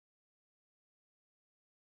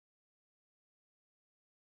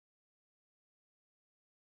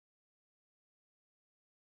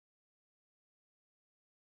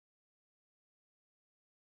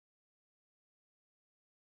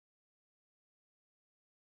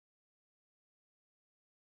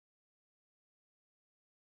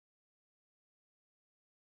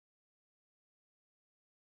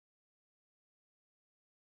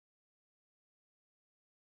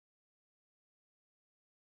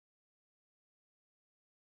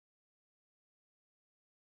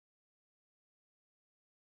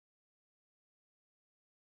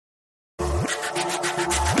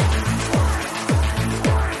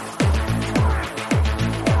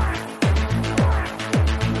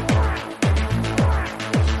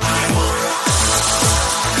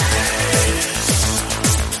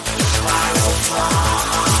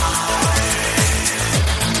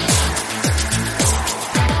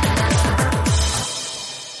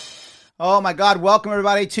Oh my God, welcome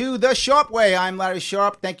everybody to The Sharpe Way. I'm Larry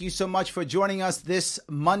Sharpe. Thank you so much for joining us this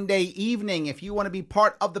Monday evening. If you want to be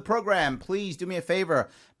part of the program, please do me a favor.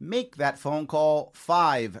 Make that phone call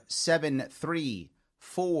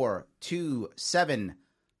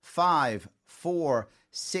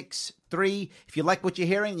 573-427-5463. If you like what you're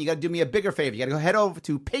hearing, you got to do me a bigger favor. You got to go head over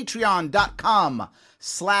to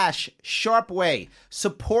patreon.com/SharpeWay.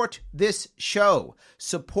 Support this show.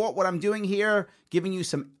 Support what I'm doing here, giving you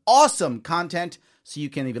some awesome content so you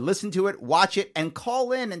can even listen to it, watch it, and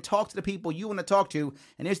call in and talk to the people you want to talk to.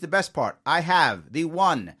 And here's the best part. I have the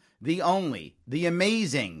one, the only, the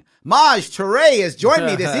amazing Toure has joined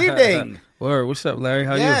me this evening. Word, what's up, Larry?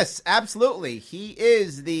 How you? Yes, absolutely. He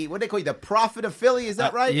is the, what do they call you, the prophet of Philly, is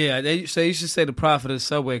that right? Yeah, you should say the prophet of the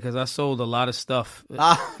subway because I sold a lot of stuff.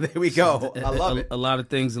 There we go. I love it. A lot of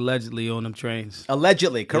things allegedly on them trains.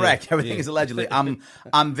 Allegedly, correct. Yeah, everything is allegedly.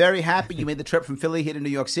 I'm very happy you made the trip from Philly here to New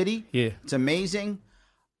York City. Yeah. It's amazing.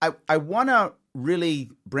 I want to really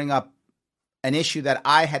bring up an issue that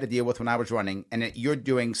I had to deal with when I was running, and that you're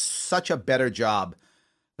doing such a better job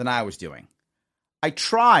than I was doing. I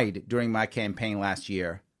tried during my campaign last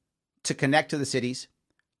year to connect to the cities.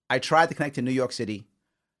 I tried to connect to New York City.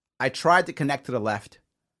 I tried to connect to the left.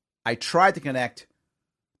 I tried to connect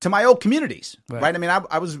to my old communities, right? I mean,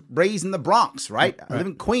 I was raised in the Bronx, right? I live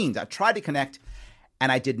in Queens. I tried to connect,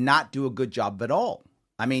 and I did not do a good job at all.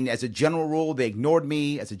 I mean, as a general rule, they ignored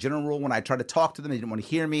me. As a general rule, when I tried to talk to them, they didn't want to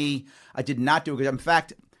hear me. I did not do a good job. In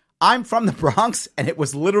fact, I'm from the Bronx, and it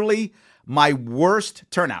was literally my worst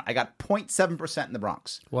turnout. I got 0.7% in the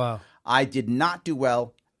Bronx. Wow. I did not do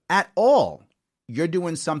well at all. You're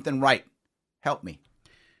doing something right. Help me.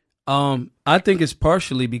 I think it's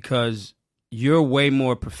partially because you're way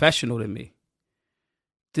more professional than me.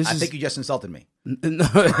 I think you just insulted me. No.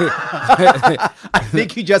 I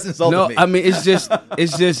think you just insulted me. No, I mean, it's just,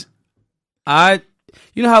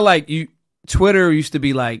 you know how like Twitter used to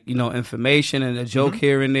be like, information and a joke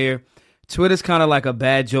here and there. Twitter's kind of like a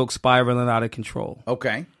bad joke spiraling out of control.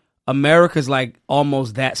 Okay. America's like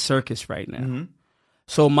almost that circus right now. Mm-hmm.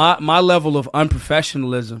 So my level of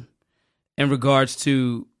unprofessionalism in regards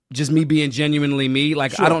to just me being genuinely me,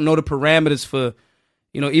 like sure. I don't know the parameters for,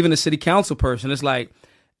 even a city council person. It's like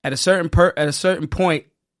at a certain point,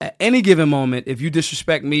 at any given moment, if you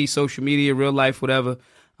disrespect me, social media, real life, whatever,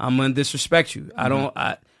 I'm gonna disrespect you.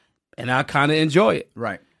 Mm-hmm. I kind of enjoy it.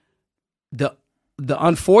 Right. The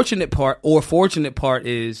unfortunate part or fortunate part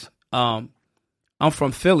is I'm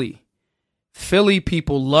from Philly. Philly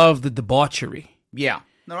people love the debauchery. Yeah.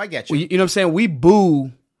 No, I get you. You know what I'm saying? We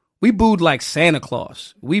booed like Santa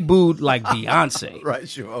Claus. We booed like Beyonce. Right,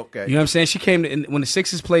 sure, okay. You know what I'm saying? She came when the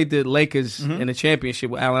Sixers played the Lakers in the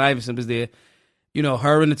championship, when Allen Iverson was there.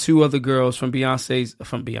 Her and the two other girls from Destiny's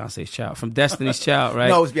Child, right?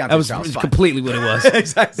 No, it was Beyonce's Child. That was completely what it was.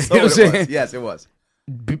 Exactly. So what it was. Yes, it was.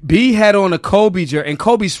 B had on a Kobe jersey, and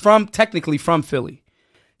Kobe's technically from Philly.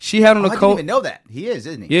 She had on a Kobe. I didn't even know that. He is,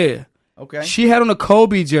 isn't he? Yeah. Okay. She had on a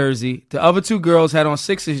Kobe jersey. The other two girls had on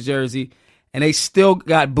Sixers jersey, and they still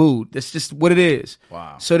got booed. That's just what it is.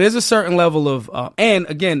 Wow. So there's a certain level of, and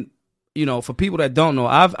again, for people that don't know,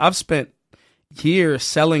 I've spent years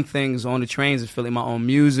selling things on the trains in Philly, my own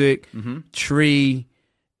music, Tree,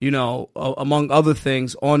 among other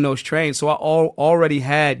things on those trains. So I already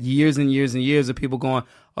had years and years and years of people going,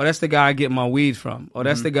 oh, that's the guy I get my weed from. Oh,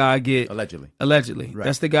 that's the guy I get... Allegedly. Right.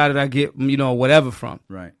 That's the guy that I get, whatever from.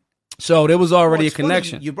 Right. So there was already a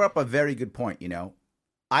connection. Funny, you brought up a very good point,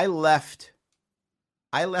 I left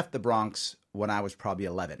the Bronx when I was probably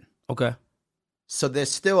 11. Okay. So there's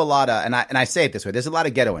still a lot of, and I say it this way, there's a lot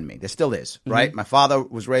of ghetto in me. There still is, right? My father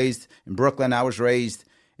was raised in Brooklyn. I was raised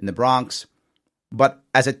in the Bronx. But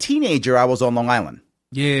as a teenager, I was on Long Island.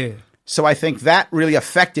 Yeah. So I think that really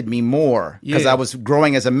affected me more because I was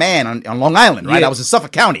growing as a man on Long Island, right? I was in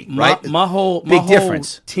Suffolk County, right? My whole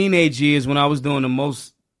difference. Teenage years when I was doing the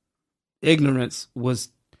most ignorance was,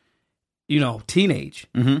 teenage.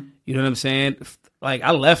 Mm-hmm. You know what I'm saying? Like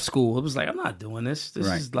I left school. It was like, I'm not doing this. This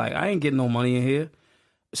is like, I ain't getting no money in here.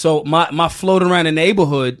 So my floating around the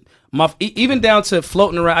neighborhood, even down to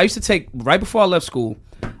floating around, I used to take, right before I left school,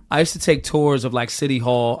 I used to take tours of like City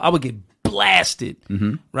Hall. I would get blasted,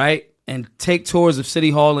 right? And take tours of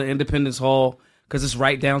City Hall and Independence Hall because it's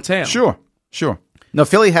right downtown. Sure. No,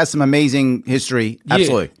 Philly has some amazing history.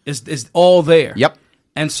 Absolutely. Yeah, it's all there. Yep.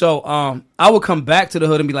 And so I would come back to the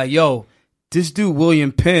hood and be like, yo, this dude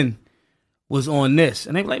William Penn was on this.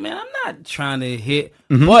 And they'd be like, man, I'm not trying to hit.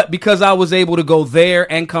 But because I was able to go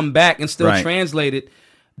there and come back and still translate it,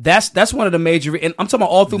 that's one of the major, and I'm talking about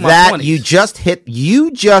all through my 20s.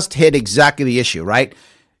 You just hit exactly the issue, right?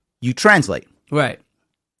 You translate. Right.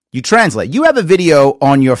 You translate. You have a video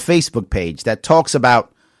on your Facebook page that talks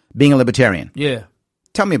about being a libertarian. Yeah.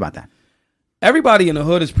 Tell me about that. Everybody in the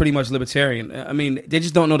hood is pretty much libertarian. I mean, they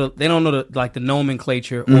just don't know the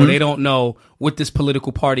nomenclature, or they don't know what this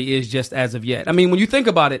political party is just as of yet. I mean, when you think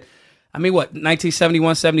about it, I mean, what,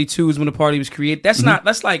 1971, 72 is when the party was created. That's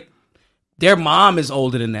that's like their mom is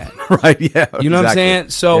older than that. Right, yeah. You know what I'm saying?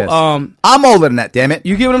 So yes. I'm older than that, damn it.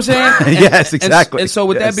 You get what I'm saying? Yes, exactly. And so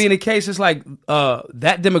with that being the case, it's like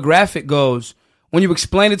that demographic goes, when you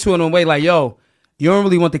explain it to them in a way like, yo, you don't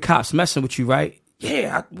really want the cops messing with you, right?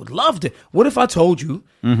 Yeah, I would love to. What if I told you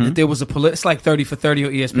that there was a it's like 30 for 30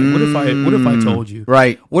 on ESPN. What if I told you?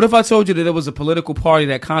 Right. What if I told you that there was a political party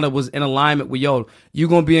that kind of was in alignment with, yo, you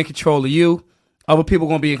going to be in control of you, other people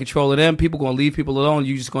going to be in control of them, people going to leave people alone,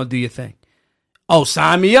 you just going to do your thing. Oh,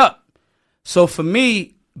 sign me up. So for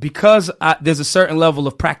me, because there's a certain level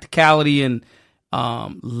of practicality and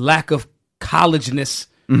lack of collegeness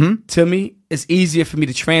to me, it's easier for me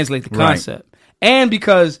to translate the concept. And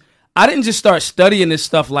because I didn't just start studying this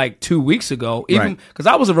stuff like 2 weeks ago, even because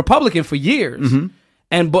I was a Republican for years.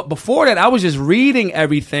 But before that, I was just reading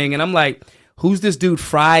everything, and I'm like, who's this dude,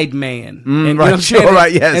 Fried Man? And, you know what I'm saying?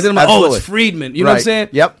 Right, yes. And then I'm like, oh, it's Friedman. You know what I'm saying?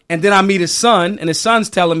 Yep. And then I meet his son, and his son's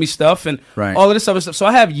telling me stuff, and all of this other stuff. So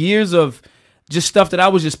I have years of just stuff that I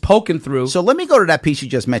was just poking through. So let me go to that piece you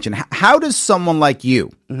just mentioned. How does someone like you,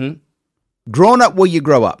 growing up where you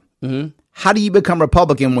grow up, how do you become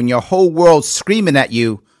Republican when your whole world's screaming at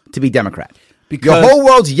you to be Democrat? Because your whole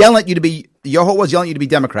world's yelling at you to be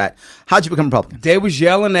Democrat. How'd you become Republican? They was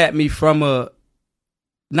yelling at me from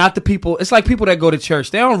not the people. It's like people that go to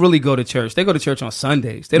church. They don't really go to church. They go to church on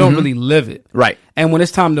Sundays. They don't really live it. Right. And when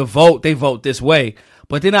it's time to vote, they vote this way.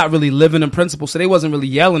 But they're not really living in principle, so they wasn't really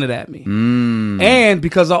yelling it at me. And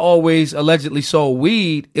because I always allegedly sold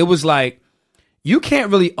weed, it was like, you can't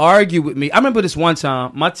really argue with me. I remember this one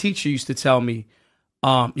time, my teacher used to tell me,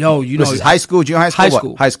 yo, you know, this is high school, junior high school? High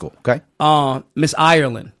school. High school, okay. Miss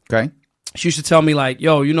Ireland. Okay. She used to tell me like,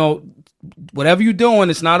 yo, you know, whatever you're doing,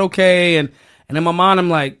 it's not okay. And in my mind, I'm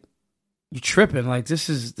like, you tripping. Like, this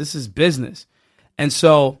is business. And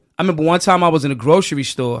so I remember one time I was in a grocery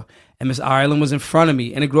store and Miss Ireland was in front of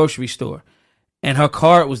me in a grocery store and her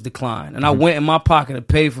card was declined. And I went in my pocket and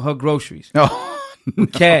paid for her groceries.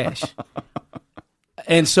 With cash.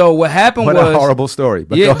 And so what happened was, a horrible story.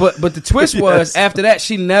 But but the twist was after that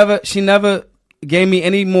she never gave me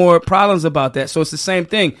any more problems about that. So it's the same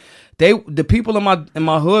thing. The people in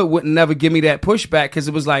my hood wouldn't never give me that pushback because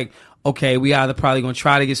it was like, okay, we either probably gonna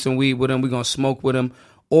try to get some weed with him, we're gonna smoke with him,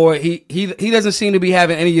 or he doesn't seem to be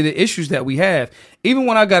having any of the issues that we have. Even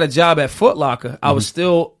when I got a job at Foot Locker, I was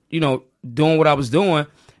still, doing what I was doing,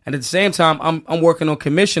 and at the same time I'm working on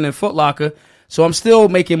commission in Foot Locker. So I'm still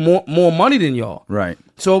making more money than y'all. Right.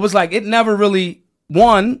 So it was like, it never really,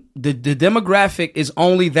 the demographic is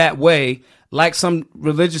only that way, like some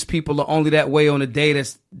religious people are only that way on a day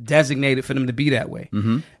that's designated for them to be that way.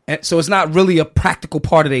 And so it's not really a practical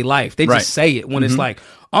part of their life. They just say it when it's like,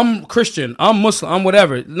 I'm Christian, I'm Muslim, I'm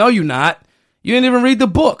whatever. No, you're not. You didn't even read the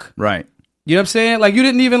book. Right. You know what I'm saying? Like, you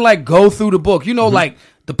didn't even like go through the book. Like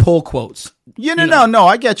the pull quotes. No,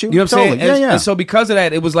 I get you. You know what I'm saying? And so because of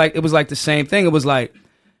that, it was like the same thing. It was like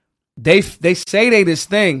they say they this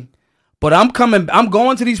thing, but I'm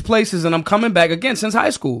going to these places and I'm coming back again since high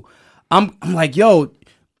school. I'm like, yo,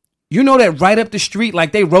 you know that right up the street,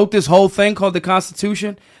 like they wrote this whole thing called the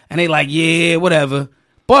Constitution, and they like, yeah, whatever.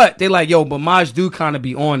 But they like, yo, but Maj do kind of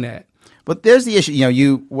be on that. But there's the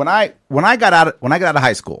issue, when I got out of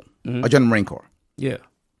high school, I joined the Marine Corps. Yeah.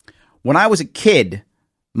 When I was a kid,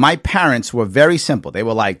 my parents were very simple. They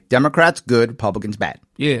were like, Democrats good, Republicans bad.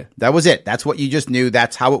 Yeah. That was it. That's what you just knew.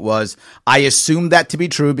 That's how it was. I assumed that to be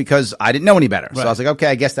true because I didn't know any better. Right. So I was like, okay,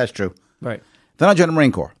 I guess that's true. Right. Then I joined the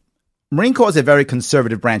Marine Corps. Marine Corps is a very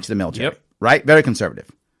conservative branch of the military. Yep. Right? Very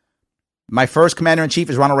conservative. My first commander-in-chief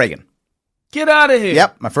is Ronald Reagan. Get out of here.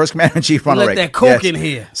 Yep. My first commander-in-chief, Ronald Reagan. Let that coke in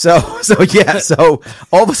here. So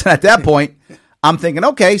all of a sudden at that point, I'm thinking,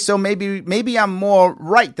 okay, so maybe I'm more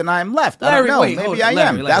right than I am left. I don't know. Maybe I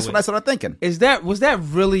am. That's what I started thinking. Was that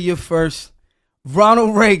really your first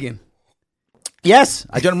Ronald Reagan? Yes.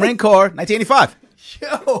 I joined the Marine Corps 1985.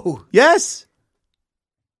 Yo. Yes.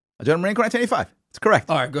 I joined the Marine Corps 1985. It's correct.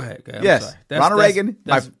 All right, go ahead. I'm yes. sorry. Ronald Reagan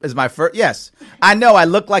is my first. Yes. I know I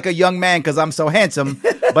look like a young man because I'm so handsome,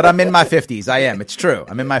 but I'm in my 50s. I am. It's true.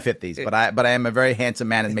 I'm in my 50s, but I am a very handsome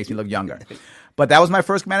man and it makes me look younger. But that was my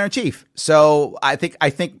first commander-in-chief. So I think I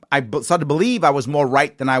started to believe I was more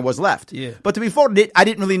right than I was left. Yeah. But to be fair, I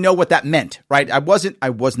didn't really know what that meant, right? I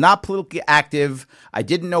was not politically active. I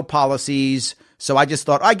didn't know policies. So I just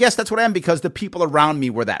thought, I guess that's what I am because the people around me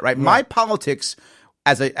were that, right? My politics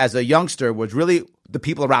as a youngster was really the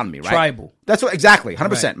people around me, right? Tribal. That's what exactly,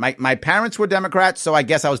 100%. Right. My parents were Democrats, so I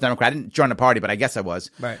guess I was Democrat. I didn't join the party, but I guess I was.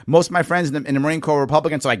 Right. Most of my friends in the Marine Corps were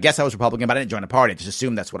Republican, so I guess I was Republican, but I didn't join the party. I just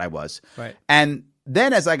assumed that's what I was. Right. And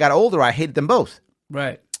then as I got older, I hated them both.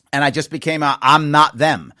 Right. And I just became I'm not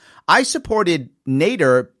them. I supported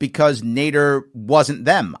Nader because Nader wasn't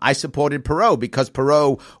them. I supported Perot because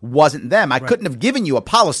Perot wasn't them. I couldn't have given you a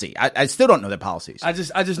policy. I still don't know their policies. I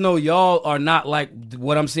just know y'all are not like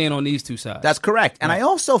what I'm seeing on these two sides. That's correct. And I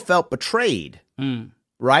also felt betrayed,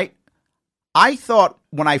 right? I thought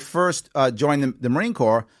when I first joined the Marine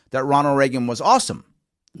Corps that Ronald Reagan was awesome.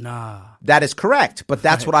 Nah. That is correct, but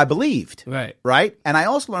that's what I believed. Right. Right? And I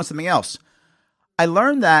also learned something else. I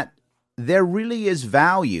learned that there really is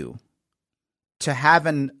value to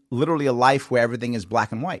having literally a life where everything is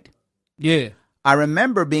black and white. Yeah. I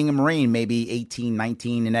remember being a Marine, maybe 18,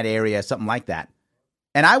 19 in that area, something like that.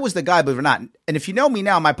 And I was the guy, believe it or not. And if you know me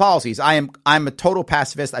now, my policies, I'm a total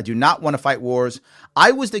pacifist. I do not want to fight wars.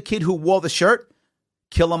 I was the kid who wore the shirt,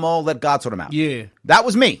 kill them all, let God sort them out. Yeah. That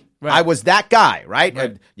was me. Right. I was that guy,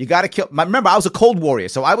 right? You got to kill. Remember, I was a Cold Warrior,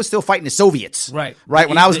 so I was still fighting the Soviets, right?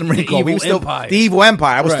 When I was in the Marine Corps, we were still the evil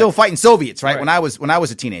empire. I was still fighting Soviets, right? Right. When I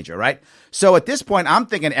was a teenager, right? So at this point, I'm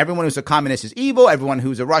thinking everyone who's a communist is evil, everyone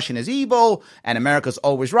who's a Russian is evil, and America's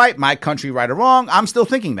always right. My country, right or wrong. I'm still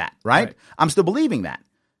thinking that, right? I'm still believing that.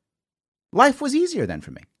 Life was easier then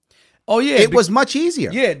for me. Oh yeah, it was much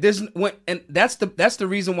easier. Yeah, and that's the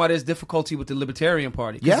reason why there's difficulty with the Libertarian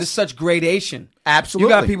Party because there's such gradation.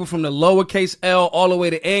 Absolutely, you got people from the lowercase L all the way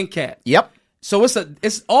to ANCAP. Yep. So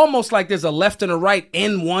it's almost like there's a left and a right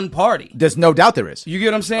in one party. There's no doubt there is. You get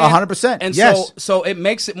what I'm saying? 100%. And yes. so it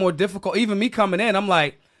makes it more difficult. Even me coming in, I'm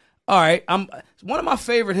like, all right, I'm one of my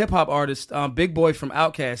favorite hip hop artists, Big Boy from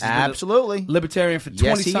Outkast. Absolutely. Libertarian for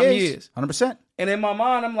 20-something years. 100%. And in my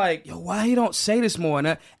mind, I'm like, yo, why you don't say this more?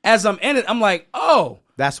 And as I'm in it, I'm like, oh.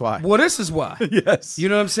 That's why. Well, this is why. Yes. You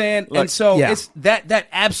know what I'm saying? Look, and so it's that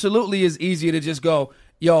absolutely is easier to just go,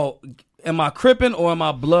 yo, am I Crippin' or am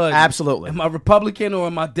I Blood? Absolutely. Am I Republican or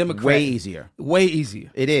am I Democrat? Way easier. Way easier.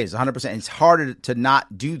 It is, 100%. It's harder to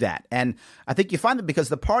not do that. And I think you find it because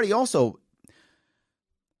the party also,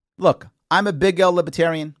 look, I'm a big L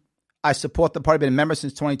libertarian. I support the party. Been a member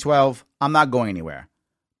since 2012. I'm not going anywhere.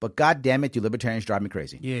 But God damn it, you libertarians drive me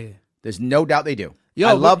crazy. Yeah. There's no doubt they do. Yo,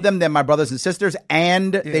 I love them. They're my brothers and sisters,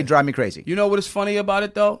 and they drive me crazy. You know what is funny about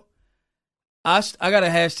it, though? I got a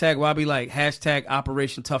hashtag where I be like, hashtag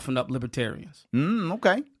Operation Toughen Up Libertarians.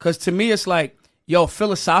 Okay. Because to me, it's like, yo,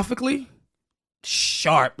 philosophically,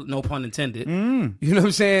 sharp, no pun intended. You know what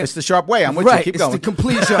I'm saying? It's the sharp way. I'm with right. you. Keep going. It's the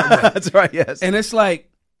complete sharp way. That's right, yes. And it's like,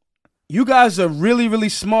 you guys are really, really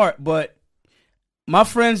smart, but my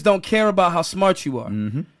friends don't care about how smart you are.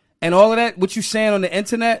 Mm-hmm. And all of that, what you saying on the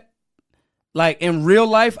internet, like in real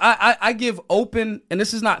life, I give open, and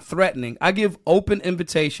this is not threatening, I give open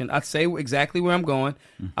invitation. I say exactly where I'm going.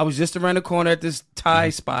 I was just around the corner at this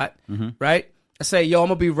Thai spot, right? I say, yo, I'm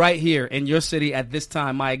going to be right here in your city at this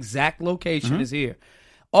time. My exact location is here.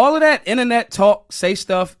 All of that internet talk, say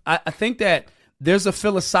stuff, I think that there's a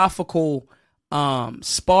philosophical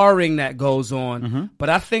sparring that goes on, but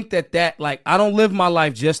I think that like I don't live my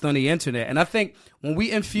life just on the internet, and I think when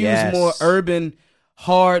we infuse more urban,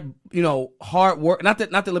 hard work, not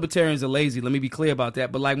that libertarians are lazy, let me be clear about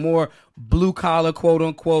that, but like more blue collar, quote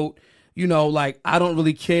unquote, like I don't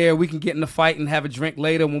really care, we can get in the fight and have a drink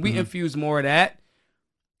later. When we infuse more of that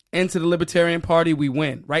into the Libertarian Party, we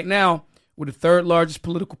win. Right now, we're the third largest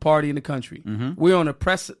political party in the country. We're on a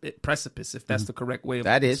precipice, if that's the correct way of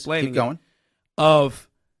explaining Keep going. Of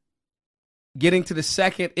getting to the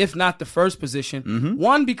second, if not the first position.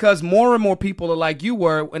 One, because more and more people are like you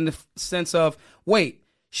were in the sense of, wait,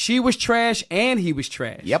 she was trash and he was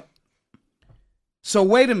trash. Yep. So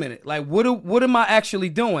wait a minute, like what am I actually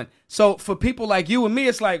doing? So for people like you and me,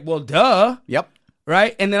 it's like, well, duh. Yep.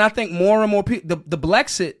 Right? And then I think more and more people, the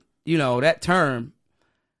Blexit, that term,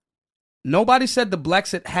 nobody said the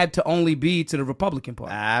Blexit had to only be to the Republican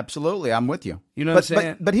Party. Absolutely. I'm with you. You know what I'm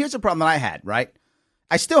saying? But here's the problem that I had, right?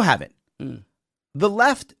 I still have it. The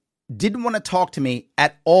left didn't want to talk to me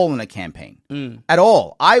at all in a campaign. At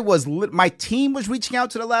all. My team was reaching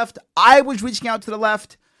out to the left. I was reaching out to the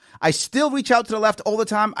left. I still reach out to the left all the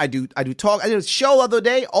time. I do talk. I did a show the other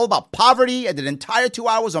day all about poverty. I did an entire 2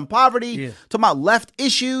 hours on poverty, talking about left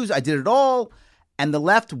issues. I did it all. And the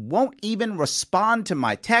left won't even respond to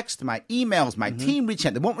my text, my emails, my team reach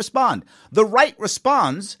out. They won't respond. The right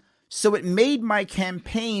responds. So it made my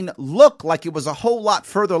campaign look like it was a whole lot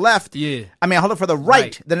further left. Yeah. I mean, a whole lot further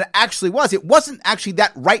right than it actually was. It wasn't actually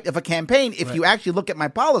that right of a campaign if you actually look at my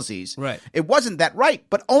policies. Right. It wasn't that right,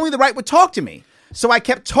 but only the right would talk to me. So I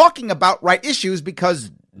kept talking about right issues because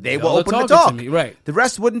they were open to talk. To me, right. The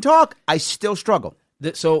rest wouldn't talk. I still struggle.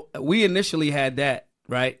 So we initially had that,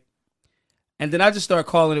 right? And then I just started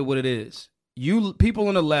calling it what it is. You people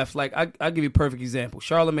on the left, like I'll give you a perfect example.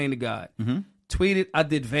 Charlemagne the God. Tweeted, I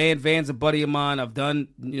did Van's a buddy of mine. I've done,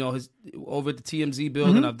 his over at the TMZ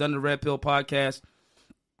building. I've done the Red Pill podcast.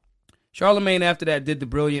 Charlemagne after that did the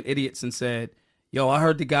Brilliant Idiots and said, yo, I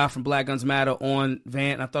heard the guy from Black Guns Matter on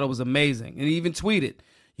Van. And I thought it was amazing. And he even tweeted,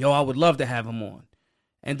 yo, I would love to have him on.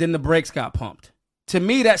 And then the brakes got pumped. To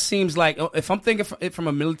me, that seems like, if I'm thinking from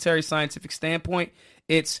a military scientific standpoint,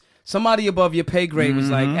 it's somebody above your pay grade was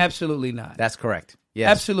like, absolutely not. That's correct. Yes.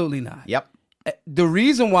 Absolutely not. Yep. The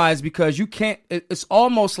reason why is because you can't, it's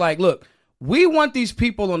almost like, look, we want these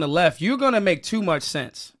people on the left. You're going to make too much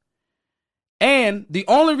sense. And the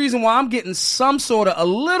only reason why I'm getting some sort of a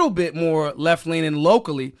little bit more left-leaning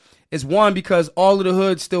locally is one, because all of the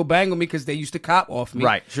hoods still bang on me because they used to cop off me.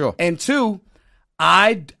 Right, sure. And two,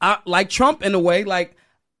 I like Trump in a way, like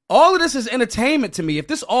all of this is entertainment to me. If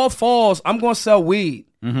this all falls, I'm going to sell weed.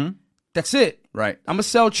 That's it. Right. I'm going to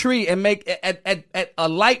sell tree and make, at a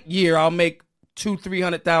light year, I'll make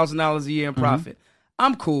 $200,000-$300,000 a year in profit.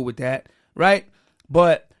 I'm cool with that, right?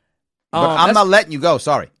 But I'm not letting you go.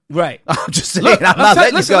 Sorry. Right. I'm just saying. I'm not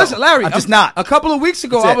letting you go. Listen, Larry. I'm just not. A couple of weeks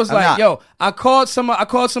ago, I was like, yo, I called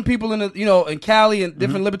some people in Cali and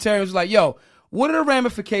different libertarians like, yo, what are the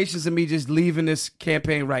ramifications of me just leaving this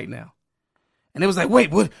campaign right now? And it was like,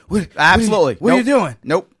 wait, what? Absolutely. What are you doing?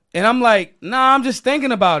 Nope. And I'm like, nah, I'm just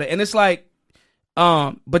thinking about it. And it's like,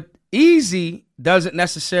 but easy doesn't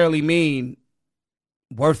necessarily mean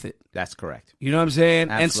worth it. That's correct. You know what I'm saying?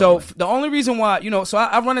 Absolutely. And so the only reason why, so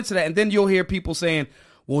I run into that, and then you'll hear people saying,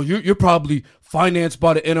 well, you're probably financed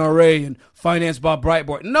by the NRA and financed by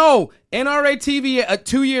Breitbart. No, NRA TV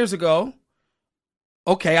 2 years ago,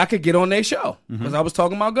 okay, I could get on their show because I was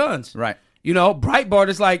talking about guns. Right. Breitbart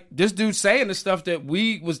is like, this dude's saying the stuff that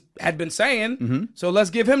we had been saying, so let's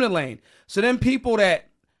give him the lane. So then people that,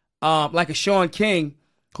 like a Sean King,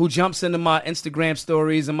 who jumps into my Instagram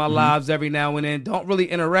stories and my lives every now and then, don't really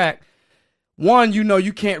interact. One,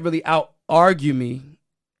 you can't really out-argue me.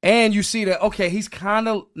 And you see that, okay, he's kind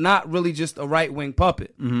of not really just a right-wing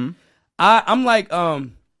puppet. I'm like,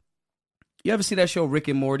 you ever see that show Rick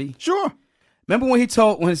and Morty? Sure. Remember when he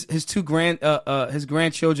told his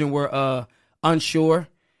grandchildren were unsure?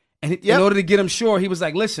 And in order to get them sure, he was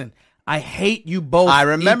like, listen, I hate you both. I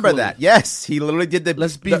remember equally. that. Yes, he literally did the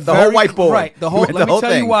the whole whiteboard. Right. Let me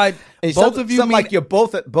tell you why both of you something like you're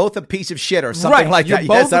both a piece of shit or something like that.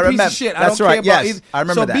 Yes, I remember. Of shit. That's right. Yes, I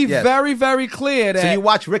remember that. So be very, very clear that. So you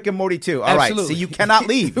watch Rick and Morty too. All right. So you cannot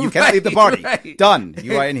leave. You Right, cannot leave the party. right. Done.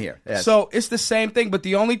 You are in here. Yes. So it's the same thing, but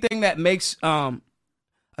the only thing that makes, again,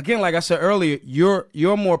 like I said earlier,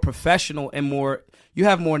 you're more professional and you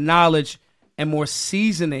have more knowledge and more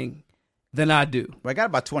seasoning than I do. Well, I got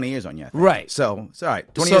about 20 years on you. Right. So it's all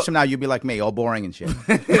right. 20 years from now, you'll be like me, all boring and shit.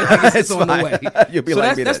 It's on the way. You'll be so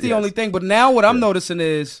like me. That's the only thing. But now what I'm noticing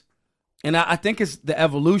is, and I think it's the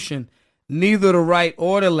evolution, neither the right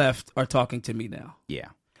or the left are talking to me now. Yeah.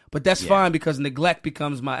 But that's fine because neglect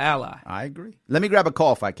becomes my ally. I agree. Let me grab a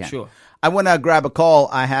call if I can. Sure. I want to grab a call.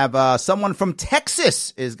 I have someone from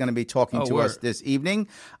Texas is going to be talking to us this evening.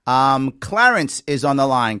 Clarence is on the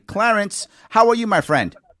line. Clarence, how are you, my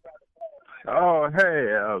friend? Oh,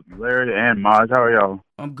 hey, Larry and Maj, how are y'all?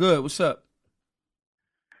 I'm good. What's up?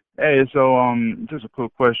 Hey, so just a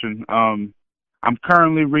quick question. I'm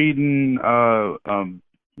currently reading what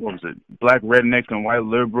was it? Black Rednecks and White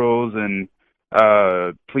Liberals and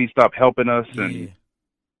Please Stop Helping Us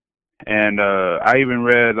and I even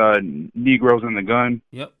read Negroes and the Gun.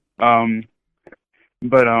 Yep.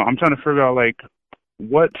 But I'm trying to figure out like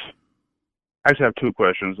what. I actually have two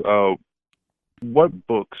questions.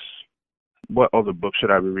 What other books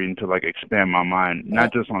should I be reading to like expand my mind,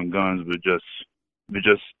 not just on guns, but just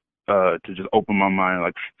to just open my mind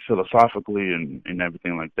like philosophically and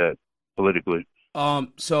everything like that, politically.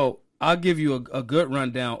 So I'll give you a good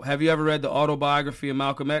rundown. Have you ever read the autobiography of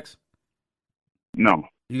Malcolm X? No.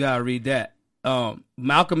 You gotta read that.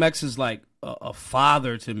 Malcolm X is like a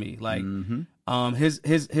father to me. Like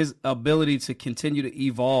his ability to continue to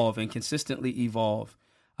evolve and consistently evolve.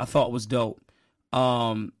 I thought was dope.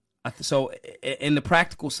 So in the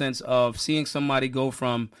practical sense of seeing somebody go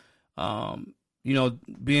from,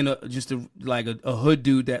 being a hood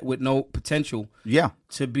dude that with no potential,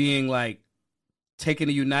 to being like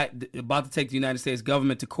about to take the United States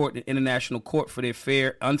government to court, the international court, for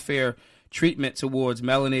their unfair treatment towards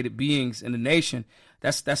melanated beings in the nation.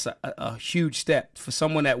 That's a huge step for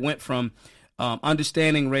someone that went from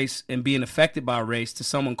understanding race and being affected by race to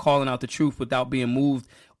someone calling out the truth without being moved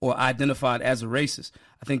or identified as a racist.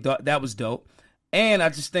 I think that was dope. And I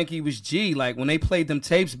just think he was G. Like, when they played them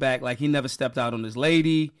tapes back, like, he never stepped out on his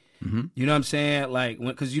lady. Mm-hmm. You know what I'm saying? Like,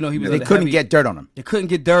 because he was. They couldn't get dirt on him. They couldn't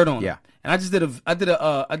get dirt on him. Yeah. And I just did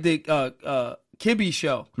a Kibbe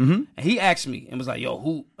show, and he asked me and was like, "Yo,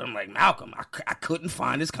 who?" I'm like, Malcolm. I couldn't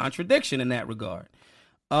find his contradiction in that regard.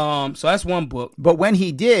 So that's one book. But when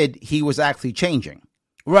he did, he was actually changing.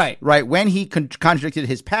 Right. When he contradicted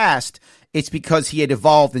his past, it's because he had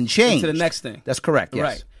evolved and changed. To the next thing. That's correct. Yes.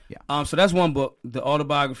 Right. Yeah. So that's one book, The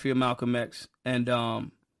Autobiography of Malcolm X, and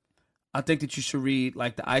I think that you should read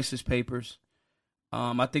like the ISIS Papers.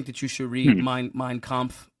 I think that you should read Mein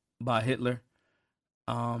Kampf by Hitler.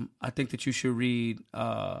 I think that you should read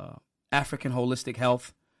African Holistic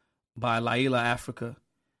Health by Laila Africa.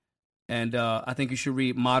 And I think you should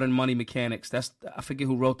read Modern Money Mechanics. I forget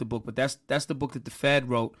who wrote the book, but that's the book that the Fed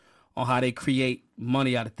wrote on how they create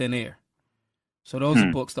money out of thin air. So those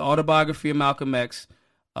are books: The Autobiography of Malcolm X,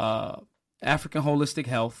 African Holistic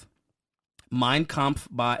Health, Mein Kampf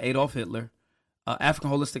by Adolf Hitler,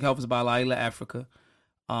 African Holistic Health is by Laila Africa,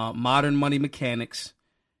 Modern Money Mechanics,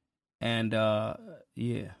 and I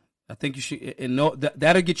think you should. And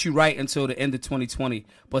that'll get you right until the end of 2020.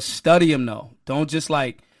 But study them though. Don't just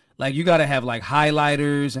like you got to have like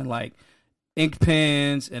highlighters and like ink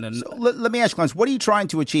pens and. So let me ask you, Clarence, what are you trying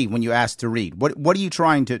to achieve when you ask to read? What are you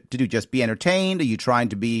trying to do? Just be entertained? Are you trying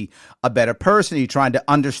to be a better person? Are you trying to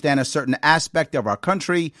understand a certain aspect of our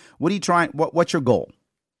country? What are you trying? What's your goal?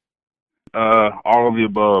 All of the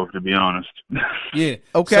above, to be honest. Yeah.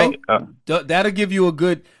 Okay. So that'll give you a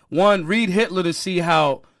good one. Read Hitler to see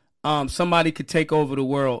how somebody could take over the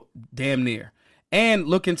world, damn near, and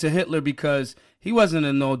look into Hitler because he wasn't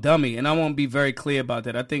a no dummy, and I won't be very clear about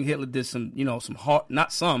that. I think Hitler did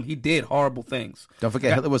he did horrible things. Don't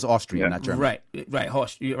forget, Hitler was Austrian, not German. Right.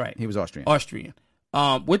 You're right. He was Austrian.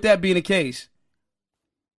 With that being the case,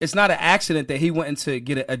 it's not an accident that he went in to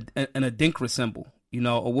get an Adinkra symbol,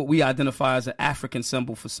 or what we identify as an African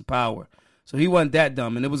symbol for some power. So he wasn't that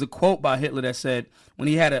dumb. And there was a quote by Hitler that said when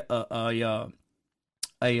he had a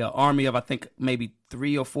army of, I think, maybe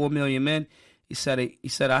 3 or 4 million men, he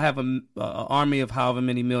said, I have an army of however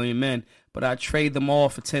many million men, but I trade them all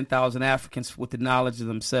for 10,000 Africans with the knowledge of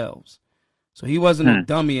themselves. So he wasn't a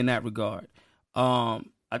dummy in that regard.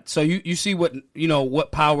 So you see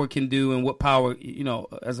what power can do and what power,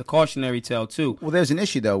 as a cautionary tale too. Well, there's an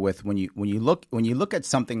issue though with when you look at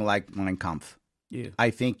something like Mein Kampf. Yeah.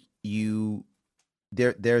 I think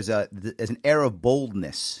there's an air of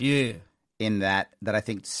boldness. Yeah. In that I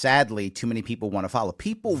think sadly too many people want to follow.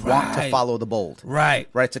 People want to follow the bold. Right.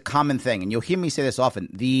 It's a common thing, and you'll hear me say this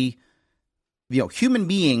often. Human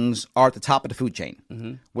beings are at the top of the food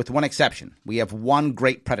chain, with one exception. We have one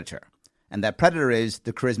great predator, and that predator is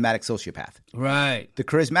the charismatic sociopath. Right. The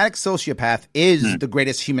charismatic sociopath is the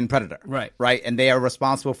greatest human predator. Right. Right, and they are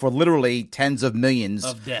responsible for literally tens of millions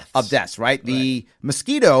of deaths. Right. The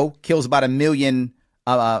mosquito kills about 1 million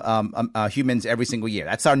humans every single year.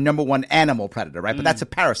 That's our number one animal predator, right? But that's a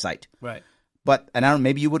parasite, right? But and I don't.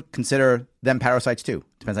 Maybe you would consider them parasites too.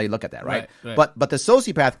 Depends how you look at that, right? Right. But the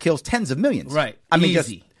sociopath kills tens of millions, right? I mean,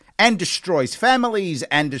 Easy. And destroys families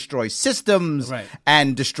and destroys systems, right?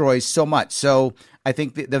 And destroys so much. So I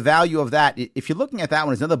think the value of that. If you're looking at that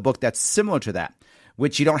one, is another book that's similar to that,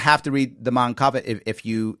 which you don't have to read the Mein Kampf if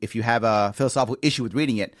you have a philosophical issue with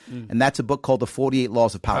reading it, and that's a book called The 48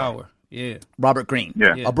 Laws of Power. Yeah. Robert Greene,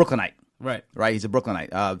 a Brooklynite. Right. He's a Brooklynite.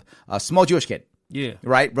 A small Jewish kid. Yeah.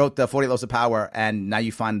 Right. Wrote the 48 Laws of Power, and now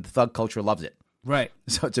you find the thug culture loves it. Right.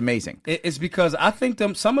 So it's amazing. It's because I think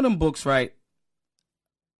some of them books, right?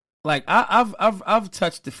 Like I've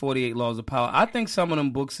touched the 48 Laws of Power. I think some of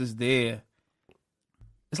them books is there.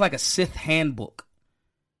 It's like a Sith handbook,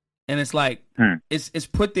 and it's like it's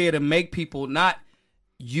put there to make people not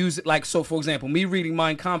use it. Like, so for example, me reading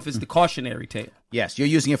Mein Kampf is the cautionary tale. Yes, you're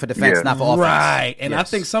using it for defense, not for offense. Right, and I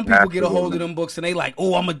think some people get a hold of them books and they like,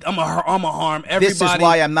 oh, I'm a harm everybody. This is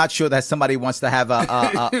why I'm not sure that somebody wants to have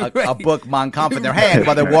a book Mon Kampf in their hand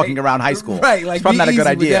while they're walking around high school. Right, like it's probably not a good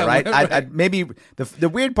idea, right? right? Maybe the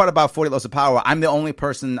weird part about 40 Laws of Power, I'm the only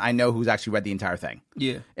person I know who's actually read the entire thing.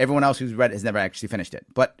 Yeah, everyone else who's read it has never actually finished it.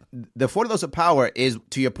 But the 40 Laws of Power is,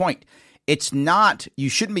 to your point, it's not. You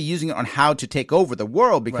shouldn't be using it on how to take over the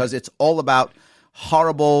world because it's all about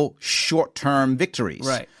horrible short-term victories.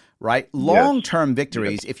 Right? Long-term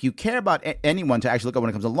victories, if you care about anyone to actually look at when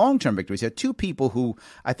it comes to long-term victories, there are two people who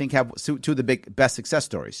I think have two of the best success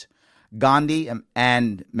stories, Gandhi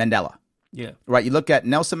and Mandela. Yeah. Right. You look at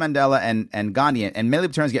Nelson Mandela and Gandhi, and many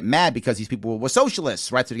libertarians get mad because these people were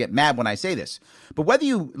socialists, right? So they get mad when I say this. But whether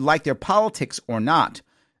you like their politics or not,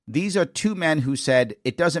 these are two men who said,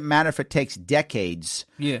 it doesn't matter if it takes decades.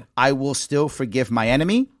 Yeah. I will still forgive my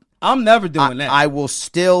enemy. I'm never doing that. I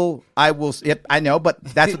know, but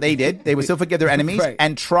that's what they did. They would still forgive their enemies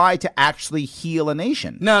and try to actually heal a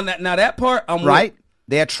nation. Now that part, I'm right.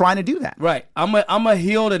 They are trying to do that. Right. I'm a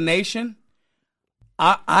heal the nation.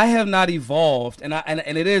 I have not evolved, and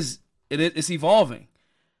it's evolving,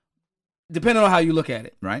 depending on how you look at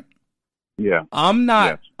it. Right. Yeah. I'm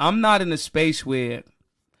not in a space where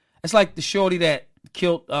it's like the shorty that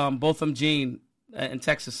killed both them Gene in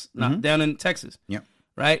Texas, down in Texas. Yeah.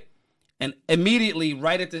 Right. And immediately,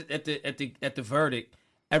 right at the verdict,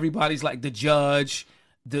 everybody's like the judge,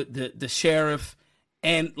 the sheriff,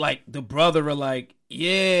 and like the brother are like,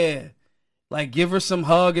 yeah, like give her some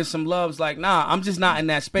hug and some love. It's like, nah, I'm just not in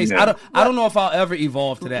that space. Yeah. I don't know if I'll ever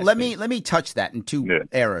evolve to that. Let me touch that in two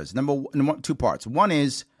eras. Two parts. One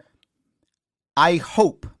is, I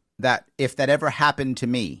hope that if that ever happened to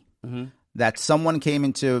me, that someone came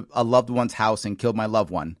into a loved one's house and killed my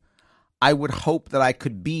loved one, I would hope that I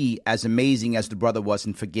could be as amazing as the brother was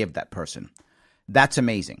and forgive that person. That's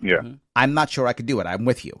amazing. Yeah. I'm not sure I could do it. I'm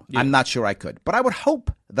with you. Yeah. I'm not sure I could. But I would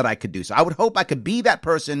hope that I could do so. I would hope I could be that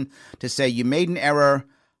person to say, you made an error,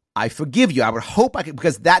 I forgive you. I would hope I could,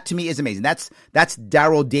 because that to me is amazing. That's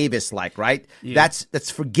Darryl Davis-like, right? Yeah.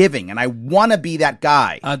 That's forgiving, and I want to be that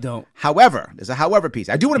guy. I don't. However, there's a however piece.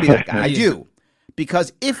 I do want to be that guy. I do.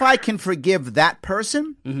 Because if I can forgive that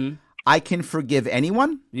person, I can forgive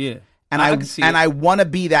anyone. Yeah. And I want to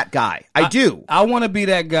be that guy. I do. I want to be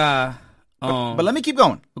that guy. But let me keep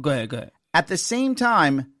going. Go ahead. At the same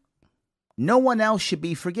time, no one else should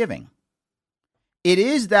be forgiving. It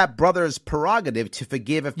is that brother's prerogative to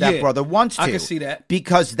forgive if that brother wants to. I can see that.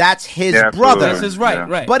 Because that's his brother. That's his right,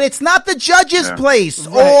 right. But it's not the judge's place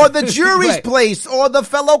or the jury's place or the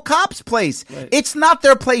fellow cop's place. Right. It's not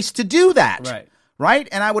their place to do that. Right. Right?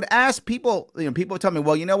 And I would ask people, people tell me,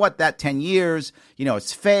 well, you know what, that 10 years,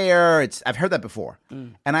 it's fair. I've heard that before.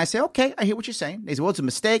 And I say, okay, I hear what you're saying. They say, well, it's a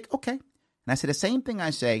mistake. Okay. And I say the same thing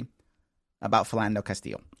I say about Philando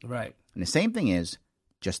Castillo. Right. And the same thing is,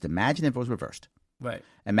 just imagine if it was reversed. Right.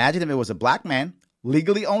 Imagine if it was a black man,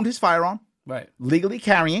 legally owned his firearm, right, legally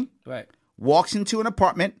carrying, right, walks into an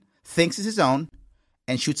apartment, thinks it's his own,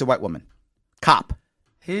 and shoots a white woman. Cop.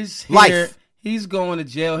 His hair, life. He's going to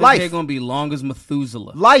jail. His life. hair going to be long as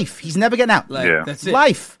Methuselah. Life. He's never getting out. That's it.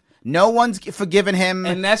 Life. No one's forgiven him.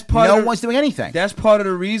 And that's part. No one's doing anything. That's part of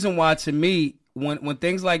the reason why, to me, when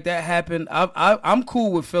things like that happen, I'm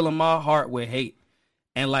cool with filling my heart with hate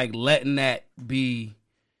and like letting that be.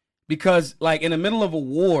 Because, like, in the middle of a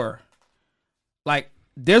war, like,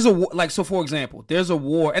 there's a, like, so for example, there's a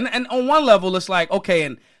war, and on one level, it's like, okay,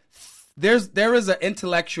 and there is an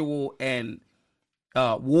intellectual and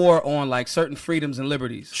war on, like, certain freedoms and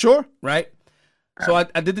liberties. Sure. Right? So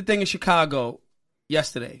I did the thing in Chicago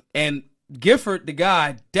yesterday, and Gifford, the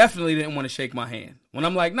guy, definitely didn't want to shake my hand. When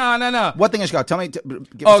I'm like, nah. What thing in Chicago? Tell me, give me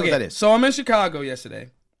what that is. So I'm in Chicago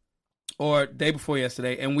yesterday, or day before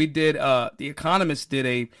yesterday, and we did, The Economist did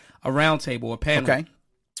a roundtable, a panel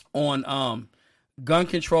on gun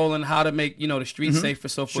control and how to make, the streets safer,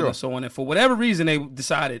 so forth and so on. And for whatever reason, they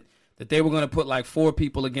decided that they were going to put like 4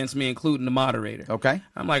 people against me, including the moderator. Okay.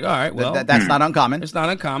 I'm like, all right, well. That's not uncommon. It's not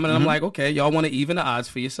uncommon. And I'm like, okay, y'all want to even the odds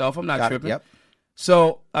for yourself. I'm not tripping. Yep.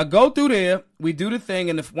 So I go through there, we do the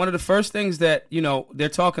thing, and one of the first things that, they're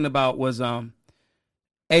talking about was AR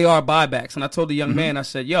buybacks. And I told the young man, I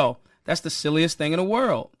said, yo, that's the silliest thing in the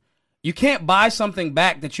world. You can't buy something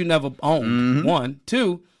back that you never owned. 1,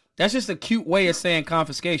 2, that's just a cute way of saying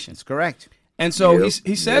confiscation. That's correct. And so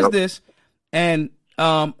he says this, and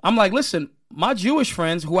I'm like, listen, my Jewish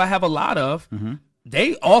friends, who I have a lot of,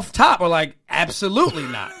 they off top are like, absolutely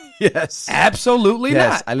not. Yes. Absolutely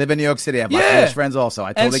not. I live in New York City. I have my Jewish friends also.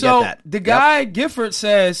 I totally get that. The guy, Gifford,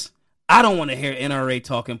 says, I don't want to hear NRA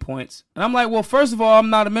talking points. And I'm like, well, first of all, I'm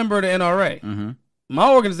not a member of the NRA.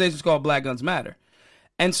 My organization is called Black Guns Matter.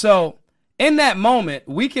 And so in that moment,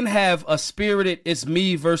 we can have a spirited it's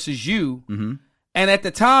me versus you. Mm-hmm. And at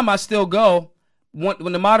the time, I still go,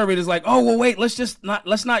 when the moderator's like, oh, well, wait, let's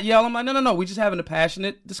not yell. I'm like, no. We're just having a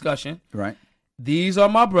passionate discussion. Right. These are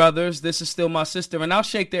my brothers. This is still my sister. And I'll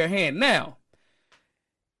shake their hand. Now,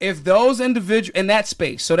 if those individuals in that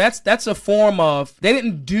space, so that's a form of, they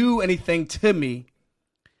didn't do anything to me,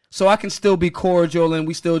 so I can still be cordial and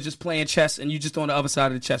we still just playing chess and you just on the other side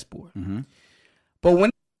of the chessboard. Mm-hmm. But when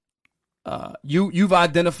you've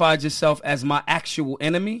identified yourself as my actual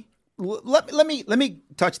enemy. Let me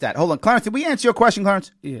touch that. Hold on, Clarence. Did we answer your question, Clarence?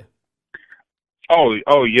 Yeah. Oh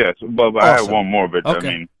yes, but awesome. I have one more. But okay.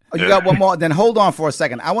 I mean, you got one more? Then hold on for a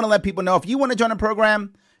second. I want to let people know if you want to join the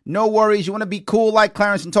program, no worries. You want to be cool like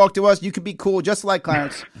Clarence and talk to us, you can be cool just like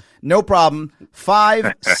Clarence. No problem.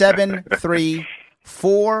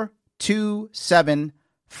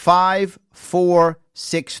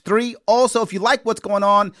 573-427-5463. Also, if you like what's going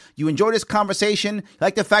on, you enjoy this conversation, you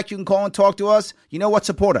like the fact you can call and talk to us, you know what?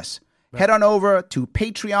 Support us. Right. Head on over to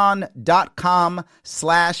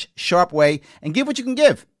patreon.com/Sharpeway and give what you can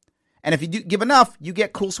give. And if you do give enough, you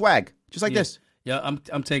get cool swag, just like this. Yeah,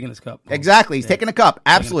 I'm taking this cup. Exactly. He's taking a cup.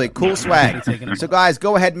 Absolutely. Cool swag. So guys,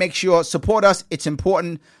 go ahead, make sure, support us. It's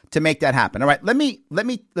important to make that happen. All right. Let me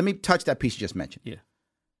touch that piece you just mentioned. Yeah.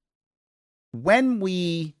 When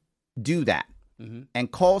we do that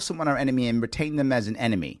and call someone our enemy and retain them as an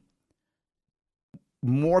enemy,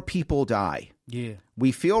 more people die. Yeah.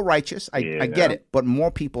 We feel righteous. I get it, but more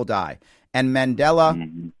people die. And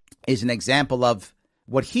Mandela is an example of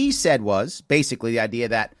what he said was basically the idea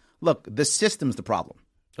that, look, the system's the problem.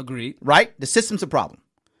 Agreed. Right? The system's the problem.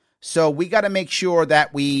 So we got to make sure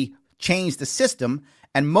that we change the system.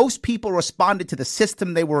 And most people responded to the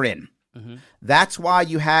system they were in. Mm-hmm. That's why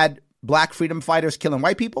you had black freedom fighters killing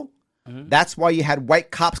white people. Mm-hmm. That's why you had white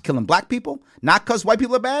cops killing black people. Not because white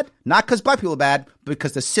people are bad, not because black people are bad, but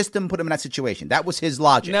because the system put them in that situation. That was his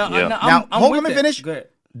logic. Now, hold on and finish. Good.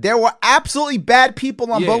 There were absolutely bad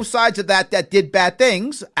people on both sides of that did bad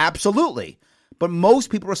things. Absolutely. But most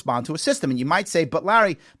people respond to a system. And you might say, but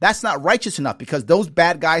Larry, that's not righteous enough because those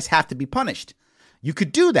bad guys have to be punished. You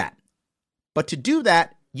could do that. But to do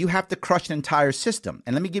that, you have to crush an entire system.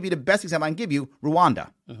 And let me give you the best example I can give you,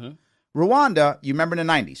 Rwanda. Mm-hmm. Rwanda, you remember in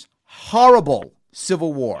the 90s, horrible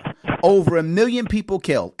civil war. Over 1 million people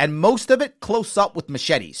killed. And most of it close up with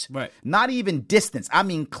machetes. Right. Not even distance. I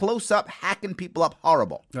mean close up, hacking people up,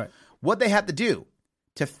 horrible. Right. What they had to do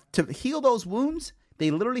to heal those wounds,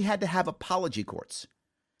 they literally had to have apology courts.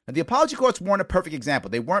 Now, the apology courts weren't a perfect example.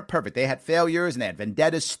 They weren't perfect. They had failures and they had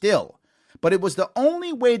vendettas still. But it was the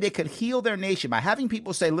only way they could heal their nation by having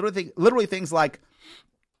people say literally things like,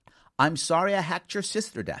 I'm sorry I hacked your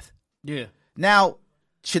sister to death. Yeah. Now,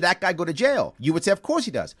 should that guy go to jail? You would say, of course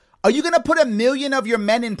he does. Are you going to put 1 million of your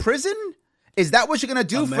men in prison? Is that what you're going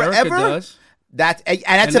to do America forever? Does. That's a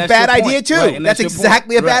bad idea too. Right, that's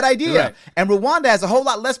exactly a bad idea. Right. And Rwanda has a whole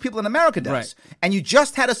lot less people than America does. Right. And you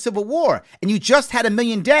just had a civil war, and you just had 1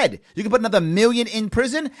 million dead. You can put another 1 million in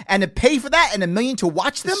prison, and to pay for that, and 1 million to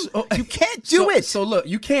watch them. You can't do it. So look,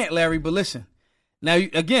 you can't, Larry. But listen, now we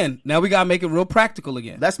gotta make it real practical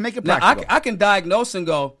again. Let's make it practical. Now, I can diagnose and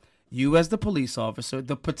go, you as the police officer,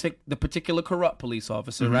 the particular corrupt police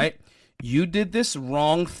officer, right? You did this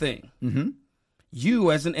wrong thing. Mm-hmm.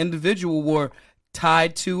 You as an individual were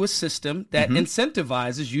tied to a system that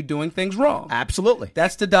incentivizes you doing things wrong. Absolutely.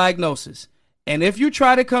 That's the diagnosis. And if you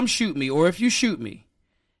try to come shoot me, or if you shoot me,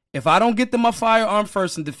 if I don't get to my firearm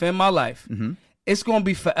first and defend my life, it's going to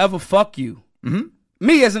be forever fuck you. Mm-hmm.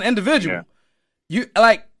 Me as an individual.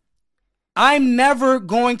 Yeah. I'm never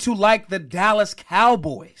going to like the Dallas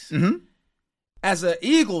Cowboys. Mm-hmm. As an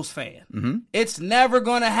Eagles fan, it's never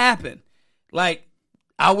going to happen. Like,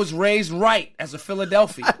 I was raised right as a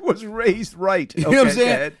Philadelphia. I was raised right. You know what I'm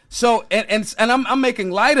saying? So, and I'm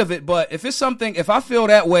making light of it, but if I feel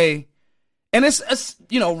that way, and it's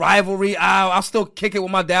rivalry, I'll still kick it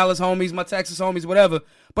with my Dallas homies, my Texas homies, whatever.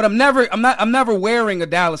 But I'm never wearing a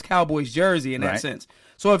Dallas Cowboys jersey in that sense.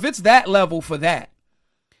 So if it's that level for that,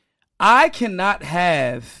 I cannot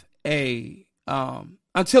have a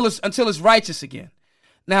until it's righteous again.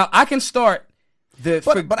 Now I can start.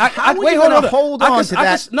 But how would you hold on to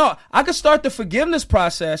that? I could start the forgiveness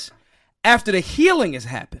process after the healing has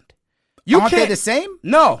happened. Aren't they the same?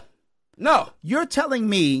 No. You're telling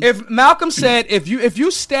me if Malcolm said if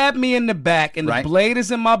you stab me in the back and the blade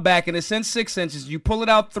is in my back and it's in 6 inches, you pull it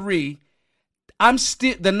out 3,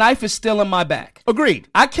 the knife is still in my back. Agreed.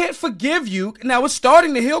 I can't forgive you. Now it's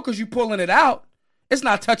starting to heal because you're pulling it out. It's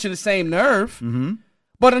not touching the same nerve. Mm-hmm.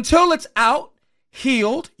 But until it's out,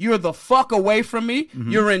 healed. You're the fuck away from me.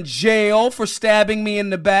 You're in jail for stabbing me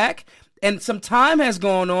in the back. And some time has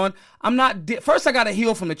gone on. I'm not first I got to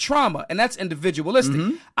heal from the trauma, and that's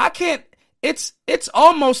individualistic. I can't it's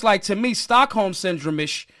almost like, to me, Stockholm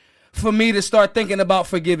syndrome-ish for me to start thinking about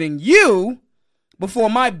forgiving you before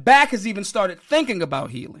my back has even started thinking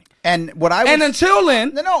about healing. And what I was, and until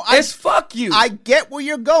then, it's fuck you. I get where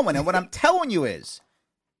you're going, and what I'm telling you is,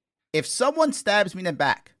 if someone stabs me in the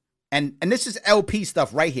back, and this is LP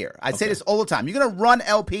stuff right here. I say this all the time. You're gonna run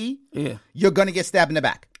LP, you're gonna get stabbed in the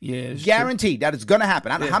back. Yeah, guaranteed that it's gonna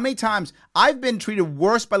happen. I don't know how many times I've been treated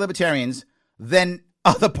worse by libertarians than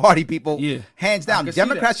other party people. Hands down.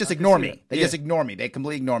 Democrats just ignore me. They just ignore me. They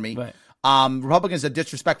completely ignore me. Right. Republicans are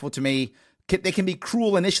disrespectful to me. They can be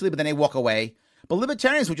cruel initially, but then they walk away. But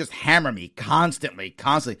libertarians will just hammer me constantly.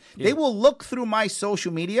 They will look through my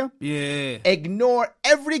social media, ignore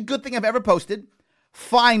every good thing I've ever posted,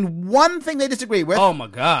 find one thing they disagree with, oh my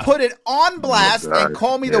God, put it on blast, and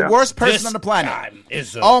call me the worst person on the planet.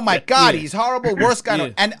 Oh my God, he's horrible, worst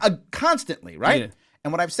guy. And constantly, right? Yeah.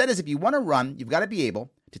 And what I've said is, if you want to run, you've got to be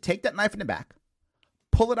able to take that knife in the back,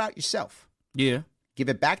 pull it out yourself. Yeah. Give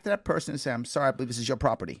it back to that person and say, I'm sorry, I believe this is your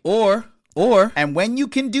property. Or. And when you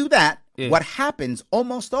can do that, what happens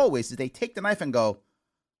almost always is they take the knife and go,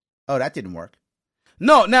 oh, that didn't work.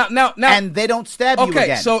 No, now. And they don't stab you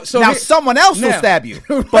again. So now someone else will stab you,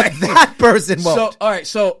 but that person won't. So, all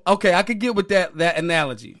right, okay, I could get with that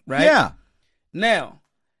analogy, right? Yeah. Now,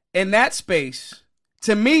 in that space,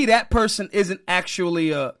 to me, that person isn't actually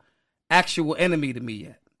a actual enemy to me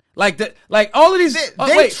yet. Like all of these,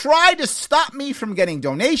 they try to stop me from getting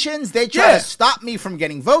donations. They try to stop me from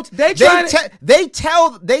getting votes. They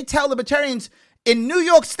tell libertarians in New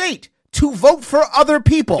York State to vote for other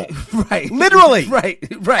people. Right. Literally. Right.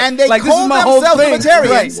 And they call themselves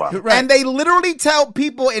libertarians. Right. And they literally tell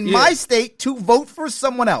people in my state to vote for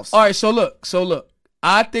someone else. All right, so look.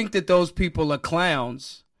 I think that those people are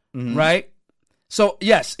clowns, right? So,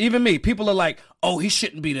 yes, even me. People are like, oh, he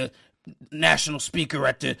shouldn't be the national speaker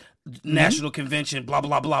at the national convention, blah,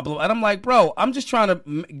 blah, blah, blah. And I'm like, bro, I'm just trying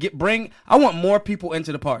to I want more people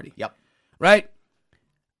into the party. Yep. Right?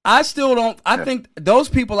 I think those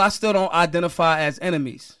people I still don't identify as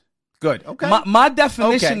enemies. Good. Okay. My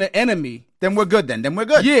definition of enemy. Then we're good then. We're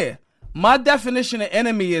good. Yeah. My definition of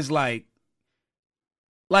enemy is like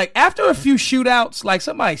after a few shootouts, like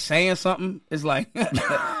somebody saying something is like,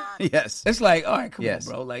 yes. It's like, all right, come on,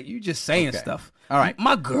 bro. Like, you just saying stuff. All right.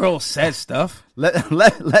 My girl says stuff.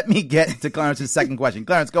 Let me get to Clarence's second question.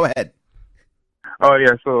 Clarence, go ahead. Oh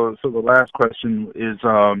yeah, so the last question is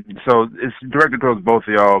so it's directed towards both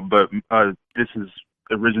of y'all, but this is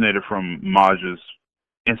originated from Maj's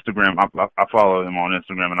Instagram. I follow him on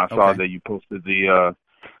Instagram, and I saw that you posted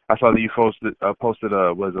posted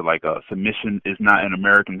was it like a submission is not an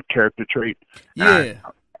American character trait? Yeah,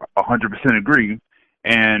 I 100% agree.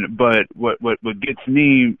 But what gets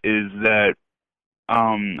me is that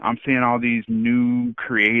I'm seeing all these new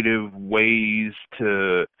creative ways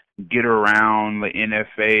to get around the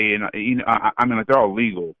NFA, and I mean, like, they're all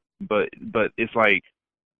legal, but it's like,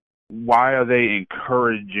 why are they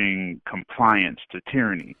encouraging compliance to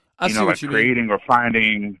tyranny? Creating or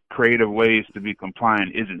finding creative ways to be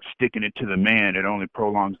compliant isn't sticking it to the man. It only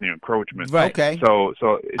prolongs the encroachment. Right. Okay. So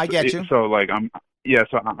I get you. So like I'm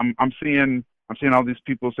seeing all these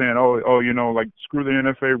people saying, like, screw the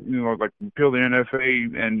NFA, like, repeal the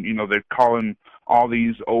NFA, and they're calling all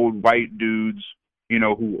these old white dudes, who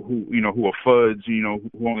are FUDs, who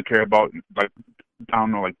only care about, like, I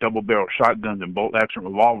don't know, like, double-barrel shotguns and bolt-action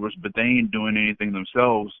revolvers, but they ain't doing anything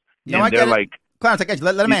themselves. No, and they're like, Clarence, I get you.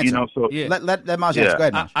 Let him answer. Let Maj answer. Go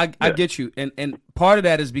ahead, Maj. I get you, and part of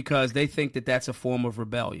that is because they think that that's a form of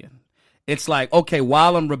rebellion. It's like, okay,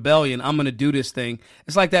 while I'm rebellion, I'm going to do this thing.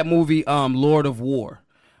 It's like that movie, Lord of War,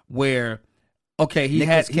 where, okay,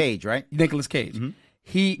 Nicolas Cage, right? Nicolas Cage. Mm-hmm.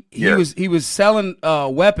 He was selling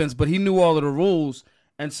weapons, but he knew all of the rules,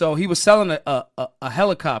 and so he was selling a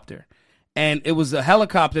helicopter, and it was a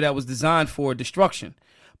helicopter that was designed for destruction.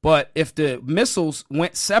 But if the missiles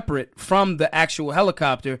went separate from the actual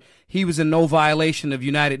helicopter, he was in no violation of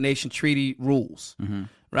United Nations treaty rules,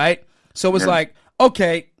 right? So it's like,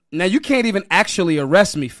 okay, now you can't even actually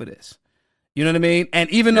arrest me for this. You know what I mean? And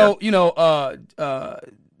even though,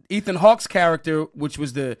 Ethan Hawke's character, which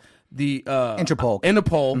was the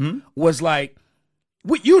Interpol was like,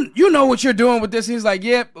 you know what you're doing with this? He's like,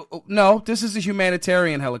 yeah, no, this is a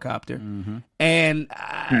humanitarian helicopter, and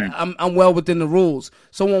I'm well within the rules.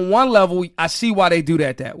 So on one level, I see why they do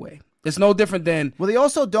that way. It's no different than... Well, they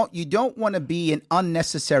also you don't want to be an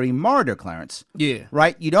unnecessary martyr, Clarence. Yeah.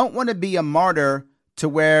 Right? You don't want to be a martyr to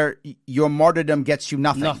where your martyrdom gets you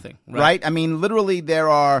nothing. Nothing, right? I mean, literally,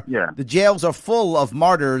 the jails are full of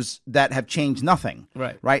martyrs that have changed nothing.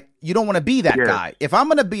 Right? You don't want to be that guy. If I'm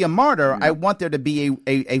going to be a martyr, I want there to be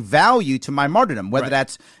a value to my martyrdom, whether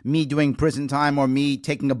that's me doing prison time or me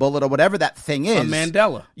taking a bullet or whatever that thing is. A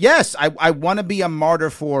Mandela. Yes, I want to be a martyr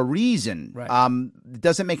for a reason. It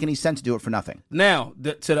doesn't make any sense to do it for nothing. Now,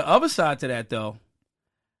 to the other side to that, though,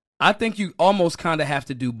 I think you almost kind of have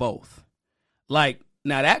to do both. Like,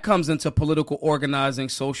 now that comes into political organizing,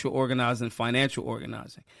 social organizing, financial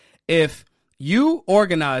organizing. If you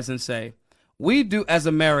organize and say, we do as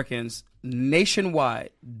Americans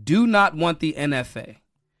nationwide do not want the NFA,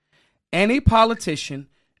 any politician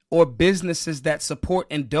or businesses that support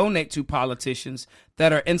and donate to politicians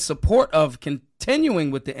that are in support of continuing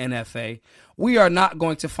with the NFA, we are not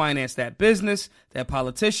going to finance that business, that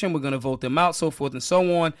politician. We're going to vote them out, so forth and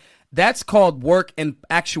so on. That's called work and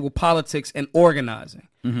actual politics and organizing.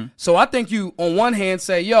 So I think you, on one hand,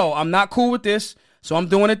 say, yo, I'm not cool with this, so I'm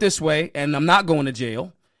doing it this way, and I'm not going to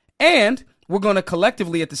jail. And we're going to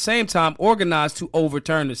collectively, at the same time, organize to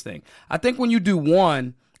overturn this thing. I think when you do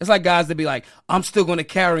one, it's like guys that be like, I'm still going to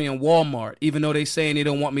carry in Walmart, even though they saying they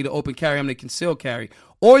don't want me to open carry, I'm going to conceal carry.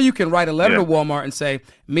 Or you can write a letter to Walmart and say,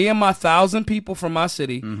 me and my 1,000 people from my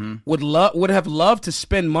city would have loved to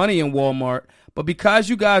spend money in Walmart, but because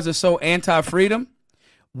you guys are so anti-freedom,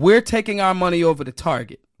 we're taking our money over to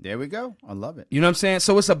Target. There we go. I love it. You know what I'm saying?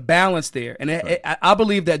 So it's a balance there. And I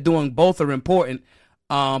believe that doing both are important,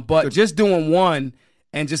 but just doing one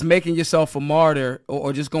and just making yourself a martyr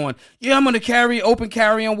or just going, I'm going to open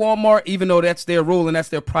carry in Walmart, even though that's their rule and that's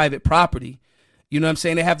their private property. You know what I'm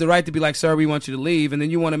saying? They have the right to be like, sir, we want you to leave. And then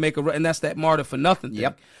you want to make and that's that martyr for nothing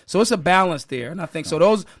thing. So it's a balance there. And I think so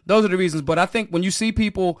those are the reasons. But I think when you see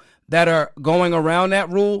people that are going around that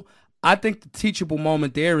rule, I think the teachable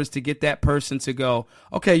moment there is to get that person to go,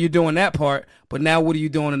 okay, you're doing that part, but now what are you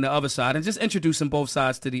doing on the other side? And just introducing both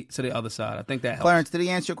sides to the other side. I think that helps. Clarence, did he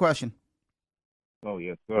answer your question? Oh,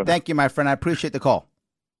 yes, sir. Thank you, my friend. I appreciate the call.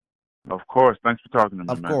 Of course. Thanks for talking to me,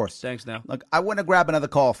 Of man. course. Thanks now. Look, I want to grab another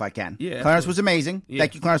call if I can. Yeah, Clarence was amazing. Yeah.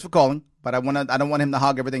 Thank you, Clarence, for calling. But I don't want him to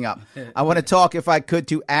hog everything up. I want to talk, if I could,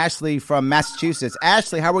 to Ashley from Massachusetts.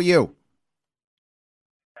 Ashley, how are you?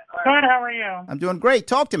 Good. How are you? I'm doing great.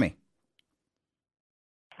 Talk to me.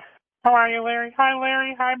 How are you, Larry? Hi,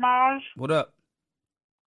 Larry. Hi, Maj. What up?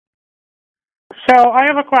 So I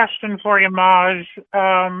have a question for you, Maj.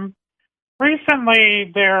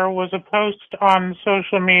 Recently, there was a post on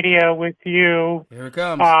social media with you Here it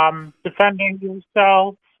comes. defending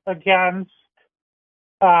yourself against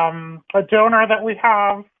a donor that we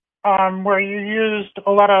have where you used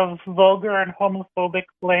a lot of vulgar and homophobic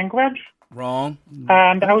language. Wrong.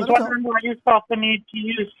 And I was wondering why you felt the need to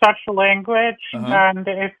use such language and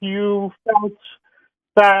if you felt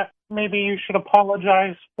that maybe you should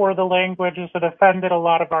apologize for the language as it offended a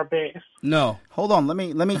lot of our base. No. Hold on. Let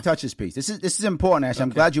me touch this piece. This is important, Ashley.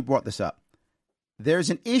 I'm glad you brought this up. There's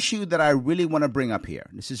an issue that I really want to bring up here.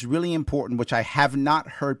 This is really important, which I have not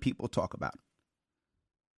heard people talk about.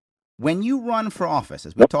 When you run for office,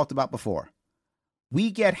 as we talked about before,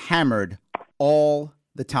 we get hammered all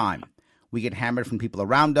the time. We get hammered from people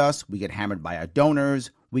around us. We get hammered by our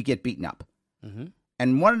donors. We get beaten up.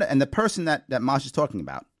 And the person that Maj is talking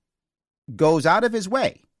about goes out of his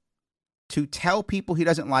way to tell people he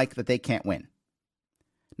doesn't like that they can't win.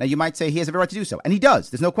 Now, you might say he has every right to do so. And he does.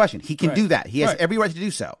 There's no question. He can do that. He has every right to do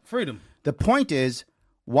so. Freedom. The point is,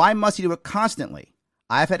 why must he do it constantly?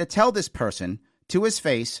 I've had to tell this person to his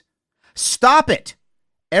face, stop it.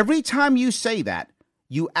 Every time you say that,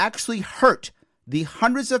 you actually hurt the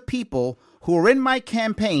hundreds of people who are in my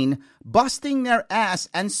campaign busting their ass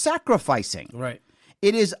and sacrificing. Right.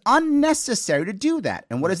 It is unnecessary to do that.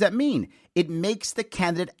 And what does that mean? It makes the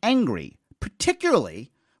candidate angry,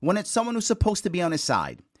 particularly when it's someone who's supposed to be on his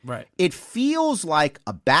side. Right. It feels like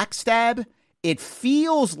a backstab. It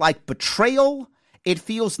feels like betrayal. It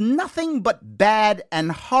feels nothing but bad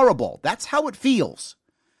and horrible. That's how it feels.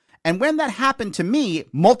 And when that happened to me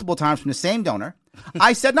multiple times from the same donor,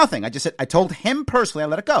 I said nothing. I told him personally, I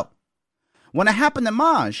let it go. When it happened to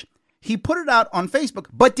Maj, he put it out on Facebook,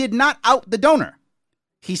 but did not out the donor.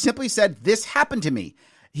 He simply said, this happened to me.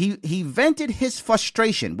 He vented his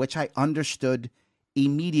frustration, which I understood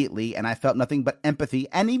immediately, and I felt nothing but empathy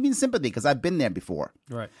and even sympathy because I've been there before.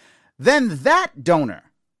 Right. Then that donor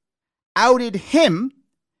outed him,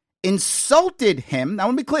 insulted him. Now,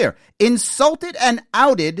 let me be clear. Insulted and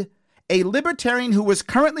outed a libertarian who was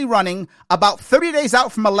currently running about 30 days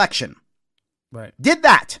out from election. Right. Did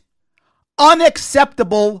that.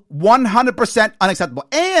 Unacceptable, 100% unacceptable.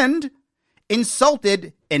 And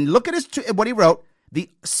insulted, and look at what he wrote, the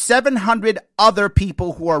 700 other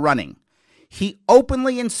people who are running. He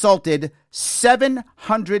openly insulted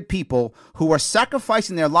 700 people who are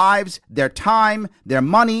sacrificing their lives, their time, their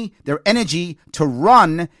money, their energy to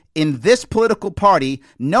run in this political party,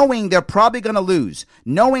 knowing they're probably going to lose,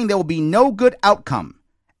 knowing there will be no good outcome.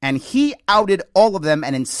 And he outed all of them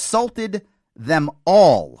and insulted them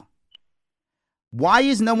all. Why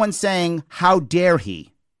is no one saying, how dare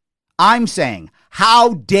he? I'm saying,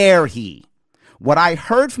 how dare he? What I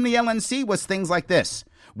heard from the LNC was things like this.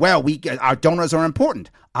 Well, our donors are important.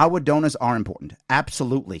 Our donors are important.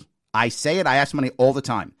 Absolutely. I say it. I ask money all the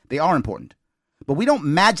time. They are important. But we don't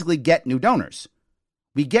magically get new donors.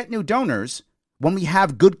 We get new donors when we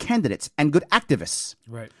have good candidates and good activists.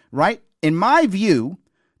 Right? In my view,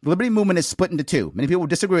 the Liberty Movement is split into two. Many people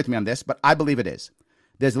disagree with me on this, but I believe it is.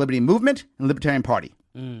 There's the Liberty Movement and the Libertarian Party.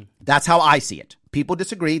 That's how I see it. People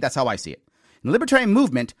disagree. That's how I see it. In the Libertarian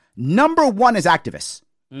Movement, number one is activists.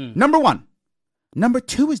 Number one. Number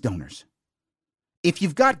two is donors. If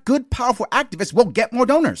you've got good, powerful activists, we'll get more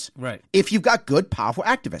donors. Right. If you've got good, powerful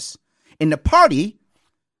activists. In the party,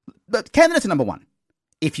 the candidates are number one.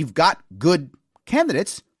 If you've got good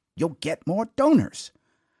candidates, you'll get more donors.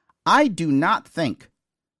 I do not think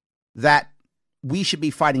that we should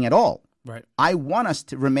be fighting at all. Right. I want us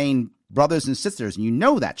to remain brothers and sisters, and you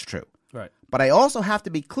know that's true. Right. But I also have to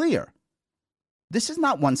be clear. This is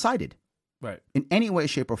not one-sided. Right. In any way,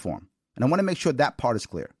 shape, or form. And I want to make sure that part is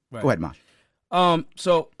clear. Right. Go ahead, Mosh.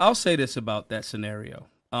 So I'll say this about that scenario.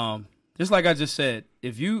 Just like I just said,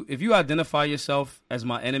 if you identify yourself as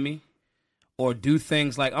my enemy or do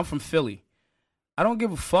things like, I'm from Philly, I don't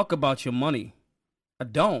give a fuck about your money. I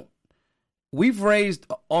don't. We've raised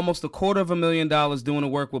almost $250,000 doing the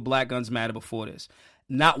work with Black Guns Matter before this.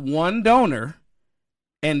 Not one donor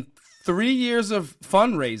and 3 years of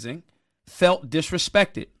fundraising felt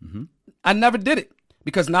disrespected. I never did it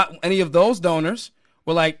because not any of those donors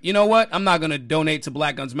were like, you know what? I'm not going to donate to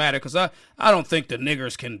Black Guns Matter because I don't think the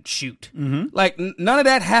niggers can shoot. Like none of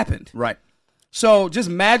that happened. Right. So just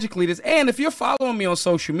magically this, and if you're following me on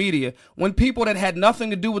social media, when people that had nothing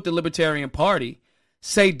to do with the Libertarian Party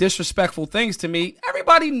say disrespectful things to me,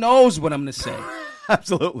 everybody knows what I'm going to say.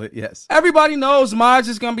 Absolutely, yes. Everybody knows Maj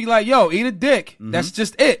is going to be like, yo, eat a dick. That's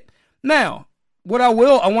just it. Now, I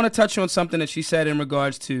want to touch on something that she said in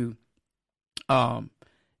regards to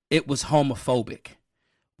it was homophobic.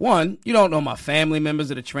 One, you don't know my family members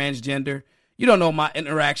that are transgender. You don't know my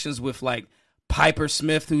interactions with like Piper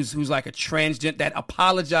Smith, who's like a transgender that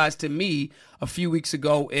apologized to me a few weeks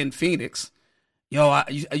ago in Phoenix. Yo,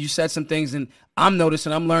 you said some things, and I'm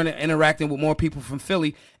noticing, I'm learning, interacting with more people from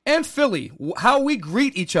Philly. And Philly, how we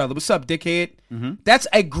greet each other. What's up, dickhead? That's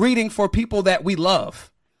a greeting for people that we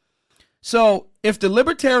love. So if the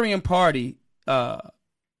Libertarian Party...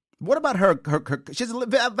 what about her? She has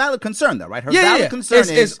a valid concern, though, right? Her valid concern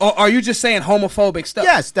is... Or are you just saying homophobic stuff?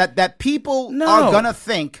 Yes, that people are going to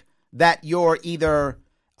think that you're either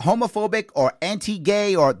homophobic or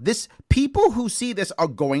anti-gay or this. People who see this are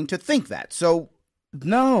going to think that. So...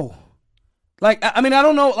 No. Like, I mean, I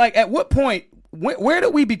don't know. Like, at what point, where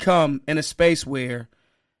did we become in a space where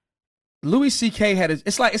Louis C.K. had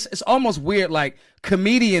it's like, it's almost weird, like,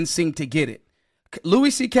 comedians seem to get it.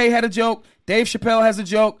 Louis C.K. had a joke. Dave Chappelle has a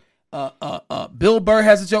joke. Bill Burr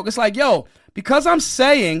has a joke. It's like, yo, because I'm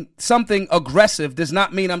saying something aggressive does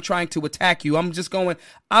not mean I'm trying to attack you. I'm just going,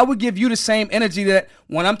 I would give you the same energy that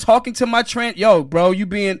when I'm talking to my yo, bro, you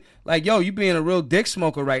being a real dick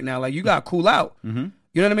smoker right now. Like, you got to cool out. You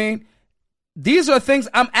know what I mean? These are things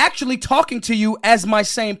I'm actually talking to you as my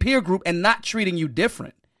same peer group and not treating you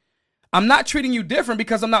different. I'm not treating you different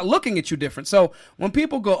because I'm not looking at you different. So when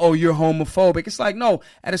people go, oh, you're homophobic, it's like, no,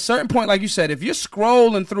 at a certain point, like you said, if you're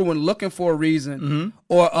scrolling through and looking for a reason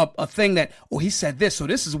or a thing that, oh, he said this, so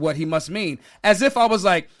this is what he must mean. As if I was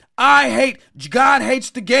like, God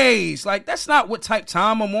hates the gays. Like, that's not what type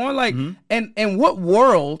time I'm on. Like, and in what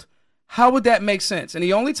world, how would that make sense? And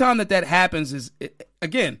the only time that happens is,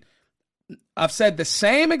 again, I've said the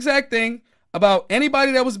same exact thing about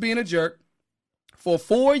anybody that was being a jerk. For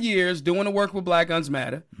 4 years doing the work with Black Guns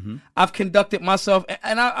Matter, I've conducted myself,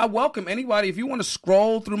 and I welcome anybody, if you want to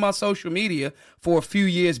scroll through my social media for a few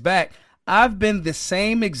years back, I've been the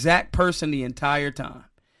same exact person the entire time.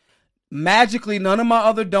 Magically, none of my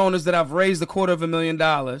other donors that I've raised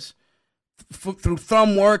 $250,000 through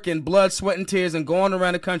thumb work and blood, sweat, and tears and going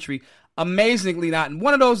around the country, amazingly not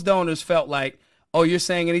one of those donors felt like, oh, you're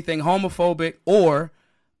saying anything homophobic or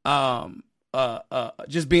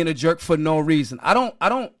just being a jerk for no reason. I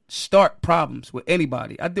don't start problems with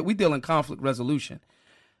anybody. We deal in conflict resolution.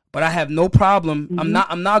 but I have no problem. Mm-hmm.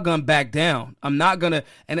 I'm not going to back down. I'm not going to.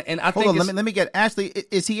 And I think. Hold on. Let me get Ashley.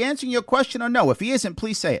 Is he answering your question or no? If he isn't,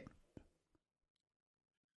 please say it.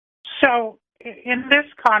 So in this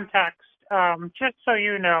context, just so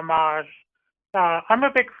you know, Maj, I'm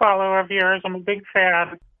a big follower of yours. I'm a big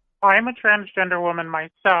fan. I'm a transgender woman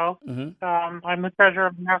myself. Mm-hmm. I'm the treasurer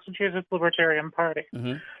of the Massachusetts Libertarian Party.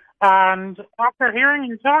 Mm-hmm. And after hearing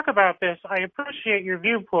you talk about this, I appreciate your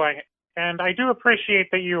viewpoint. And I do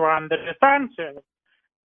appreciate that you are on the defensive.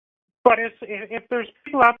 But if there's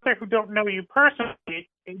people out there who don't know you personally,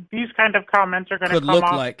 these kind of comments are going to come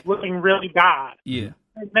off looking really bad. Yeah.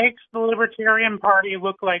 It makes the Libertarian Party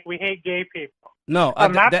look like we hate gay people. No,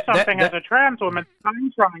 and that's something as a trans woman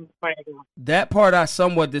I'm trying to fight against. That part I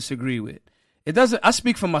somewhat disagree with. It doesn't. I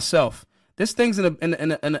speak for myself. There's things in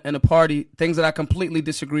a party, things that I completely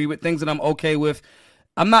disagree with, things that I'm okay with.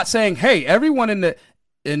 I'm not saying, hey, everyone in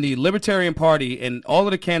the Libertarian Party and all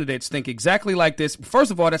of the candidates think exactly like this.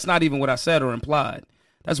 First of all, that's not even what I said or implied.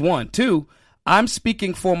 That's one. Two, I'm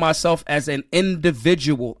speaking for myself as an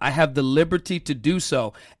individual. I have the liberty to do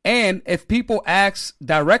so. And if people ask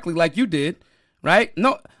directly like you did, right?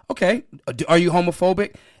 No, okay. Are you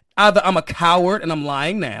homophobic? Either I'm a coward and I'm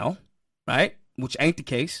lying now, right? Which ain't the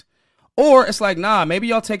case. Or it's like, nah, maybe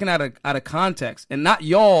y'all taking out of context. And not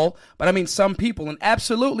y'all, but I mean some people. And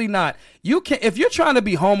absolutely not. You can, if you're trying to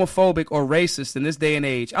be homophobic or racist in this day and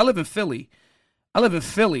age. I live in Philly.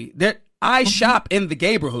 I shop in the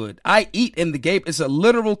gayborhood. I eat in the gay. It's a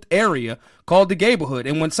literal area called the gayborhood.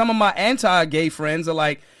 And when some of my anti-gay friends are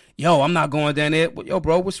like, yo, I'm not going down there. Yo,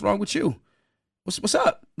 bro, what's wrong with you? What's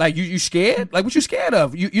up? Like, you scared? Like, what you scared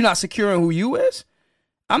of? You're not secure in who you is?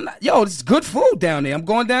 I'm not. Yo, it's good food down there. I'm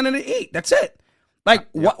going down there to eat. That's it. Like,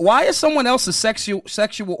 why is someone else's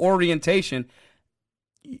sexual orientation?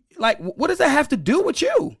 Like, what does that have to do with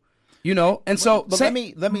you? You know. And so, but let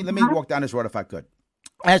me walk down this road if I could.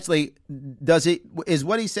 Actually, is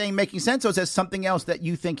what he's saying making sense, or is there something else that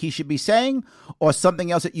you think he should be saying, or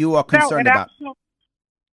something else that you are concerned about?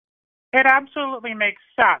 It absolutely makes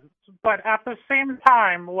sense, but at the same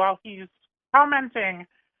time, while he's commenting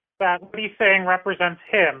that what he's saying represents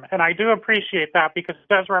him, and I do appreciate that because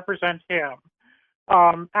it does represent him,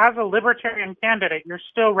 as a libertarian candidate, you're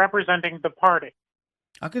still representing the party.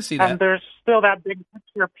 I can see that. And there's still that big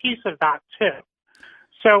picture piece of that, too.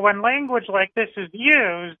 So when language like this is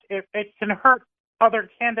used, it can hurt other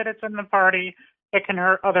candidates in the party. It can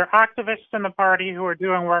hurt other activists in the party who are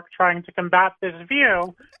doing work trying to combat this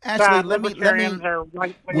view. Ashley, libertarians are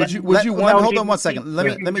right. Hold on one second.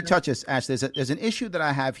 Let me touch this, Ashley. There's an issue that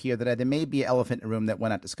I have here that there may be an elephant in the room that we're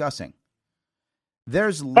not discussing.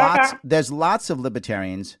 There's lots of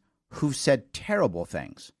libertarians who've said terrible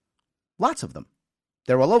things. Lots of them.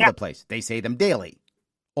 They're all over the place. They say them daily,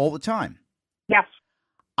 all the time. Yes.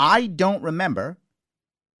 I don't remember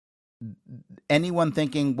anyone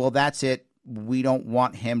thinking, well, that's it. We don't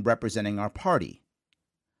want him representing our party.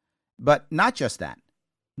 But not just that.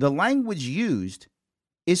 The language used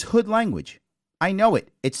is hood language. I know it.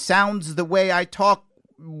 It sounds the way I talk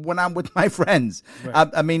when I'm with my friends. Right.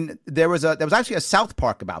 I mean, there was actually a South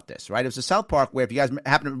Park about this, right? It was a South Park where, if you guys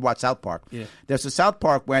happen to watch South Park, there's a South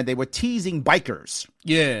Park where they were teasing bikers.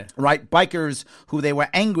 Yeah. Right? Bikers who they were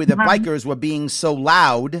angry that bikers were being so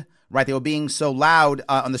loud, right? They were being so loud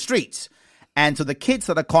on the streets. And so the kids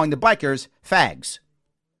started calling the bikers fags.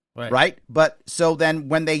 Right? But so then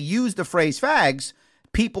when they used the phrase fags,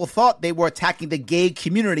 people thought they were attacking the gay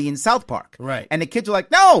community in South Park. Right. And the kids were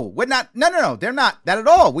like, no, we're not. No, they're not that at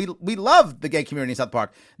all. We love the gay community in South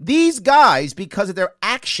Park. These guys, because of their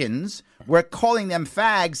actions, were calling them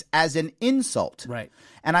fags as an insult. Right.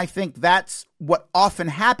 And I think that's what often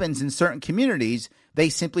happens in certain communities. They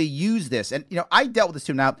simply use this. And, I dealt with this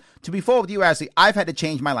too. Now, to be forward with you, Ashley, I've had to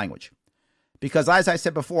change my language. Because as I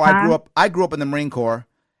said before, I grew up in the Marine Corps,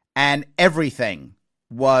 and everything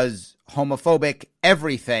was homophobic.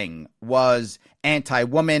 Everything was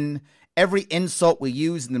anti-woman. Every insult we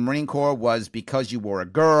used in the Marine Corps was because you were a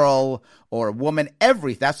girl or a woman.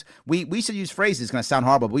 We used to use phrases. It's going to sound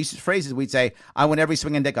horrible, but we used to use phrases. We'd say, "I want every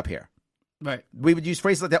swinging dick up here." Right. We would use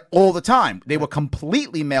phrases like that all the time. They were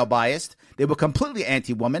completely male biased. They were completely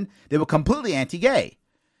anti-woman. They were completely anti-gay.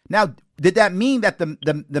 Now, did that mean that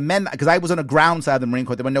the men, because I was on the ground side of the Marine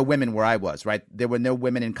Corps, there were no women where I was, right? There were no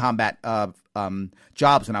women in combat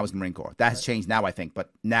jobs when I was in the Marine Corps. That has changed now, I think, but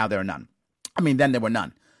now there are none. I mean, then there were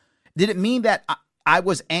none. Did it mean that I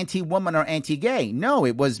was anti-woman or anti-gay? No,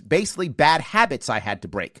 it was basically bad habits I had to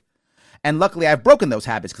break. And luckily, I've broken those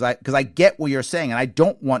habits because I get what you're saying, and I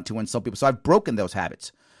don't want to insult people, so I've broken those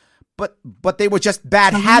habits. But they were just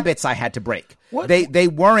bad habits I had to break. What? They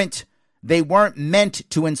weren't They weren't meant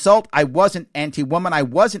to insult. I wasn't anti-woman. I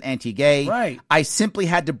wasn't anti-gay. Right. I simply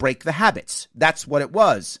had to break the habits. That's what it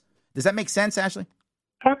was. Does that make sense, Ashley?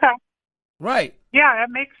 Okay. Right. Yeah, it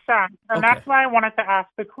makes sense. And Okay. that's why I wanted to ask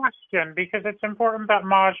the question, because it's important that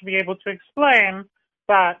Maj be able to explain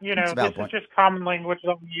that, That's a valid this point. is just common language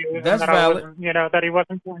that we use. That's and that valid. I wasn't, that he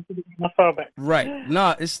wasn't going to be homophobic. Right.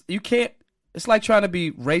 No, you can't. It's like trying to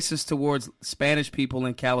be racist towards Spanish people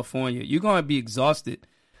in California. You're going to be exhausted.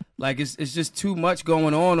 Like it's just too much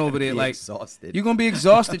going on over there. Like exhausted. You're going to be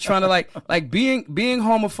exhausted trying to like being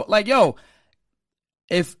homophobic. Like, yo,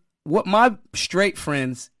 if what my straight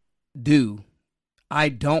friends do, I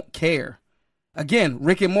don't care. Again,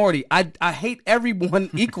 Rick and Morty, I hate everyone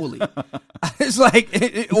equally. It's like,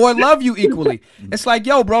 or love you equally. It's like,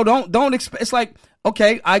 yo, bro, don't expect. It's like,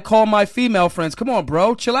 okay, I call my female friends. Come on,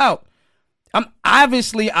 bro, chill out.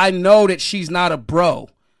 I know that she's not a bro.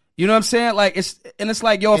 You know what I'm saying? Like it's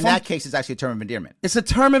like, yo, in that case, it's actually a term of endearment. It's a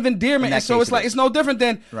term of endearment, and so it's like it's no different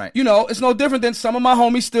than right. It's no different than some of my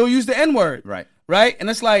homies still use the N-word. Right. And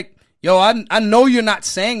it's like, yo, I know you're not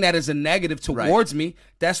saying that as a negative towards me.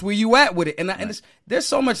 That's where you at with it. And there's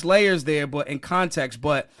so much layers there, but in context.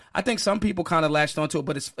 But I think some people kind of latched onto it.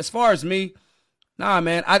 But as far as me, nah,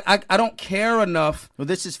 man, I don't care enough. Well,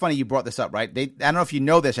 this is funny you brought this up, right? I don't know if you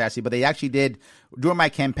know this, Ashley, but they actually did, during my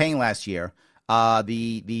campaign last year,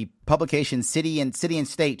 the publication City and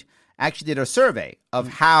State actually did a survey of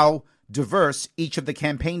how diverse each of the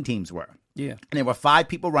campaign teams were. Yeah. And there were 5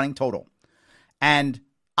 people running total. And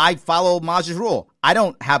I follow Maj's rule. I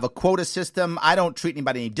don't have a quota system. I don't treat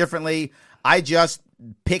anybody any differently. I just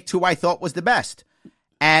picked who I thought was the best.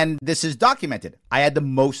 And this is documented. I had the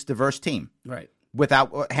most diverse team. Right.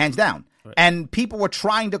 Without, hands down. Right. And people were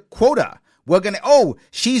trying to quota. We're going to,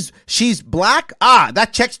 she's black? That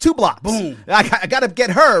checks 2 blocks. Boom. I got to get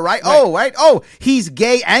her, right? Right. Oh, he's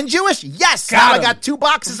gay and Jewish? Yes. Now I got 2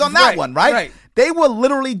 boxes on that one, right? They were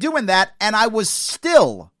literally doing that, and I was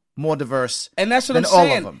still more diverse and that's what than I'm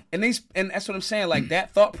saying. all of them. And that's what I'm saying. Like,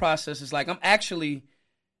 that thought process is like, I'm actually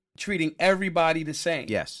treating everybody the same.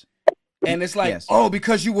 Yes. And it's like,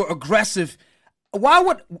 because you were aggressive.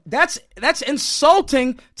 That's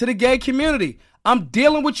insulting to the gay community. I'm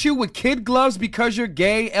dealing with you with kid gloves because you're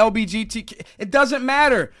gay, LBGT. It doesn't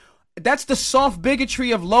matter. That's the soft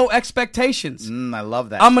bigotry of low expectations. I love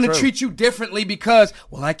that. I'm going to treat you differently because,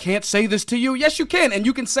 I can't say this to you. Yes, you can. And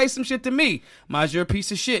you can say some shit to me. Maj, you're a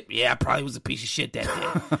piece of shit. Yeah, I probably was a piece of shit that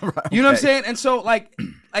day. Right, you know what I'm saying? And so, like,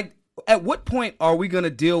 at what point are we going to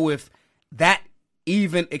deal with that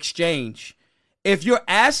even exchange? If you're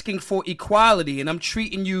asking for equality and I'm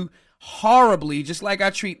treating you horribly, just like I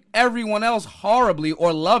treat everyone else horribly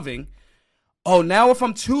or loving, now if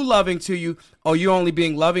I'm too loving to you, you're only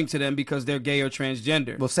being loving to them because they're gay or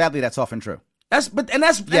transgender. Well, sadly, that's often true. That's whack.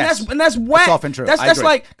 It's often true. That's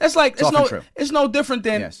like it's no different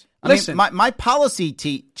than. Yes. Listen, my policy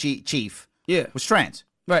chief was trans.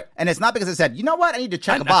 Right. And it's not because I said, you know what, I need to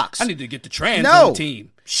check a box. I need to get the trans on the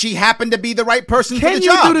team. She happened to be the right person for the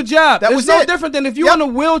job. Can you do the job? That was no different than if you're in a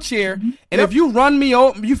wheelchair and if you run me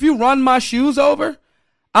over, if you run my shoes over,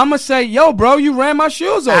 I'm going to say, yo, bro, you ran my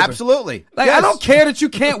shoes over. Absolutely. Like, I don't care that you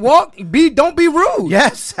can't walk. Don't be rude.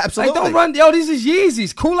 Yes, absolutely. Like, don't run. Yo, these is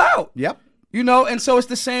Yeezys. Cool out. Yep. And so it's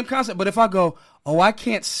the same concept. But if I go, I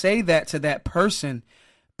can't say that to that person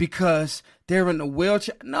because they're in a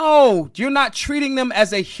wheelchair. No, you're not treating them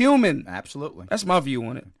as a human. Absolutely. That's my view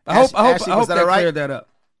on it. I hope that cleared that up.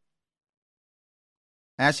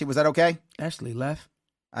 Ashley, was that okay? Ashley left.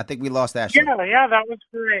 I think we lost Ashley. Yeah, that was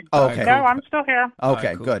great. Oh, okay. No, I'm still here.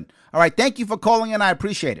 Okay, cool. Good. All right, thank you for calling in. I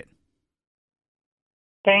appreciate it.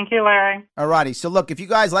 Thank you, Larry. All righty. So, look, if you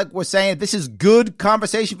guys like what we're saying, this is good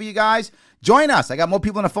conversation for you guys. Join us. I got more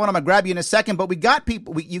people on the phone. I'm going to grab you in a second, but we got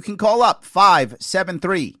people. You can call up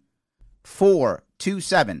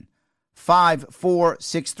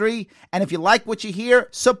 573-427-5463. And if you like what you hear,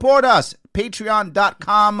 support us.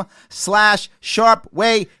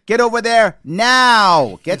 Patreon.com/SharpeWay. Get over there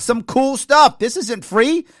now. Get some cool stuff. This isn't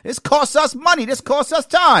free. This costs us money. This costs us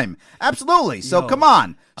time. Absolutely. So come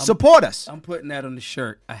on. Support us. I'm putting that on the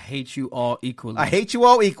shirt. I hate you all equally. I hate you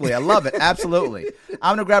all equally. I love it. Absolutely.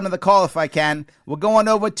 I'm going to grab another call if I can. We're going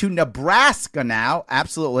over to Nebraska now.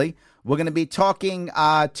 Absolutely. We're going to be talking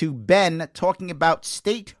to Ben, talking about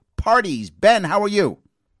state parties. Ben, how are you?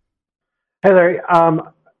 Hey, Larry.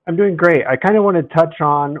 I'm doing great. I kind of want to touch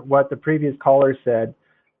on what the previous caller said.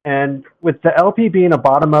 And with the LP being a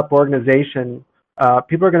bottom-up organization,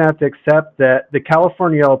 people are going to have to accept that the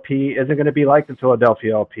California LP isn't going to be like the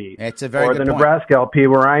Philadelphia LP it's a very or good the point. Nebraska LP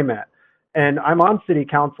where I'm at. And I'm on city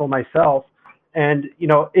council myself. And,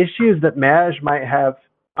 issues that Maj might have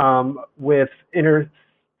with inner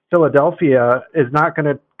Philadelphia is not going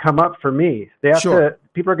to come up for me. They have to.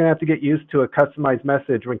 People are going to have to get used to a customized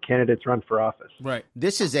message when candidates run for office. Right.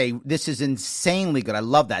 This is insanely good. I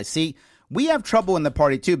love that. See, we have trouble in the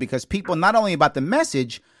party too because people not only about the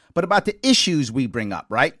message but about the issues we bring up.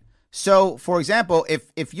 Right. So, for example,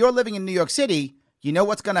 if you're living in New York City, you know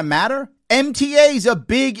what's going to matter? MTA is a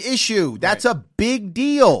big issue. That's a big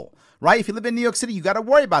deal. Right. If you live in New York City, you got to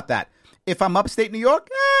worry about that. If I'm upstate New York,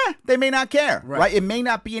 they may not care, right? It may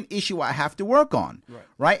not be an issue I have to work on,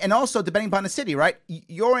 right? And also, depending upon the city, right?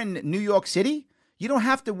 You're in New York City, you don't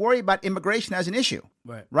have to worry about immigration as an issue,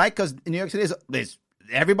 right? Because New York City is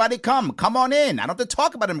everybody come on in. I don't have to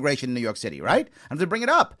talk about immigration in New York City, right? I don't have to bring it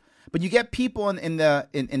up. But you get people in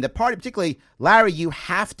the party, particularly Larry. You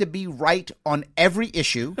have to be right on every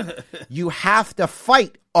issue. You have to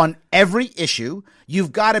fight on every issue.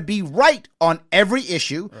 You've got to be right on every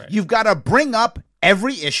issue. Right. You've got to bring up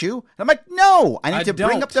every issue. And I'm like, no, I need to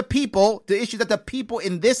bring up the issues that the people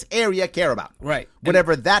in this area care about. Right.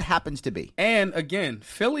 Whatever that happens to be. And again,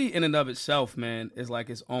 Philly in and of itself, man, is like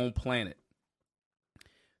its own planet.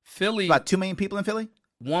 Philly. About 2 million people in Philly?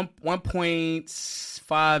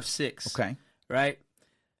 1.56. Okay. Right?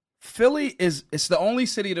 Philly it's the only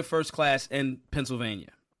city of the first class in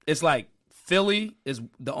Pennsylvania. It's like Philly is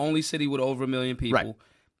the only city with over 1 million people. Right.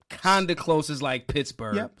 Kind of close as like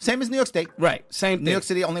Pittsburgh. Yeah. Same as New York State. Right. Same thing. New York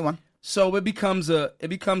City, only one. So it becomes a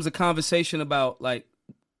conversation about like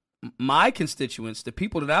my constituents, the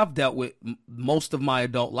people that I've dealt with most of my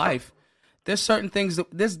adult life. There's certain things that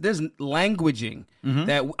there's languaging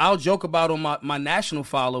that I'll joke about on my national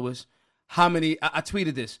followers. How many I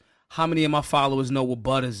tweeted this? How many of my followers know what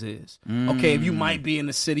Butters is? Okay, if you might be in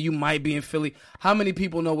the city, you might be in Philly. How many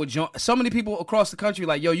people know what John? So many people across the country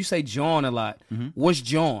like, yo, you say John a lot. What's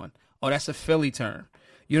John? Oh, that's a Philly term.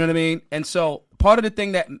 You know what I mean? And so part of the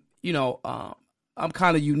thing that I'm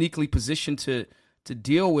kind of uniquely positioned to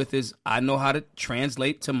deal with is I know how to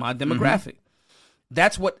translate to my demographic.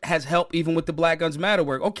 That's what has helped even with the Black Guns Matter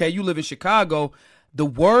work. Okay, you live in Chicago. The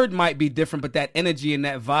word might be different, but that energy and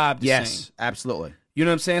that vibe the same. Yes, absolutely. You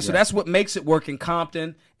know what I'm saying? So that's what makes it work in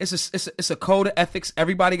Compton. It's a code of ethics.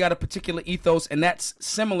 Everybody got a particular ethos, and that's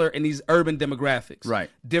similar in these urban demographics. Right.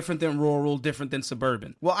 Different than rural, different than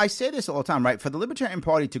suburban. Well, I say this all the time, right? For the Libertarian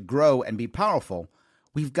Party to grow and be powerful,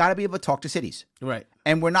 we've got to be able to talk to cities. Right.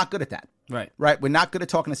 And we're not good at that. Right. Right. We're not good at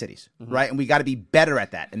talking to cities. Right. And we got to be better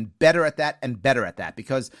at that and better at that and better at that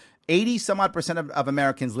because 80% of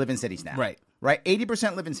Americans live in cities now. Right. Right.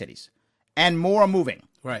 80% live in cities and more are moving.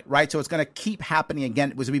 Right. Right. So it's going to keep happening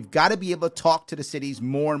again. We've got to be able to talk to the cities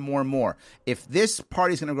more and more and more. If this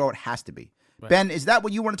party is going to grow, it has to be. Right. Ben, is that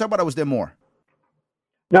what you want to talk about or was there more?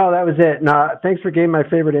 No, that was it. No, thanks for getting my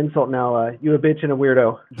favorite insult now. You a bitch and a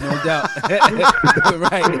weirdo. No doubt.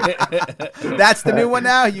 Right. That's the new one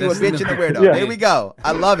now. You a bitch and a weirdo. Yeah. There we go.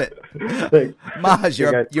 I love it. Maj,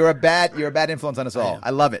 you're a bad influence on us all.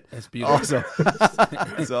 I love it. That's beautiful. Awesome.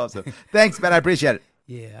 That's awesome. Thanks, Ben. I appreciate it.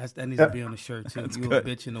 Yeah, that needs to be on the shirt too. You a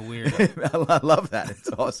bitch and a weirdo. I love that. It's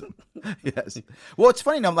awesome. Yes. Well, it's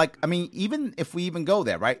funny. Even if we even go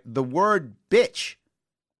there, right? The word bitch,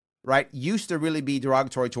 right, used to really be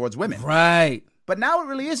derogatory towards women. Right. But now it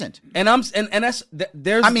really isn't. And that's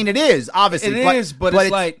there's. I mean, it is obviously. It is, but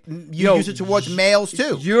it's like you use it towards males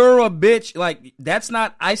too. You're a bitch. Like that's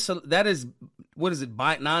not That is what is it?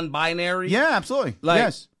 Non-binary. Yeah, absolutely. Like,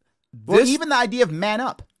 yes. Well, even the idea of man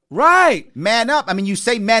up. Right. Man up. I mean, you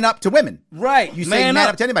say man up to women. Right. You say man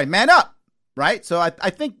up to anybody. Man up. Right. So I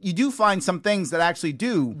think you do find some things that actually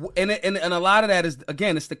do. And a lot of that is,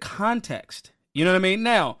 again, it's the context. You know what I mean?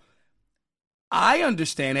 Now, I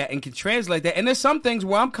understand that and can translate that. And there's some things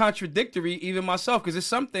where I'm contradictory even myself because there's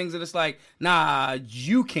some things that it's like, nah,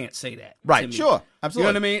 you can't say that. Right. Sure. Absolutely.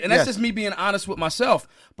 You know what I mean? And that's just me being honest with myself.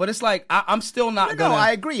 But it's like, I'm still not going to. No,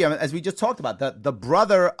 I agree. I mean, as we just talked about, the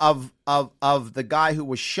brother of the guy who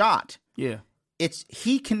was shot. Yeah.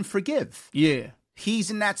 He can forgive. Yeah. He's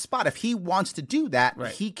in that spot. If he wants to do that,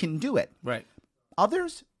 he can do it. Right.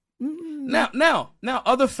 Others? Now,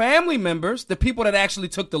 other family members, the people that actually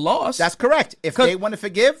took the loss. That's correct. If they want to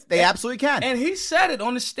forgive, they absolutely can. And he said it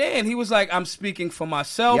on the stand. He was like, I'm speaking for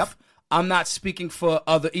myself. Yep. I'm not speaking for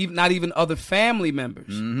not even other family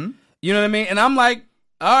members. Mm-hmm. You know what I mean? And I'm like,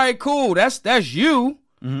 all right, cool. That's you.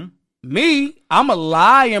 Mm-hmm. Me, I'm a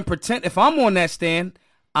lie and pretend. If I'm on that stand,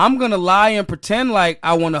 I'm going to lie and pretend like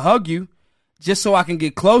I want to hug you just so I can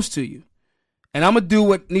get close to you. And I'm going to do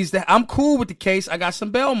what needs to. I'm cool with the case. I got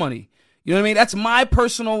some bail money. You know what I mean? That's my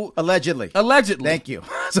personal. Allegedly. Thank you.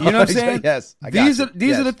 You know what I'm saying? Yes. These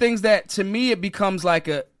are the things that to me it becomes like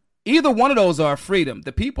either one of those are freedom.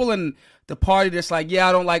 The people in the party that's like, yeah,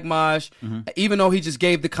 I don't like Maj, even though he just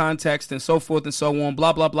gave the context and so forth and so on,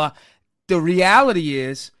 blah, blah, blah. The reality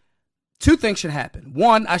is, two things should happen.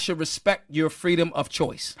 One, I should respect your freedom of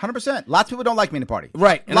choice. 100%. Lots of people don't like me in the party.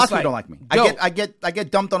 Right. And Lots of people don't like me. Yo, I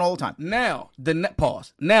get dumped on all the time. Now,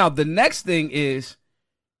 pause. Now, the next thing is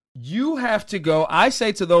you have to go. I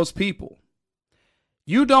say to those people,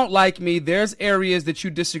 you don't like me. There's areas that you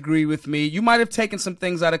disagree with me. You might have taken some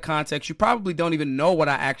things out of context. You probably don't even know what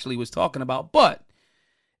I actually was talking about. But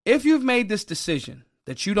if you've made this decision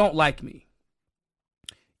that you don't like me,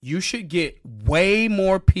 you should get way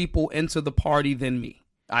more people into the party than me.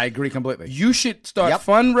 I agree completely. You should start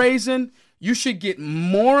fundraising. You should get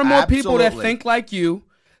more and more people that think like you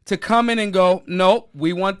to come in and go, nope,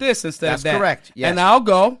 we want this instead of that. That's correct. Yes. And I'll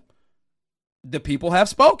go, the people have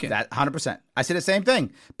spoken. That 100%. I say the same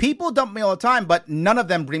thing. People dump me all the time, but none of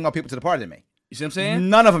them bring more people to the party than me. You see what I'm saying?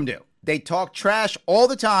 None of them do. They talk trash all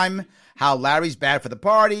the time. How Larry's bad for the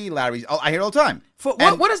party. I hear it all the time.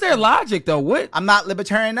 What is their logic, though? I'm not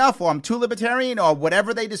libertarian enough, or I'm too libertarian, or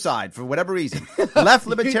whatever they decide for whatever reason. Left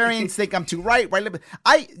libertarians think I'm too right.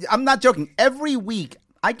 I'm not joking. Every week,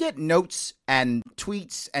 I get notes and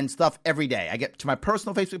tweets and stuff every day. I get to my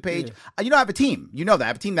personal Facebook page. I have a team. You know that. I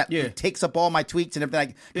have a team that takes up all my tweets and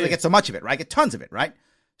everything. I get so much of it, right? I get tons of it, right?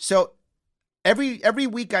 So every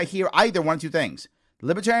week I hear either one or two things. The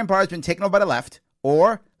Libertarian Party's been taken over by the left,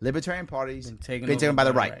 or Libertarian Party's been taken by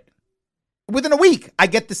the right. Within a week, I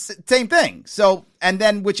get the same thing. So, and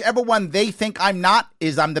then whichever one they think I'm not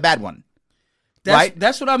is I'm the bad one.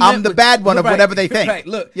 That's what I meant. I'm the bad one of whatever they think. Right.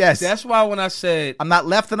 Look, yes. That's why when I said I'm not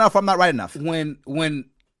left enough, I'm not right enough. When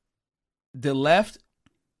the left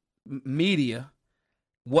media,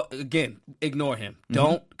 ignore him.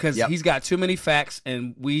 Don't, because he's got too many facts,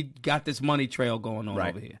 and we got this money trail going on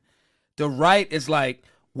over here. The right is like,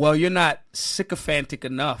 well, you're not sycophantic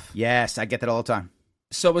enough. Yes, I get that all the time.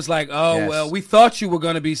 So it's like, well, we thought you were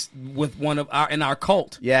going to be with one of in our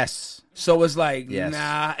cult. Yes. So it's like,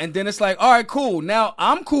 nah. And then it's like, all right, cool. Now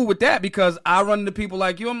I'm cool with that because I run into people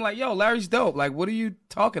like you. I'm like, yo, Larry's dope. Like, what are you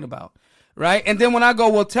talking about? Right. And then when I go,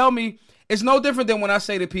 well, tell me, it's no different than when I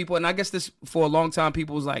say to people, and I guess this for a long time,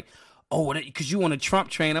 people was like, oh, because you on a Trump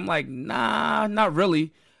train. I'm like, nah, not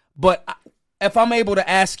really. But if I'm able to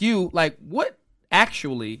ask you, like, what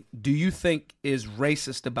actually do you think is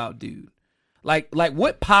racist about dude? Like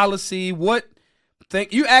what policy, what thing?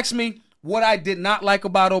 You ask me what I did not like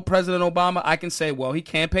about President Obama, I can say, well, he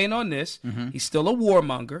campaigned on this. Mm-hmm. He's still a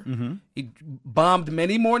warmonger. Mm-hmm. He bombed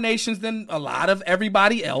many more nations than a lot of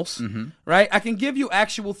everybody else, right? I can give you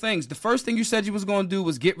actual things. The first thing you said you was going to do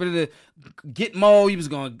was get rid of the Gitmo. You was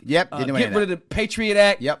going to get rid of the Patriot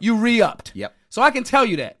Act. Yep. You re-upped. Yep. So I can tell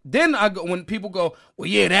you that. Then when people go, well,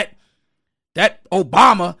 yeah, that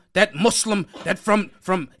Obama, that Muslim, that from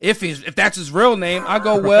if that's his real name, I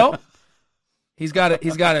go, well, he's got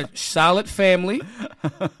a solid family.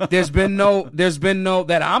 There's been no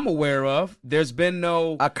that I'm aware of. There's been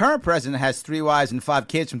no. Our current president has 3 wives and 5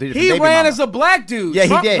 kids from 3 different He baby ran mamas. as a black dude. Yeah,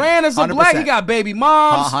 Trump he did. ran as a 100%. black. He got baby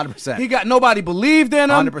moms. 100%. He got nobody believed in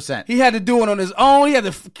him. 100%. He had to do it on his own. He had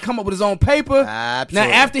to come up with his own paper.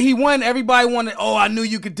 Absolutely. Now after he won, everybody wanted. Oh, I knew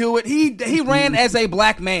you could do it. He ran as a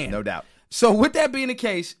black man. No doubt. So with that being the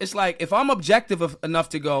case, it's like if I'm objective enough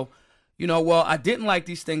to go, well, I didn't like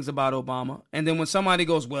these things about Obama, and then when somebody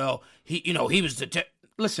goes, well, he was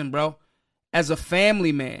listen, bro, as a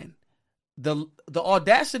family man, the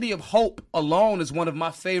Audacity of Hope alone is one of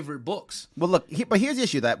my favorite books. Well, look, but here's the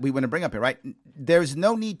issue that we want to bring up here, right? There's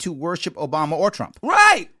no need to worship Obama or Trump.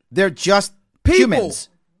 Right. They're just people. Humans.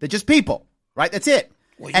 They're just people, right? That's it.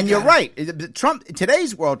 Well, you're right. Trump, in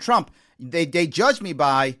today's world, Trump, they judge me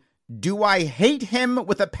by, do I hate him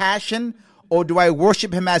with a passion or do I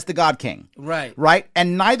worship him as the God King? Right. Right?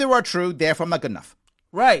 And neither are true, therefore I'm not good enough.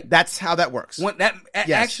 Right. That's how that works. That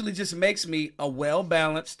actually just makes me a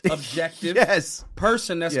well-balanced, objective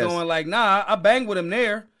person that's going like, nah, I bang with him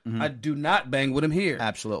there. Mm-hmm. I do not bang with him here.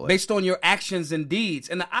 Absolutely. Based on your actions and deeds.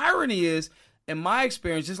 And the irony is, in my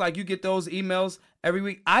experience, just like you get those emails every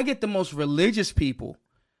week, I get the most religious people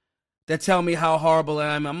that tell me how horrible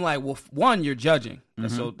I am. I'm like, well, one, you're judging.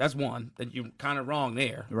 Mm-hmm. So that's one, that you're kind of wrong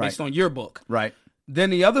there, based on your book. Right. Then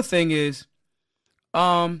the other thing is,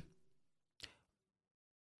 are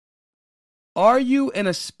you in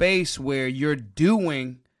a space where you're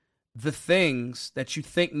doing the things that you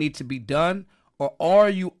think need to be done, or are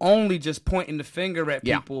you only just pointing the finger at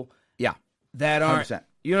people that aren't 100%.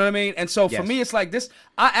 You know what I mean? And so for me, it's like this.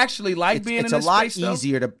 I actually like being in this space.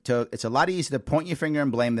 It's a lot easier to point your finger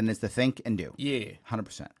and blame than it is to think and do. Yeah.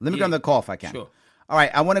 100%. Let me grab another call if I can. Sure. All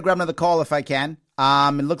right. I want to grab another call if I can.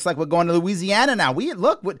 It looks like we're going to Louisiana now.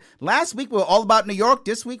 Last week we were all about New York.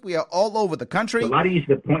 This week we are all over the country. A lot of you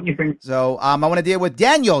to point your finger. So I want to deal with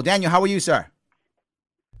Daniel. Daniel, how are you, sir?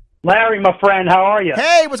 Larry, my friend, how are you?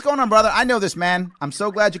 Hey, what's going on, brother? I know this man. I'm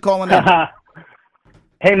so glad you're calling in.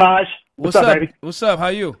 Hey, Maj. What's up, baby? What's up? How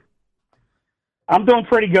you? I'm doing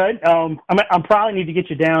pretty good. I'm probably need to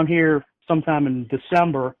get you down here sometime in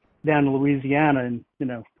December down to Louisiana and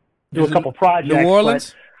do a couple projects. New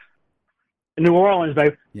Orleans. New Orleans,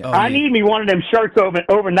 baby. Yeah. I need me one of them shirts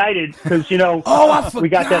overnighted because Oh, I forgot. we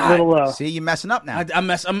got that little. See, you're messing up now.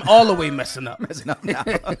 I'm all the way messing up. now.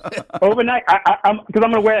 Overnight, I'm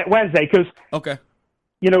going to wear it Wednesday because Okay.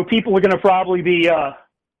 People are going to probably be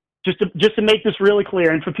just to make this really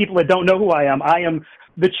clear, and for people that don't know who I am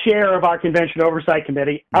the chair of our convention oversight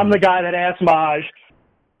committee. I'm the guy that asked Maj,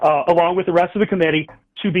 along with the rest of the committee,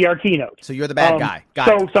 to be our keynote. So you're the bad guy. Got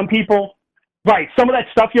so it. some people, right? Some of that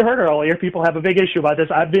stuff you heard earlier, people have a big issue about this.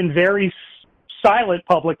 I've been very silent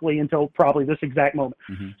publicly until probably this exact moment.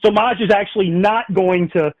 Mm-hmm. So Maj is actually not going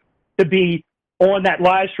to be on that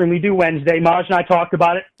live stream we do Wednesday. Maj and I talked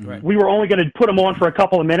about it. Right. We were only going to put him on for a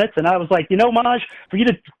couple of minutes, and I was like, Maj, for you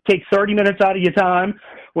to take 30 minutes out of your time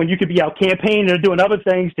when you could be out campaigning or doing other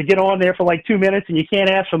things to get on there for like 2 minutes and you can't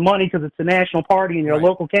ask for money because it's a national party and you're a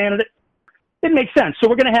local candidate, it makes sense. So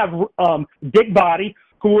we're going to have Dick Body,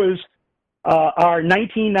 who is our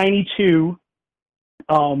 1992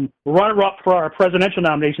 runner-up for our presidential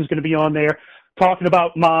nomination, is going to be on there talking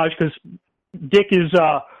about Maj because Dick is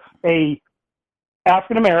a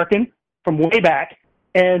African-American from way back,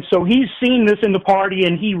 and so he's seen this in the party,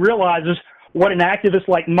 and he realizes what an activist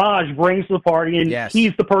like Maj brings to the party, and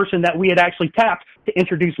he's the person that we had actually tapped to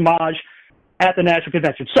introduce Maj at the national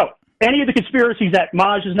convention. So any of the conspiracies that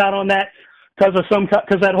Maj is not on that because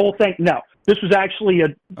that whole thing, no. This was actually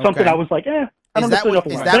something I was like, I don't know.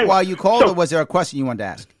 Is that why you called, or was there a question you wanted to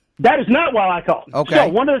ask? That is not why I called. Okay. So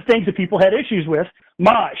one of the things that people had issues with,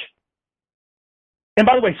 Maj, and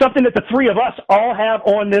by the way, something that the three of us all have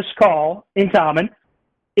on this call in common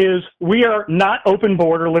is we are not open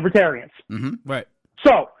border libertarians. Mm-hmm. Right.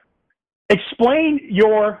 So explain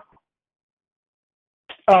your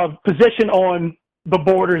position on the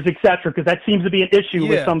borders, et cetera, because that seems to be an issue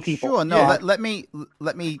with some people. Sure. No, let me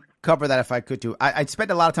cover that if I could too. I spent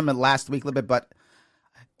a lot of time in last week a little bit, but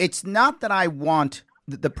it's not that I want.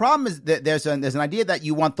 The problem is that there's an idea that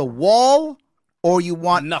you want the wall or you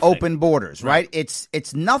want open borders, right?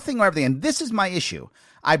 It's nothing or everything. And this is my issue.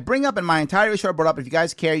 I bring up in my entire issue I brought up. If you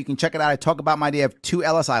guys care, you can check it out. I talk about my idea of 2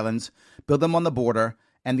 Ellis Islands, build them on the border.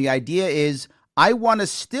 And the idea is I want to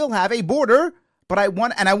still have a border, but I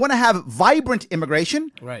want to have vibrant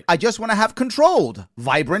immigration. Right. I just want to have controlled,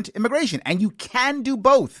 vibrant immigration. And you can do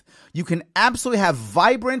both. You can absolutely have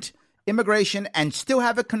vibrant immigration and still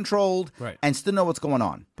have it controlled and still know what's going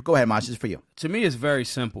on. But go ahead, Maj, this is for you. To me, it's very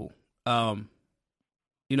simple.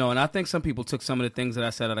 And I think some people took some of the things that I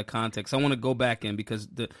said out of context. I want to go back in because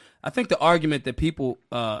I think the argument that people,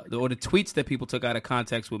 or the tweets that people took out of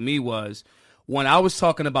context with me was when I was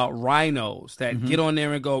talking about rhinos that get on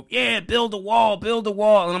there and go, yeah, build a wall.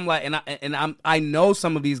 And I'm like, I know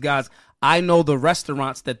some of these guys. I know the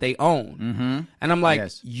restaurants that they own. And I'm like,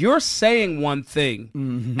 you're saying one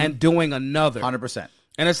thing and doing another. 100%.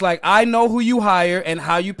 And it's like, I know who you hire and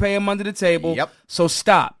how you pay them under the table. Yep. So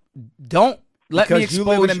stop. Don't. Let me expose you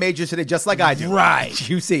live in a major city just like I do. Right.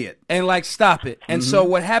 You see it. And stop it. And so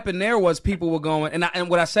what happened there was people were going, and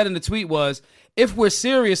what I said in the tweet was, if we're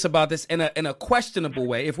serious about this in a questionable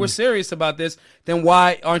way, if we're serious about this, then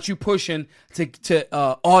why aren't you pushing to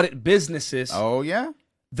audit businesses? Oh, yeah.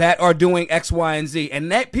 That are doing X, Y, and Z. And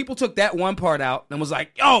that people took that one part out and was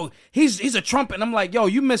like, yo, he's a Trump. And I'm like, yo,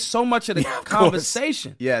 you missed so much of the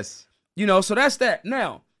conversation. Yes. So that's that.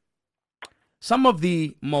 Now, some of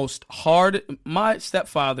the most my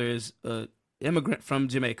stepfather is an immigrant from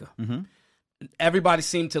Jamaica. Everybody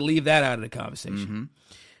seemed to leave that out of the conversation.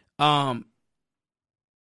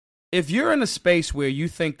 If you're in a space where you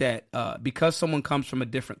think that because someone comes from a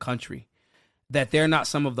different country, that they're not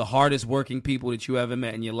some of the hardest working people that you ever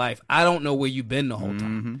met in your life, I don't know where you've been the whole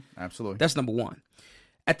time. Absolutely. That's number one.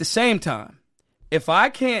 At the same time,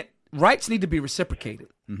 rights need to be reciprocated.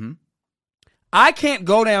 I can't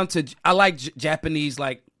go down to, I like Japanese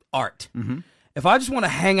art. If I just want to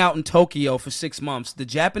hang out in Tokyo for 6 months, the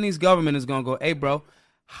Japanese government is going to go, hey, bro,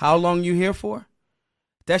 how long you here for?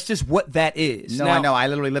 That's just what that is. No, I know. I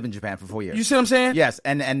literally lived in Japan for 4 years. You see what I'm saying? Yes,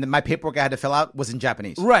 and my paperwork I had to fill out was in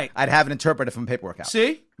Japanese. Right. I'd have an interpreter from paperwork out.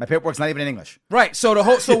 See? My paperwork's not even in English. Right. So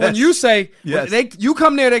when you say, you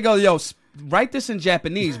come there, they go, yo, write this in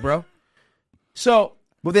Japanese, bro. So.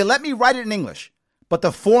 Well, they let me write it in English, but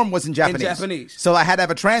the form was in Japanese. In Japanese. So I had to have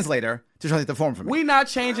a translator to translate the form for me. We not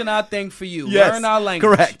changing our thing for you. Yes, Learn our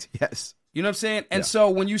language. correct. Yes. You know what I'm saying? And so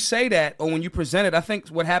when you say that or when you present it, I think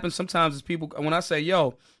what happens sometimes is people, when I say,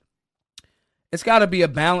 yo, it's got to be a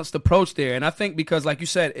balanced approach there. And I think because, like you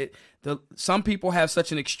said, some people have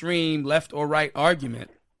such an extreme left or right argument.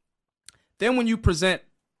 Then when you present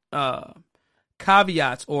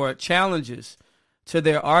caveats or challenges to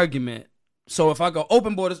their argument, so if I go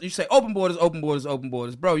open borders, you say open borders, open borders, open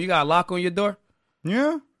borders. Bro, you got a lock on your door?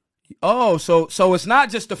 Yeah. Oh, so it's not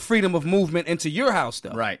just the freedom of movement into your house,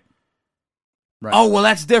 though. Right. Oh, well,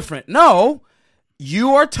 that's different. No,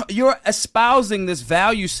 you're espousing this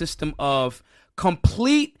value system of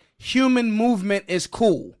complete human movement is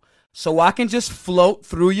cool. So I can just float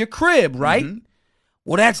through your crib, right? Mm-hmm.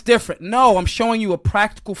 Well, that's different. No, I'm showing you a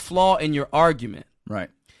practical flaw in your argument. Right.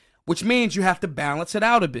 Which means you have to balance it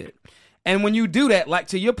out a bit. And when you do that, like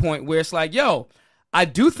to your point, where it's like, yo, I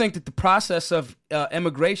do think that the process of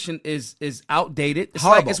immigration is outdated. It's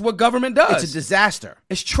horrible. Like it's what government does. It's a disaster.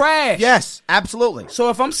 It's trash. Yes, absolutely. So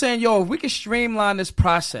if I'm saying, yo, if we can streamline this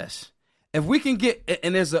process, if we can get,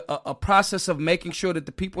 and there's a process of making sure that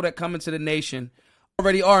the people that come into the nation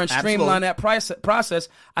already are and streamline that process,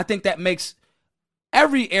 I think that makes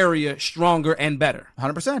every area stronger and better.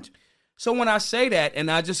 100%. So when I say that, and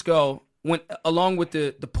I just go, along with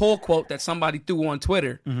the pull quote that somebody threw on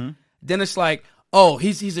Twitter, then it's like, oh,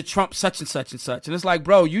 he's a Trump such and such and such. And it's like,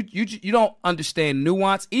 bro, you don't understand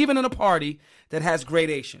nuance, even in a party that has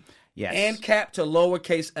gradation. Yes. And cap to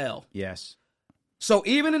lowercase l. Yes. So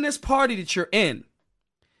even in this party that you're in,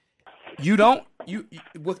 you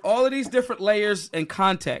with all of these different layers and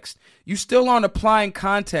context, you still aren't applying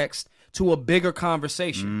context to a bigger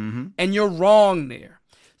conversation. Mm-hmm. And you're wrong there.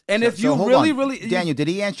 And if you really... Daniel, did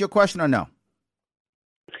he answer your question or no?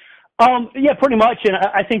 Yeah, pretty much. And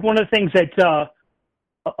I think one of the things that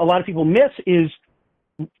a lot of people miss is,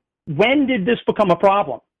 when did this become a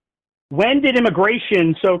problem? When did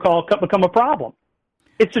immigration, so-called, become a problem?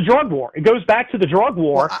 It's a drug war. It goes back to the drug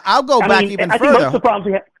war. Well, I'll go back even further. I think most of the problems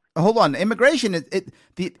we have... Hold on. Immigration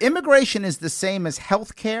is the same as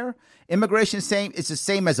health care. Immigration is the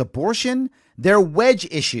same as abortion. They're wedge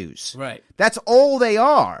issues. Right. That's all they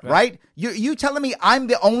are, right? You telling me I'm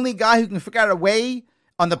the only guy who can figure out a way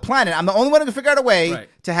on the planet? I'm the only one who can figure out a way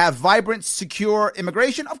to have vibrant, secure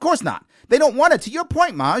immigration? Of course not. They don't want it. To your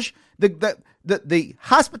point, Maj, the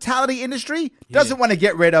hospitality industry doesn't want to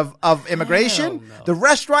get rid of immigration. No. The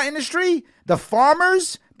restaurant industry, the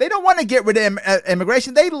farmers, they don't want to get rid of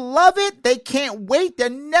immigration. They love it. They can't wait. They're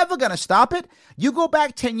never going to stop it. You go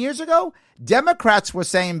back 10 years ago, Democrats were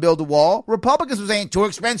saying build a wall. Republicans were saying too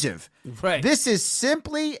expensive. Right. This is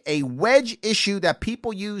simply a wedge issue that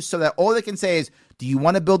people use so that all they can say is, do you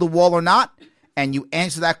want to build a wall or not? And you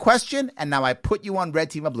answer that question, and now I put you on red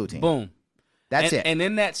team or blue team. Boom. That's it. And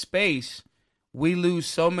in that space, we lose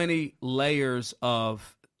so many layers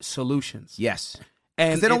of solutions. Yes.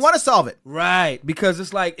 And they don't want to solve it. Right. Because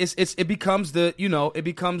it's like, it becomes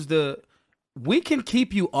we can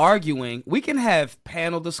keep you arguing. We can have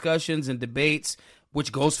panel discussions and debates, which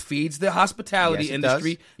feeds the hospitality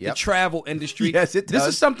industry, the travel industry. Yes, it does. This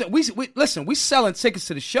is something we listen, we selling tickets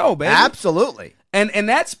to the show, baby. Absolutely. And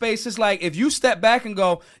that space is like, if you step back and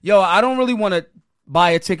go, yo, I don't really want to buy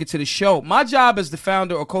a ticket to the show. My job as the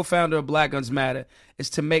founder or co-founder of Black Guns Matter is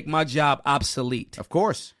to make my job obsolete. Of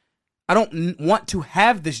course. I don't want to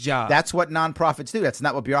have this job. That's what nonprofits do. That's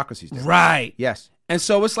not what bureaucracies do. Right. Yes. And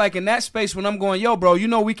so it's like in that space when I'm going, yo, bro,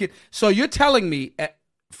 we could. So you're telling me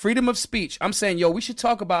freedom of speech. I'm saying, yo, we should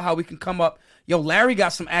talk about how we can come up. Yo, Larry got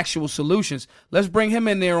some actual solutions. Let's bring him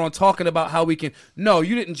in there on talking about how we can. No,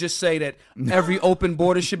 you didn't just say that every open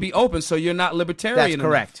border should be open, so you're not libertarian. That's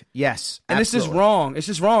correct. Yes. And absolutely. It's just wrong. It's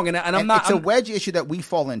just wrong. And I'm not. It's a wedge issue that we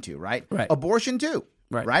fall into, right? Right. Abortion too.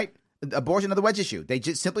 Right. Abortion, another wedge issue. They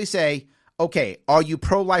just simply say, okay, are you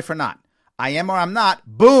pro-life or not? I am or I'm not.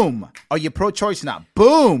 Boom. Are you pro-choice or not?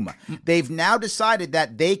 Boom. They've now decided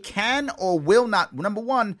that they can or will not, number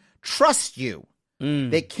one, trust you.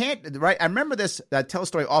 They can't, right? I remember this, I tell a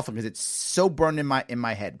story often because it's so burned in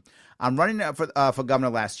my head. I'm running for governor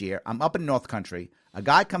last year. I'm up in North Country. A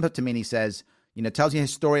guy comes up to me and he says, tells me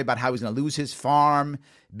his story about how he's going to lose his farm,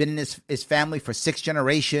 been in his family for 6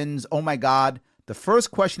 generations. Oh my God. The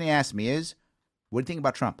first question he asked me is, what do you think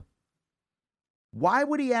about Trump? Why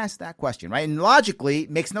would he ask that question, right? And logically, it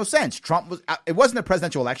makes no sense. It wasn't a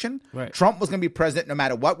presidential election. Right. Trump was going to be president no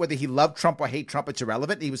matter what, whether he loved Trump or hate Trump, it's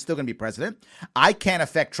irrelevant. He was still going to be president. I can't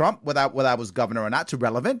affect Trump whether I was governor or not, it's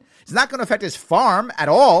irrelevant. It's not going to affect his farm at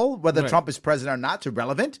all, whether Trump is president or not, it's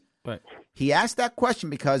irrelevant. Right. He asked that question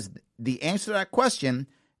because the answer to that question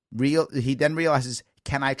He then realizes,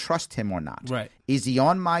 can I trust him or not? Right. Is he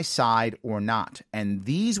on my side or not? And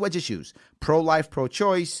these wedge issues, pro-life,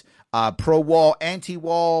 pro-choice, pro-wall,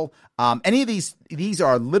 anti-wall, any of these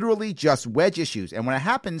are literally just wedge issues. And when it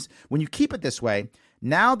happens, when you keep it this way,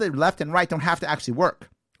 now the left and right don't have to actually work.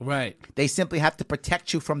 Right. They simply have to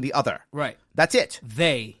protect you from the other. Right. That's it.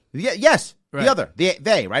 They. Yes. Right. The other.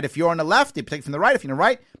 They, right? If you're on the left, they protect you from the right. If you're on the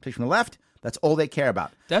right, protect you from the left. That's all they care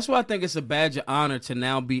about. That's why I think it's a badge of honor to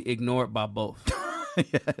now be ignored by both.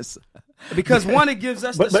 Yes. Because one, it gives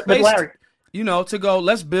us the space, but Larry, to go,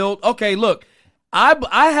 let's build. Okay, look, I've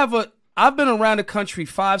been around the country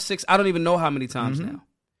 5, 6, I don't even know how many times now.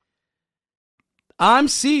 I'm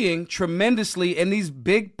seeing tremendously in these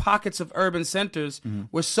big pockets of urban centers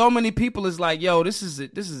where so many people is like, yo, this is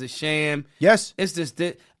a sham. Yes. It's just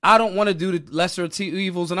that I don't want to do the lesser of two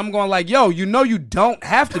evils. And I'm going like, yo, you don't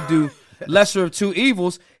have to do lesser of two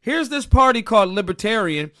evils. Here's this party called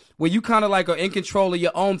Libertarian where you kind of like are in control of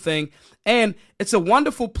your own thing. And it's a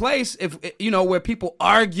wonderful place if where people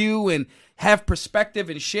argue and have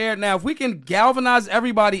perspective and share. Now, if we can galvanize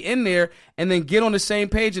everybody in there and then get on the same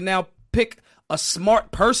page and now pick a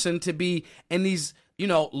smart person to be in these,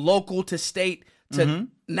 local to state to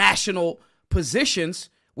national positions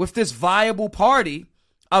with this viable party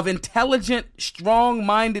of intelligent,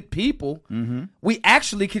 strong-minded people, we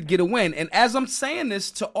actually could get a win. And as I'm saying this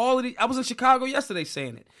to all of I was in Chicago yesterday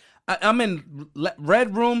saying it. I'm in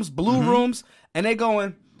red rooms, blue rooms, and they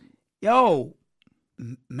going, yo,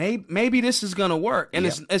 maybe this is going to work. And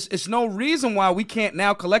it's no reason why we can't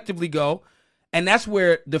now collectively go, and that's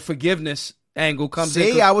where the forgiveness angle comes in.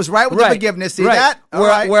 See, I was right with the forgiveness. See that?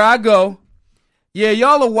 Where I go, yeah,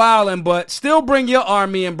 y'all are wilding, but still bring your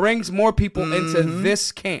army and brings more people into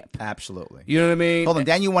this camp. Absolutely. You know what I mean? Hold on,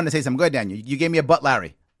 Daniel wanted to say something. Go ahead, Daniel. You gave me a butt,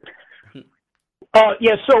 Larry.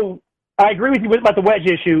 Yeah, so I agree with you about the wedge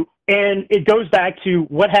issue, and it goes back to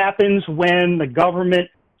what happens when the government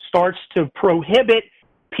starts to prohibit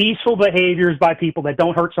peaceful behaviors by people that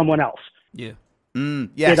don't hurt someone else. Yeah.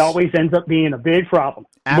 Yes. It always ends up being a big problem.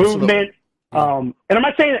 Absolutely. Movement. And I'm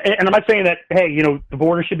not saying that, hey, the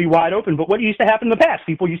border should be wide open, but what used to happen in the past?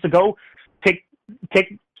 People used to go take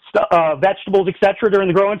vegetables, et cetera, during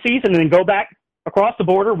the growing season and then go back across the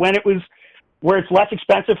border when it was where it's less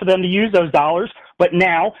expensive for them to use those dollars. But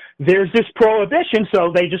now there's this prohibition,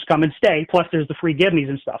 so they just come and stay. Plus there's the free give-me's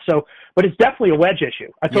and stuff. So, but it's definitely a wedge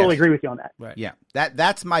issue. I totally agree with you on that. Right. Yeah.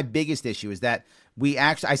 That's my biggest issue is that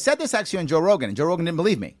I said this actually on Joe Rogan, and Joe Rogan didn't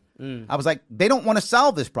believe me. I was like, they don't want to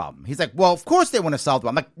solve this problem. He's like, well, of course they want to solve the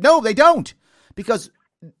problem. I'm like, no, they don't. Because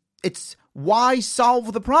it's why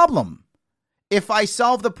solve the problem? If I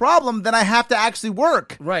solve the problem, then I have to actually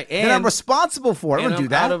work. Right. And then I'm responsible for it. I don't do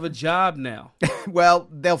that. Out of a job now. Well,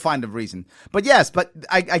 they'll find a reason. But yes,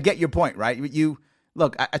 I get your point, right?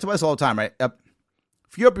 Look, I talk about this all the time, right?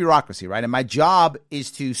 For your bureaucracy, right? And my job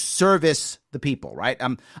is to service the people, right?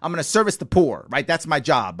 I'm going to service the poor, right? That's my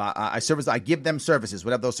job. I give them services,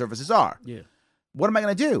 whatever those services are. Yeah. What am I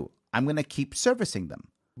going to do? I'm going to keep servicing them.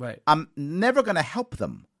 Right. I'm never going to help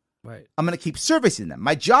them. Right. I'm going to keep servicing them.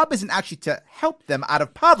 My job isn't actually to help them out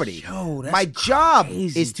of poverty. Yo, that's my job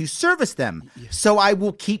crazy. is to service them. So I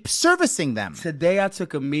will keep servicing them. Today I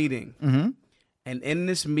took a meeting, and in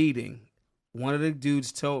this meeting, one of the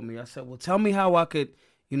dudes told me, I said, well, tell me how I could,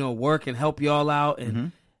 work and help y'all out.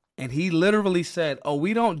 And he literally said, oh,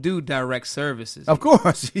 we don't do direct services. Of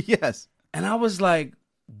course, yes. And I was like,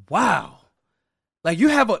 wow. Like you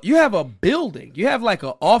have a building. You have like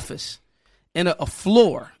an office and a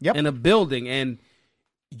floor in a building, and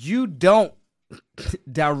you don't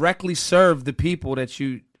directly serve the people that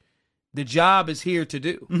the job is here to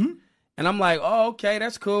do. And I'm like, oh, okay,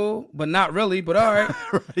 that's cool, but not really, but all right.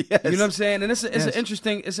 Yes. You know what I'm saying? And it's an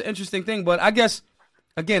interesting thing. But I guess,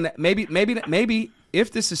 again, maybe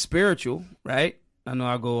if this is spiritual, right? I know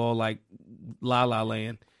I go all like la la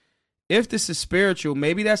land. If this is spiritual,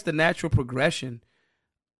 maybe that's the natural progression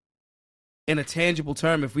in a tangible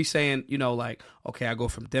term. If we saying, like, okay, I go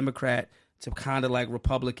from Democrat to kind of like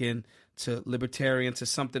Republican to Libertarian to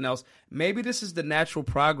something else. Maybe this is the natural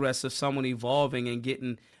progress of someone evolving and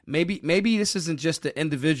getting, maybe this isn't just the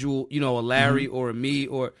individual, a Larry or a me,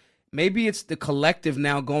 or maybe it's the collective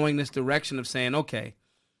now going this direction of saying, okay,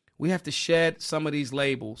 we have to shed some of these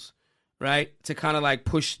labels, right? To kind of like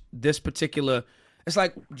push this particular, it's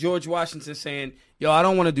like George Washington saying, yo, I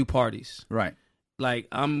don't want to do parties. Right. Like,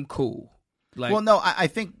 I'm cool. Like, well, no, I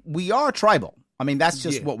think we are tribal. I mean, that's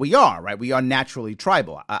just what we are, right? We are naturally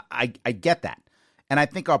tribal. I get that. And I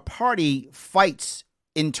think our party fights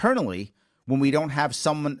internally when we don't have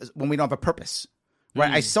a purpose,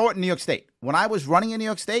 right? I saw it in New York State. When I was running in New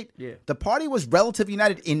York State, the party was relatively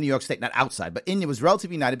united in New York State, not outside, but it was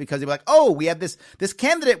relatively united because they were like, oh, we have this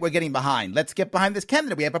candidate we're getting behind. Let's get behind this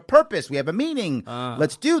candidate. We have a purpose. We have a meaning.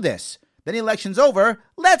 Let's do this. Then the election's over.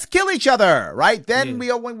 Let's kill each other, right? Then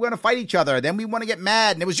we want to fight each other. Then we want to get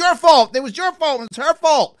mad. And it was your fault. It was your fault. And it's her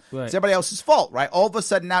fault. Right. It's everybody else's fault, right? All of a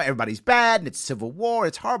sudden now everybody's bad and it's civil war.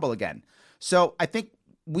 It's horrible again. So I think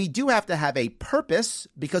we do have to have a purpose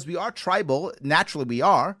because we are tribal. Naturally we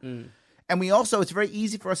are. And we also, it's very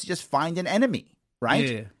easy for us to just find an enemy, right?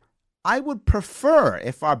 Yeah. I would prefer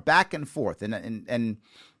if our back and forth, and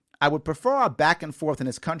I would prefer our back and forth in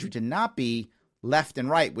this country to not be left and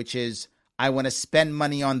right, which is I want to spend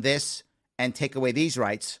money on this and take away these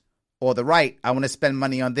rights, or the right, I want to spend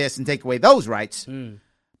money on this and take away those rights,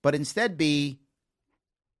 but instead be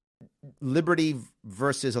liberty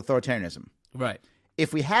versus authoritarianism. Right.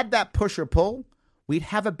 If we had that push or pull, we'd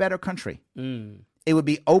have a better country. It would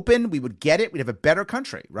be open. We would get it. We'd have a better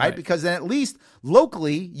country, right? Because then at least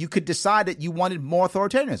locally you could decide that you wanted more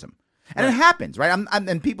authoritarianism. And it happens, right?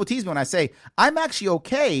 And people tease me when I say I'm actually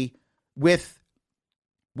okay with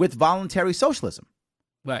voluntary socialism.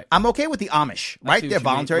 Right. I'm okay with the Amish, right? They're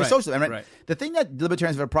voluntary socialism. Right? The thing that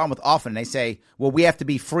libertarians have a problem with often, they say, well, we have to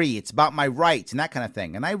be free. It's about my rights and that kind of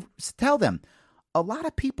thing. And I tell them, a lot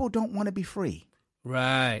of people don't want to be free.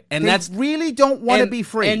 Right. And they really don't want to be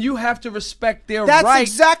free. And you have to respect their That's right.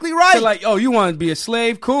 That's exactly right. To like, oh, you want to be a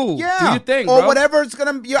slave? Cool. Yeah. Do your thing, or bro. whatever it's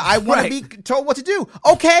going to be. I want to be told what to do.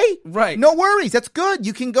 Okay. Right. No worries. That's good.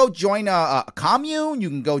 You can go join a commune. You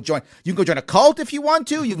can go join a cult if you want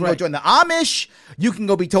to. You can go join the Amish. You can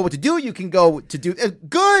go be told what to do. You can go to do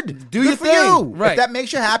good. Do your for thing. You. Right. If that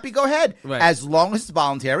makes you happy, go ahead. Right. As long as it's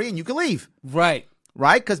voluntary and you can leave. Right.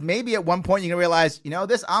 Right? Because maybe at one point you're going to realize,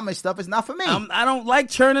 this Amish stuff is not for me. I don't like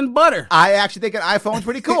churning butter. I actually think an iPhone's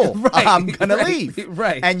pretty cool. I'm going to leave.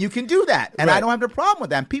 Right. And you can do that. And I don't have a problem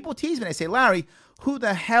with that. And people tease me. They say, Larry, who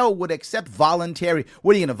the hell would accept voluntary?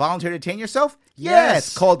 What are you going to voluntarily detain yourself? Yes. Yeah,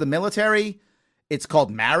 it's called the military. It's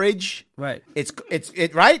called marriage. Right. It's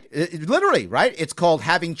right? Literally, right? It's called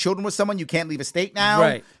having children with someone you can't leave a state now.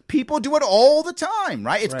 Right. People do it all the time,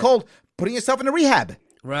 right? It's called putting yourself in a rehab.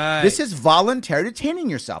 Right. This is voluntary detaining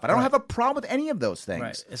yourself. I don't have a problem with any of those things.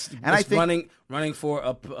 Right. It's I think running for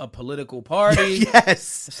a political party.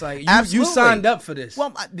 Yes. It's like you signed up for this.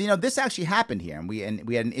 Well, this actually happened here, and we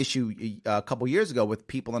had an issue a couple years ago with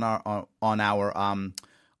people on our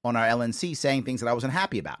LNC saying things that I wasn't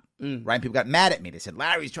happy about. Right? People got mad at me. They said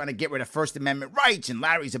Larry's trying to get rid of First Amendment rights, and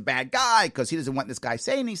Larry's a bad guy because he doesn't want this guy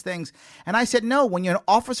saying these things. And I said, no. When you're an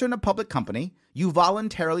officer in a public company, you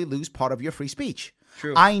voluntarily lose part of your free speech.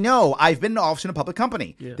 True. I know. I've been an officer in a public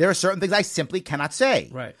company. Yeah. There are certain things I simply cannot say.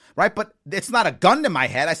 Right. Right? But it's not a gun to my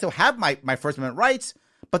head. I still have my First Amendment rights,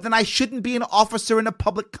 but then I shouldn't be an officer in a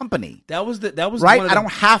public company. That was right. I don't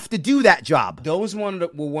have to do that job. Those were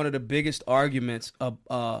one of the biggest arguments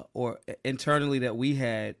or internally that we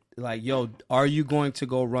had. Like, yo, are you going to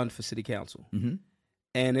go run for city council? Mm-hmm.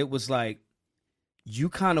 And it was like, you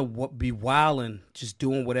kind of be wilding, just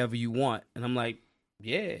doing whatever you want. And I'm like,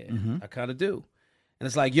 yeah, I kind of do. And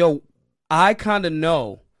it's like, yo, I kind of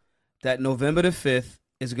know that November the 5th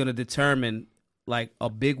is going to determine, like, a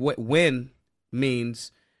big win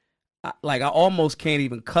means, I almost can't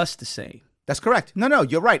even cuss the same. That's correct. No,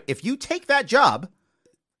 you're right. If you take that job,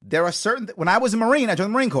 there are certain, when I was a Marine, I joined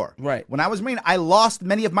the Marine Corps. Right. When I was a Marine, I lost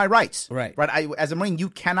many of my rights. Right. Right. As a Marine, you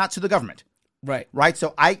cannot sue the government. Right. Right.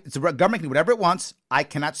 So the government can do whatever it wants. I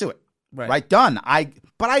cannot sue it. Right. Done.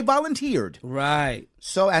 But I volunteered. Right.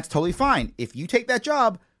 So that's totally fine. If you take that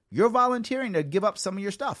job, you're volunteering to give up some of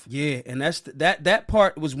your stuff. Yeah, and that's that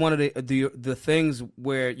part was one of the things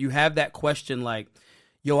where you have that question like,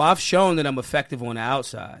 yo, I've shown that I'm effective on the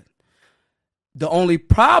outside. The only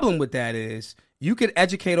problem with that is you could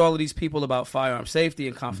educate all of these people about firearm safety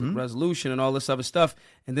and conflict resolution and all this other stuff,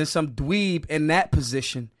 and then some dweeb in that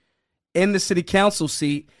position in the city council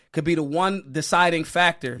seat could be the one deciding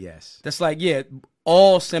factor. Yes. That's like, yeah,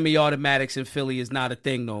 all semi-automatics in Philly is not a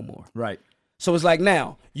thing no more. Right. So it's like,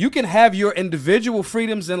 now you can have your individual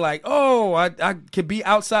freedoms and like, oh, I could be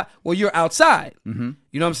outside. Well, you're outside. Mm-hmm.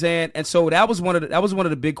 You know what I'm saying? And so that was one of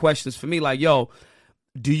the big questions for me. Like, yo,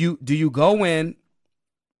 do you go in,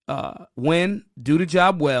 win, do the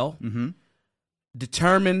job well,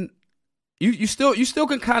 determine. You still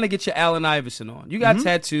can kind of get your Allen Iverson on. You got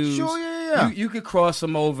tattoos. Sure, yeah. You could cross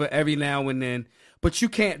them over every now and then. But you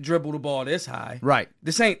can't dribble the ball this high. Right.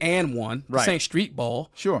 This ain't and one. This ain't street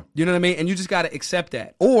ball. Sure. You know what I mean? And you just got to accept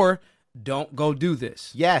that. Or don't go do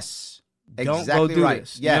this. Yes. Don't exactly go do right.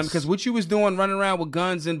 this. Yes. Because what you was doing running around with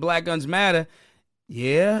guns and Black Guns Matter,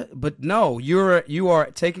 Yeah, but no, you are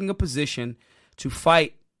taking a position to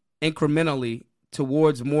fight incrementally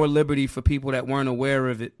towards more liberty for people that weren't aware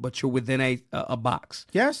of it, but you're within a box.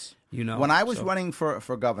 Yes. You know, when I was running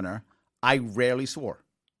for governor, I rarely swore.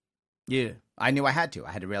 Yeah. I knew I had to.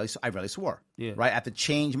 I rarely swore. Yeah. Right. I have to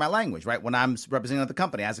change my language. Right. When I'm representing another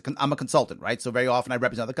company, I'm a consultant. Right. So very often I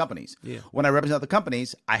represent other companies. Yeah. When I represent other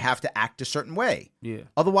companies, I have to act a certain way. Yeah.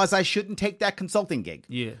 Otherwise, I shouldn't take that consulting gig.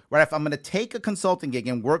 Yeah. Right. If I'm going to take a consulting gig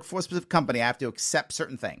and work for a specific company, I have to accept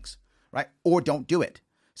certain things. Right. Or don't do it.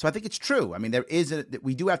 So I think it's true. I mean,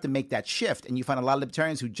 we do have to make that shift, and you find a lot of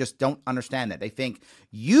libertarians who just don't understand that. They think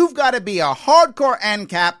you've got to be a hardcore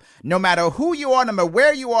ANCAP, no matter who you are, no matter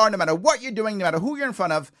where you are, no matter what you're doing, no matter who you're in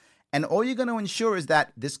front of, and all you're going to ensure is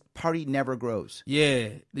that this party never grows. Yeah,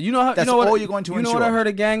 you know that's all you're going to ensure. You know what I heard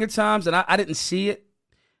a gang of times, and I didn't see it.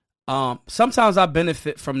 Sometimes I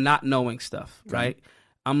benefit from not knowing stuff, right?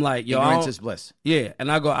 I'm like, yo, ignorance is bliss. Yeah,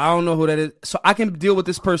 and I go, I don't know who that is, so I can deal with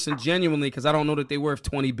this person genuinely because I don't know that they're worth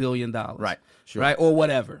 $20 billion, right? Sure, right, or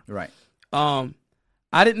whatever, right. I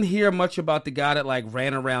didn't hear much about the guy that like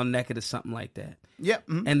ran around naked or something like that. Yep.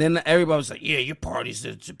 Mm-hmm. And then everybody was like, yeah, your party's.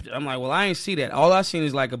 I'm like, well, I ain't see that. All I seen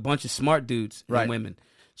is like a bunch of smart dudes and women.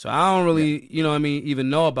 So I don't really, you know what I mean,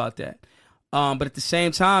 even know about that. But at the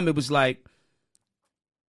same time, it was like.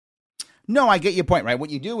 No, I get your point, right? What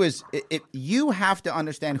you do is you have to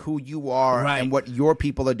understand who you are and what your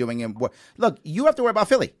people are doing. And look, you have to worry about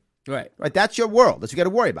Philly. Right. That's your world. That's what you got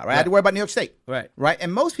to worry about, right? I had to worry about New York State. Right.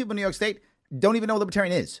 And most people in New York State don't even know what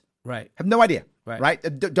libertarian is. Right. Have no idea. Right.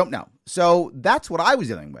 Don't know. So that's what I was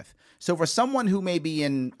dealing with. So for someone who may be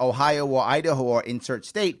in Ohio or Idaho or insert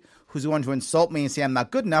state who's going to insult me and say I'm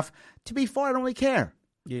not good enough, to be fair, I don't really care.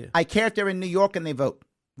 Yeah. I care if they're in New York and they vote.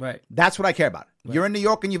 Right. That's what I care about. Right. You're in New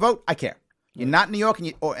York and you vote, I care. You're not in New York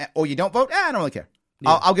and or you don't vote, I don't really care.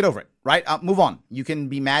 Yeah. I'll get over it, right? I'll move on. You can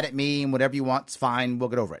be mad at me and whatever you want, it's fine. We'll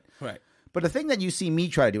get over it. Right. But the thing that you see me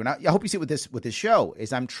try to do, and I hope you see it with this show,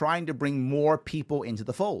 is I'm trying to bring more people into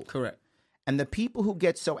the fold. Correct. And the people who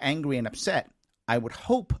get so angry and upset, I would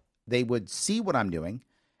hope they would see what I'm doing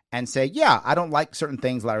and say, yeah, I don't like certain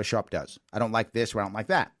things Larry Sharpe does. I don't like this or I don't like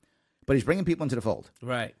that. But he's bringing people into the fold.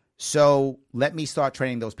 Right. So let me start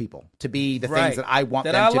training those people to be the things that I want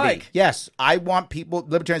them to be. Yes, I want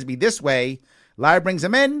libertarians to be this way. Larry brings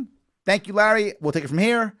them in. Thank you, Larry. We'll take it from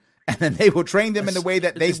here. And then they will train them in the way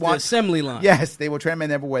that they want. The assembly line. Yes, they will train them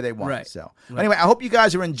in every way they want. Right. So anyway, I hope you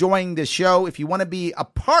guys are enjoying this show. If you want to be a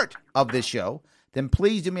part of this show, then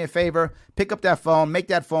please do me a favor. Pick up that phone. Make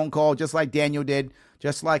that phone call just like Daniel did,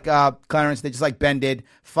 just like Clarence did, just like Ben did.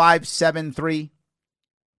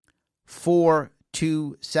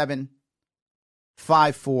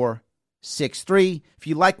 573-427-5463. If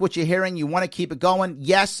you like what you're hearing, you want to keep it going.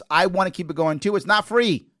 Yes, I want to keep it going too. It's not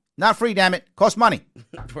free. Not free, damn it. Costs money.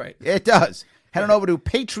 Right. It does. Head on over to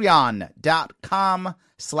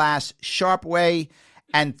patreon.com/Sharpeway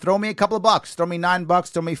and throw me a couple of bucks. Throw me $9.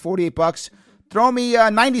 Throw me $48. Throw me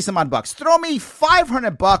 90 some odd bucks. Throw me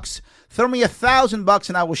 $500. Throw me $1,000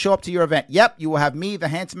 and I will show up to your event. Yep, you will have me, the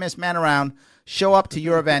handsomest man around, show up to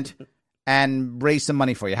your event and raise some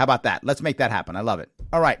money for you. How about that? Let's make that happen. I love it.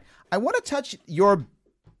 All right. I want to touch your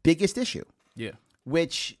biggest issue. Yeah.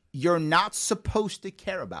 Which you're not supposed to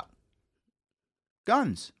care about.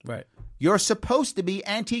 Guns. Right. You're supposed to be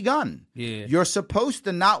anti-gun. Yeah. You're supposed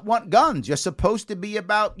to not want guns. You're supposed to be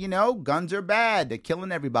about, guns are bad. They're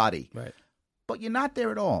killing everybody. Right. But you're not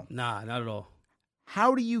there at all. Nah, not at all.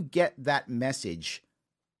 How do you get that message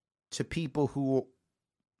to people who...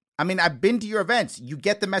 I mean, I've been to your events. You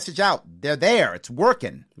get the message out. They're there. It's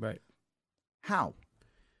working. Right. How?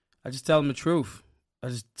 I just tell them the truth. I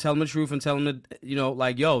just tell them the truth and tell them that,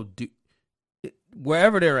 like, yo,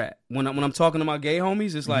 wherever they're at. When I'm talking to my gay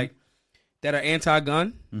homies, it's like that are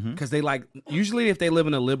anti-gun because they usually if they live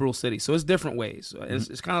in a liberal city, so it's different ways.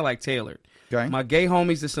 It's kind of like tailored. Okay. My gay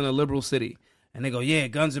homies that's in a liberal city, and they go, yeah,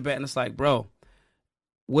 guns are bad, and it's like, bro,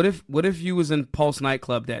 what if you was in Pulse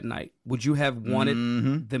nightclub that night? Would you have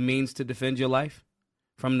wanted the means to defend your life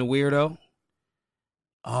from the weirdo?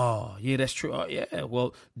 Oh, yeah, that's true. Oh, yeah.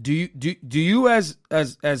 Well, do you as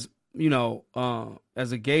a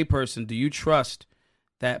gay person, do you trust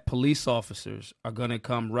that police officers are going to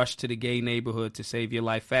come rush to the gay neighborhood to save your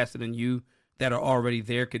life faster than you that are already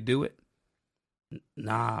there could do it?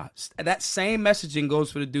 Nah. That same messaging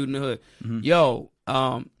goes for the dude in the hood. Yo,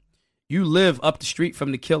 you live up the street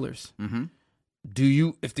from the killers.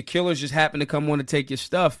 If the killers just happen to come want to take your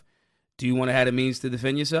stuff, do you want to have the means to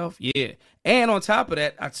defend yourself? Yeah. And on top of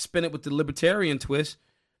that, I spin it with the libertarian twist.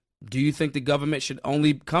 Do you think the government should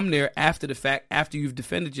only come there after the fact, after you've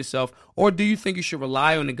defended yourself? Or do you think you should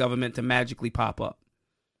rely on the government to magically pop up?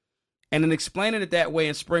 and then explaining it that way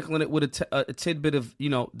and sprinkling it with a tidbit of,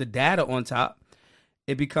 the data on top,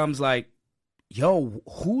 it becomes like, yo,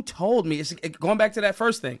 who told me? It's going back to that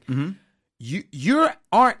first thing. Mm-hmm. You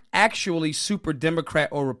aren't actually super Democrat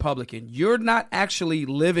or Republican. You're not actually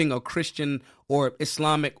living a Christian or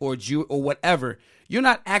Islamic or Jew or whatever. You're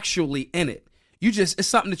not actually in it. It's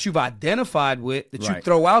something that you've identified with, that you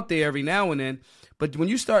throw out there every now and then. But when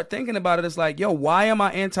you start thinking about it, it's like, yo, why am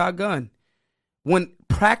I anti-gun? When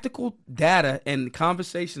practical data and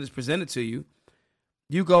conversation is presented to you,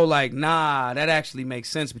 you go like, nah, that actually makes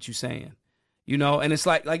sense what you're saying. And it's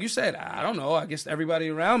like you said, I don't know. I guess everybody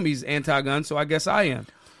around me is anti-gun, so I guess I am.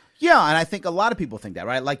 Yeah, and I think a lot of people think that,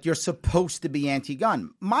 right? Like you're supposed to be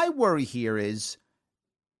anti-gun. My worry here is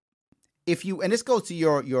and this goes to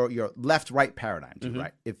your left-right paradigm too,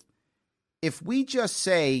 right? If we just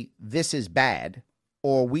say this is bad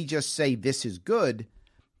or we just say this is good,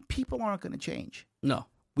 people aren't going to change. No.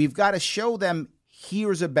 We've got to show them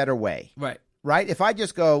here's a better way. Right. Right? If I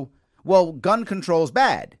just go, well, gun control is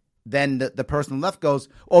bad, then the person on the left goes,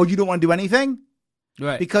 oh, you don't want to do anything?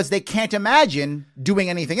 Right. Because they can't imagine doing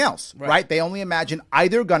anything else, right? They only imagine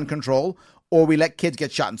either gun control or we let kids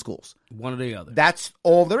get shot in schools. One or the other. That's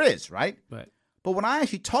all there is, right? Right. But when I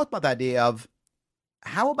actually talked about the idea of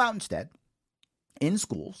how about instead, in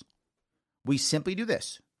schools, we simply do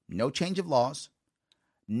this. No change of laws,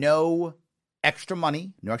 no extra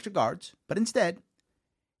money, no extra guards, but instead,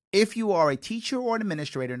 if you are a teacher or an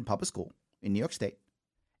administrator in a public school in New York State,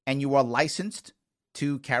 and you are licensed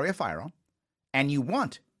to carry a firearm, and you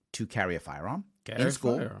want to carry a firearm in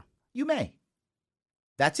school, you may.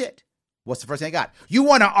 That's it. What's the first thing I got? You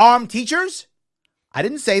want to arm teachers? I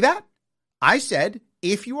didn't say that. I said,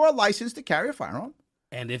 if you are licensed to carry a firearm,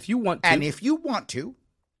 and if you want to,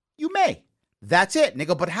 you may. That's it. And they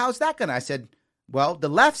go, but how's that going to? I said, well, the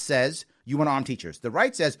left says you want to arm teachers. The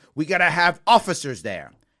right says we got to have officers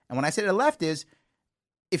there. And when I say the left is,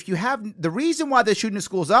 if you have the reason why they're shooting the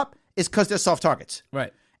schools up is because they're soft targets.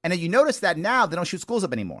 Right. And then you notice that now they don't shoot schools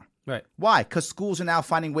up anymore. Right. Why? Because schools are now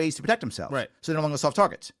finding ways to protect themselves. Right. So they're no longer soft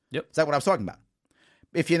targets. Yep. Is that what I was talking about?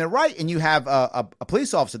 If you're in the right and you have a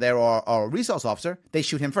police officer there or a resource officer, they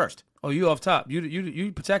shoot him first. Oh, you off top.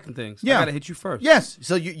 You protecting things. Yeah. I got to hit you first. Yes.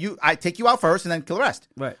 So I take you out first and then kill the rest.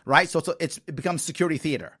 Right. Right? So it becomes security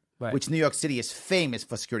theater. Right. Which New York City is famous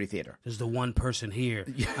for security theater. There's the one person here.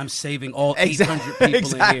 I'm saving all 800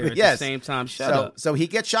 people in here at the same time. Shut up. So he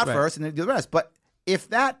gets shot first and then do the rest. But if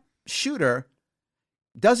that shooter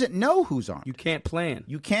doesn't know who's armed. You can't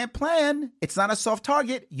plan. It's not a soft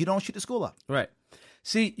target. You don't shoot the school up. Right.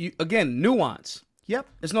 See, again, nuance. Yep.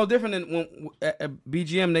 It's no different than when at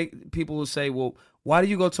BGM, people will say, well, why do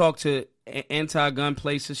you go talk to anti-gun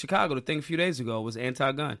places? Chicago, the thing a few days ago was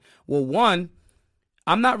anti-gun. Well, one,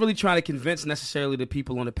 I'm not really trying to convince necessarily the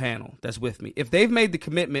people on the panel that's with me. If they've made the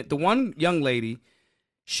commitment, the one young lady,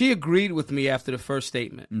 she agreed with me after the first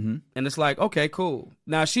statement. Mm-hmm. And it's like, okay, cool.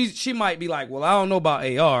 Now, she might be like, well, I don't know about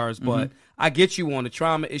ARs, but I get you on the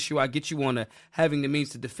trauma issue. I get you on the having the means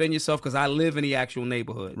to defend yourself because I live in the actual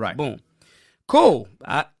neighborhood. Right. Boom. Cool.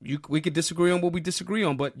 We could disagree on what we disagree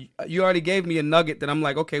on, but you already gave me a nugget that I'm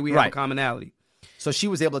like, okay, we have a commonality. So she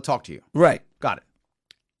was able to talk to you. Right. Got it.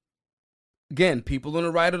 Again, people on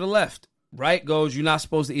the right or the left. Right goes, you're not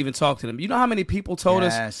supposed to even talk to them. You know how many people told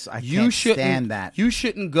us you shouldn't stand that. You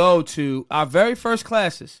shouldn't go to our very first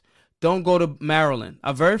classes. Don't go to Maryland.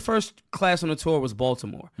 Our very first class on the tour was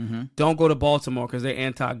Baltimore. Mm-hmm. Don't go to Baltimore because they're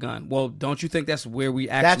anti-gun. Well, don't you think that's where we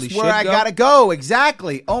actually should go? That's where I gotta go.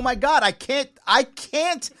 Exactly. Oh my God, I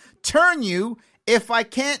can't turn you if I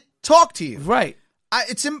can't talk to you. Right.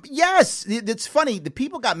 Yes. It's funny. The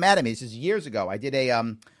people got mad at me. This is years ago. I did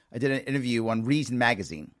an interview on Reason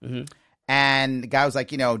magazine. Mm-hmm. And the guy was like,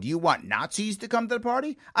 do you want Nazis to come to the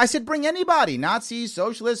party? I said, bring anybody. Nazis,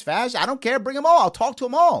 socialists, fascists. I don't care. Bring them all. I'll talk to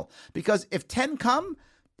them all. Because if 10 come,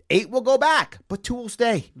 8 will go back, but 2 will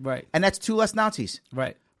stay. Right. And that's 2 less Nazis.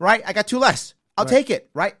 Right. Right? I got 2 less. I'll take it.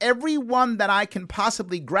 Right? Everyone that I can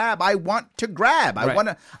possibly grab, I want to grab.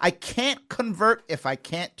 I can't convert if I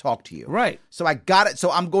can't talk to you. Right. So I got it.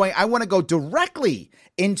 So I want to go directly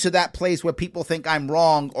into that place where people think I'm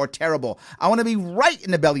wrong or terrible. I want to be right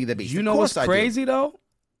in the belly of the beast. You know what's crazy though?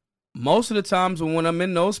 Most of the times when I'm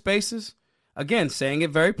in those spaces, again, saying it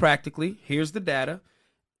very practically, here's the data.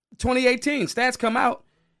 2018, stats come out.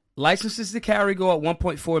 Licenses to carry go at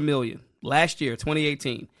 1.4 million. Last year,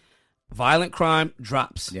 2018. Violent crime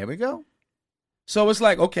drops. There we go. So it's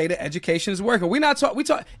like, okay, the education is working. We talk.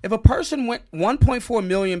 If a person 1.4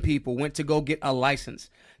 million people went to go get a license,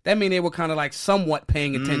 that means they were kind of like somewhat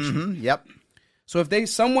paying attention. Mm-hmm, yep. So if they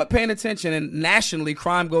somewhat paying attention and nationally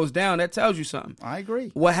crime goes down, that tells you something. I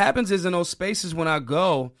agree. What happens is in those spaces when I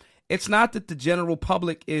go, it's not that the general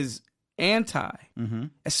public is anti,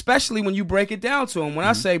 especially when you break it down to them. When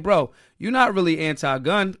I say, bro, you're not really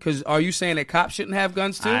anti-gun, because are you saying that cops shouldn't have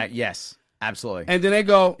guns too? Yes, absolutely. And then they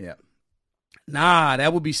go, yeah. Nah,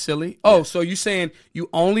 that would be silly. Oh, so you saying you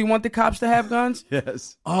only want the cops to have guns?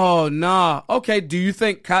 Yes. Oh, nah. Okay, do you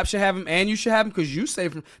think cops should have them and you should have them? Because you say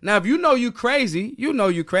from now, if you know you crazy, you know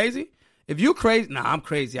you crazy. If you crazy, nah, I'm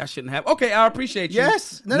crazy. I shouldn't have. Okay, I appreciate you.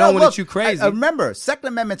 Yes. Knowing that you crazy. Remember, Second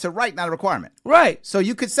Amendment's a right, not a requirement. Right. So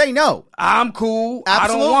you could say no. I'm cool.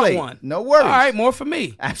 Absolutely. I don't want one. No worries. All right, more for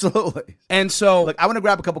me. Absolutely. And so, look, I want to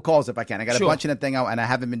grab a couple calls if I can. I got Sure. a bunch in the thing, and I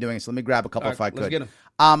haven't been doing it, so let me grab a couple if I could. Let's get 'em.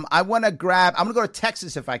 I'm going to go to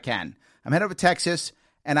Texas if I can. I'm heading over to Texas,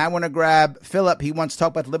 and I want to grab Philip. He wants to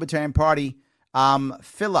talk about the Libertarian Party.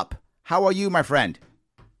 Philip, how are you, my friend?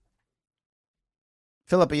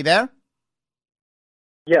 Philip, are you there?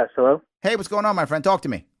 Yes, hello. Hey, what's going on, my friend? Talk to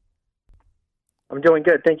me. I'm doing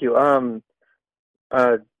good, thank you.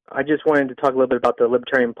 I just wanted to talk a little bit about the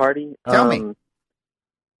Libertarian Party. Tell me.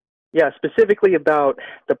 Yeah, specifically about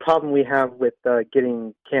the problem we have with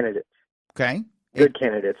getting candidates. Okay. Good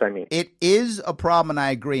candidates, I mean. It is a problem, and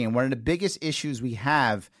I agree. And one of the biggest issues we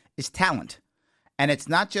have is talent. And it's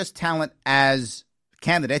not just talent as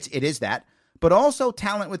candidates, it is that, but also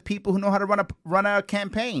talent with people who know how to run a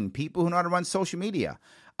campaign, people who know how to run social media.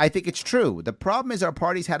 I think it's true. The problem is our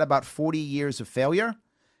party's had about 40 years of failure,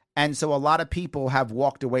 and so a lot of people have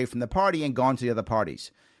walked away from the party and gone to the other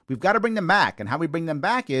parties. We've got to bring them back, and how we bring them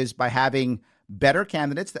back is by having better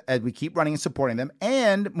candidates as we keep running and supporting them,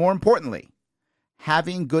 and more importantly,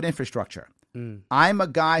 having good infrastructure. I'm a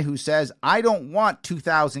guy who says, I don't want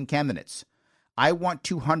 2,000 candidates. I want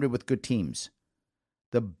 200 with good teams.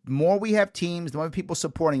 The more we have teams, the more people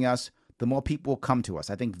supporting us, the more people will come to us.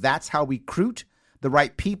 I think that's how we recruit the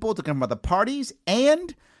right people to come from other parties,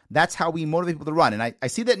 and that's how we motivate people to run. And I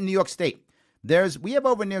see that in New York State. We have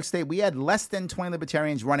over in New York State, we had less than 20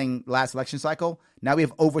 libertarians running last election cycle. Now we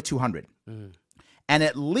have over 200. And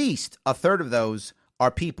at least a third of those are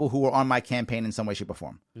people who were on my campaign in some way, shape, or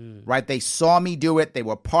form, right? They saw me do it. They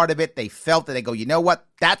were part of it. They felt that. They go, you know what?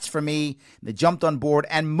 That's for me. They jumped on board.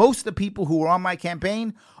 And most of the people who were on my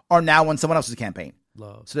campaign are now on someone else's campaign.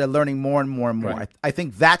 Love. So they're learning more and more and more. Right. I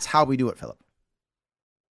think that's how we do it, Philip.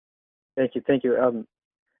 Thank you.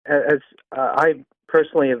 As I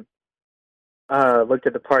personally have looked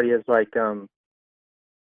at the party as like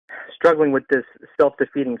struggling with this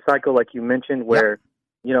self-defeating cycle, like you mentioned, where,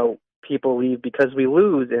 you know, people leave because we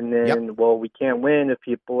lose, and then, well, we can't win if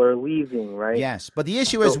people are leaving, right? Yes, but the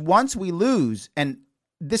issue is once we lose, and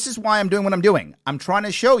this is why I'm doing what I'm doing. I'm trying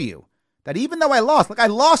to show you that even though I lost, like I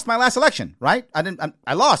lost my last election, right?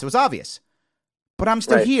 I lost. It was obvious. But I'm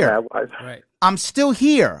still here. Right. I'm still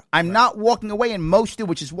here. I'm not walking away, and most do,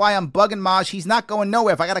 which is why I'm bugging Maj. He's not going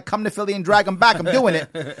nowhere. If I got to come to Philly and drag him back, I'm doing it.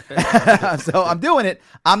 So I'm doing it.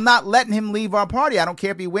 I'm not letting him leave our party. I don't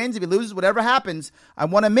care if he wins, if he loses, whatever happens. I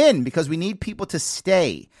want him in because we need people to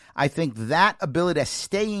stay. I think that ability to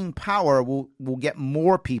staying power will get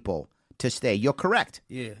more people to stay. You're correct.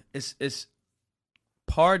 Yeah, it's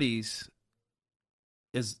parties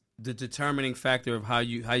is the determining factor of how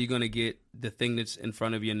you're going to get the thing that's in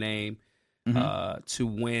front of your name to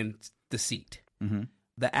win the seat.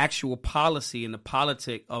 The actual policy and the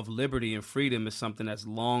politic of liberty and freedom is something that's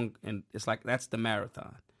long, and it's like that's the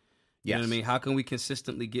marathon. You know what I mean? How can we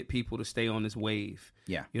consistently get people to stay on this wave?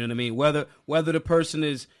 Yeah. You know what I mean? Whether the person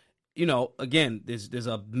is, you know, again, there's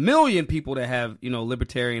a million people that have, you know,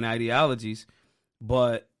 libertarian ideologies,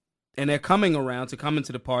 and they're coming around to come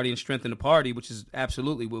into the party and strengthen the party, which is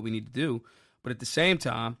absolutely what we need to do. But at the same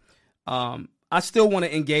time, I still want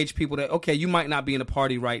to engage people that, okay, you might not be in the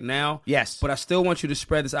party right now. Yes. But I still want you to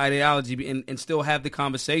spread this ideology and still have the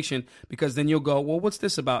conversation, because then you'll go, well, what's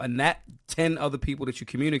this about? And that 10 other people that you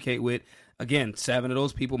communicate with, again, 7 of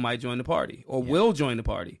those people might join the party or will join the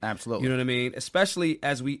party. Absolutely. You know what I mean? Especially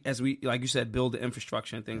as we, like you said, build the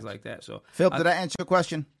infrastructure and things like that. So, Phil, did I answer your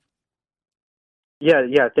question?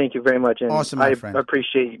 Yeah, thank you very much. And awesome, my I friend.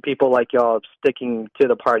 appreciate people like y'all sticking to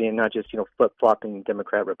the party and not just, you know, flip-flopping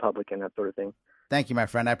Democrat, Republican, that sort of thing. Thank you, my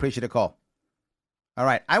friend. I appreciate the call. All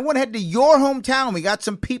right. I want to head to your hometown. We got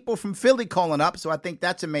some people from Philly calling up, so I think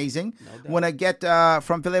that's amazing. Want to get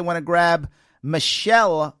from Philly, I want to grab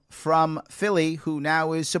Michelle from Philly, who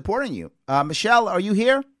now is supporting you. Michelle, are you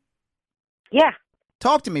here? Yeah.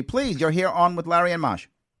 Talk to me, please. You're here on with Larry and Maj.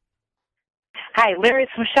 Hi, Larry,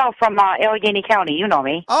 it's Michelle from Allegheny County. You know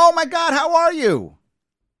me. Oh, my God. How are you?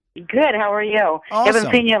 Good. How are you? Awesome.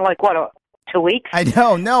 Haven't seen you in, like, what, 2 weeks. I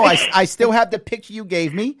know. No, I still have the picture you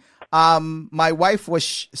gave me. My wife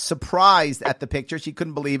was surprised at the picture. She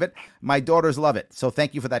couldn't believe it. My daughters love it. So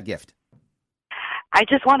thank you for that gift. I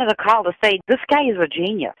just wanted to call to say this guy is a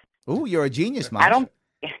genius. Ooh, you're a genius, Mom.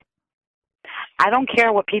 I don't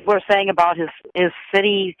care what people are saying about his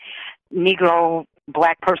city Negro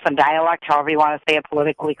black person dialect, however you want to say it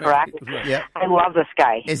politically correct. Yeah. I love this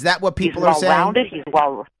guy. Is that what people are saying? He's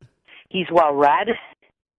well-rounded. He's well read,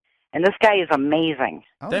 and this guy is amazing.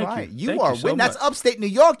 All Thank right, you. you are winning. That's upstate New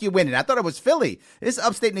York. You're winning. I thought it was Philly. This is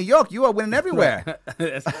upstate New York. You are winning everywhere.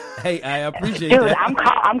 Hey, I appreciate Dude, that.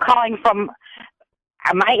 I'm calling from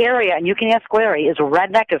my area, and you can ask Larry, is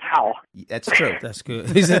redneck as hell. That's true. That's good.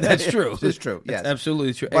 He said that's true. It's true. Yes, that's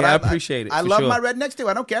absolutely true. But hey, I appreciate it. I love my rednecks too.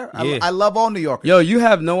 I don't care. Yeah. I love all New Yorkers. Yo, you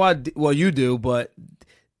have no idea. Well, you do, but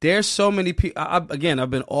there's so many people. Again, I've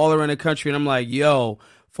been all around the country, and I'm like, yo,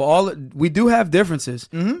 we do have differences,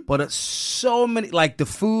 but it's so many, like the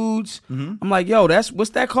foods. I'm like, yo, what's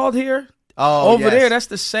that called here? Oh, over there, that's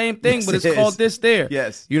the same thing, Yes, but it's it called is. this there.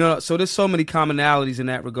 Yes. You know, so there's so many commonalities in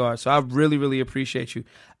that regard. So I really, really appreciate you.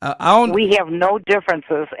 We have no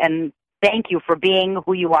differences, and thank you for being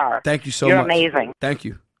who you are. Thank you so You're much. amazing. Thank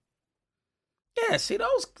you. Yeah, see,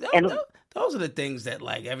 those are the things that,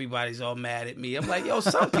 like, everybody's all mad at me. I'm like, yo,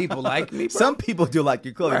 some people like me, bro. Some people do like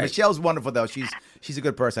your clothing. Right. Michelle's wonderful, though. She's a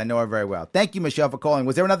good person. I know her very well. Thank you, Michelle, for calling.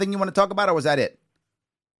 Was there another thing you want to talk about, or was that it?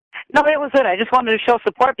 No, it was it. I just wanted to show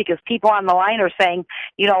support because people on the line are saying,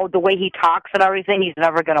 you know, the way he talks and everything, he's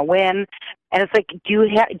never going to win. And it's like, do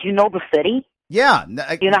you know the city? Yeah.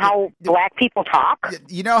 Do you know how black people talk?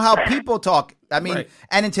 You know how people talk. I mean, Right.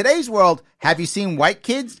 And in today's world, have you seen white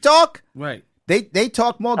kids talk? Right. They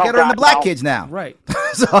talk more Oh, ghetto than the God, black no. kids now. Right.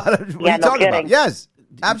 So what are you Yeah, no talking about? kidding. Yes,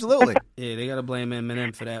 absolutely. Yeah, they got to blame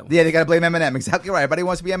Eminem for that one. Yeah, they got to blame Eminem. Exactly right. Everybody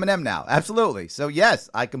wants to be Eminem now. Absolutely. So yes,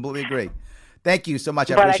 I completely agree. Thank you so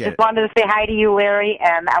much. I But I appreciate just it. wanted to say hi to you, Larry,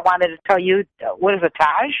 and I wanted to tell you, what is it,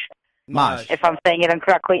 Taj? Maj. If I'm saying it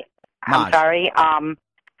incorrectly, I'm Maj. sorry.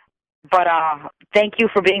 But thank you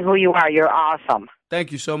for being who you are. You're awesome.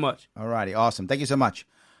 Thank you so much. All righty. Awesome. Thank you so much.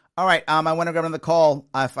 All right. I want to grab another call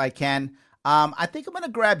if I can. I think I'm going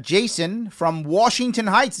to grab Jason from Washington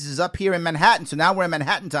Heights. This is up here in Manhattan. So now we're in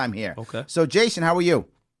Manhattan time here. Okay. So Jason, how are you?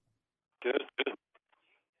 Good.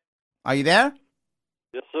 Are you there?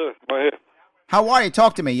 Yes, sir. Right here. How are you?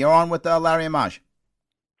 Talk to me. You're on with Larry and Maj.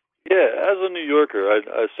 Yeah, as a New Yorker,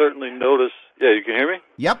 I certainly notice. Yeah, you can hear me?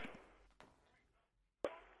 Yep.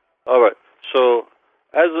 All right. So,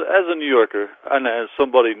 as a New Yorker, and as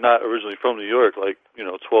somebody not originally from New York,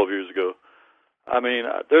 12 years ago, I mean,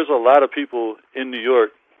 there's a lot of people in New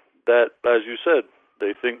York that, as you said,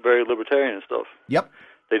 they think very libertarian and stuff. Yep.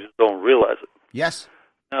 They just don't realize it. Yes.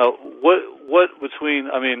 Now, what between?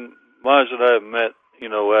 I mean, Maj and I have met,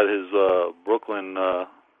 at his Brooklyn,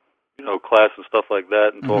 class and stuff like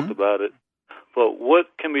that, and talked about it. But what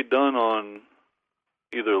can be done on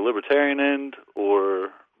either libertarian end or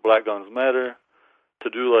Black Guns Matter to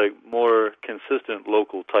do more consistent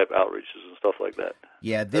local type outreaches and stuff like that?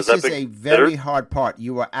 Yeah, this is a very hard part.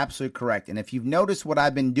 You are absolutely correct. And if you've noticed what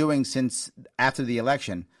I've been doing since after the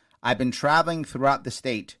election, I've been traveling throughout the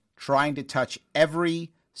state trying to touch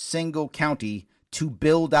every single county to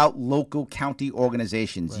build out local county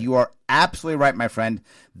organizations. Right. You are absolutely right, my friend.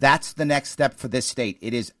 That's the next step for this state.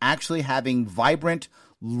 It is actually having vibrant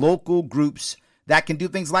local groups that can do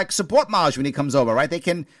things like support Maj when he comes over, right? They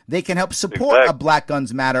can help support a Black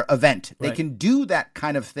Guns Matter event. Right. They can do that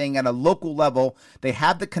kind of thing at a local level. They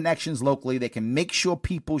have the connections locally. They can make sure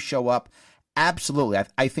people show up. Absolutely.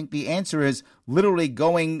 I think the answer is literally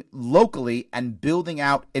going locally and building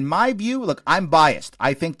out. In my view, look, I'm biased.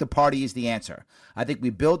 I think the party is the answer. I think we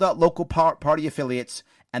build out local party affiliates,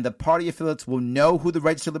 and the party affiliates will know who the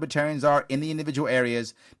registered libertarians are in the individual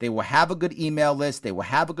areas. They will have a good email list. They will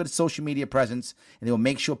have a good social media presence, and they will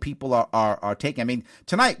make sure people are taking. I mean,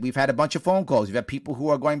 tonight we've had a bunch of phone calls. We've had people who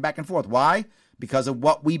are going back and forth. Why? Because of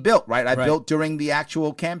what we built, right? I built during the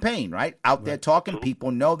actual campaign, right? Out there talking.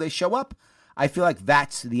 People know they show up. I feel like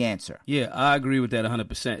that's the answer. Yeah, I agree with that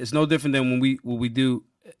 100%. It's no different than when we do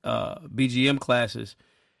BGM classes.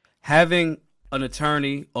 Having an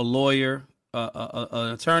attorney, a lawyer,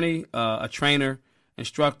 an attorney, a trainer,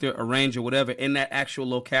 instructor, a ranger, whatever, in that actual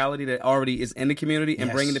locality that already is in the community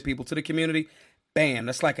and bringing the people to the community, bam,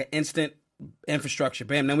 that's like an instant infrastructure.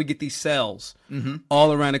 Bam, then we get these cells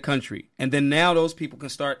all around the country. And then now those people can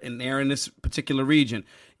start, and they're in this particular region.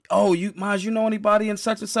 Oh, Maj, you know anybody in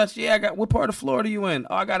such and such? Yeah, what part of Florida you in?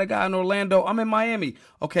 Oh, I got a guy in Orlando. I'm in Miami.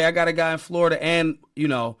 Okay, I got a guy in Florida and,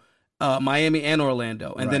 Miami and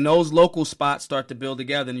Orlando, and Right. then those local spots start to build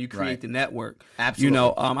together, and you create Right. the network.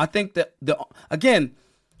 Absolutely. I think that the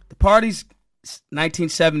party's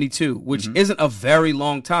 1972, which isn't a very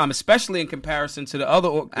long time, especially in comparison to the other.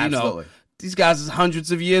 Absolutely. These guys is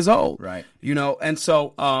hundreds of years old, Right. And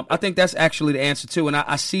so I think that's actually the answer too. And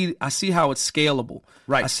I see how it's scalable.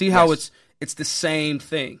 Right. I see how Yes. it's the same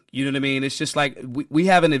thing. You know what I mean? It's just like we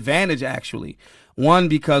have an advantage actually. One,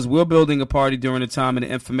 because we're building a party during a time in the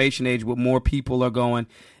information age where more people are going,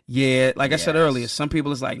 yeah, like I said earlier, some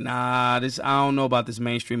people is like, nah, I don't know about this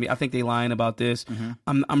mainstream. I think they lying about this.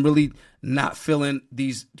 I'm really not feeling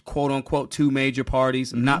these quote unquote two major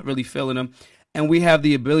parties. I'm not really feeling them. And we have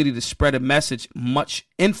the ability to spread a message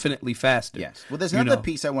infinitely faster. Yes. Well, there's another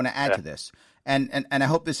piece I want to add to this. And I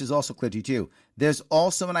hope this is also clear to you too. There's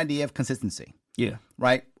also an idea of consistency. Yeah.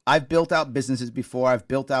 Right? I've built out businesses before. I've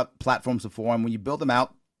built out platforms before. And when you build them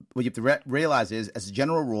out, what you have to realize is, as a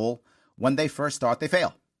general rule, when they first start, they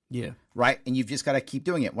fail. Yeah. Right? And you've just got to keep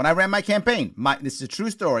doing it. When I ran my campaign, this is a true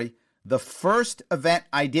story. The first event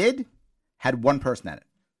I did had one person at it.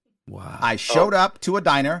 Wow. I showed up to a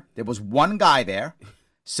diner. There was one guy there.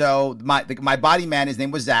 So my body man, his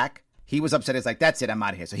name was Zach. He was upset. He's like, that's it. I'm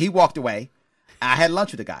out of here. So he walked away. I had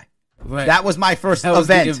lunch with the guy. Right. That was my first That was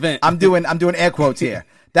the event. event. I'm doing air quotes here.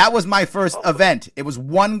 That was my first event. It was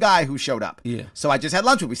one guy who showed up. Yeah. So I just had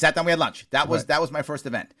lunch with him. We sat down, we had lunch. That was my first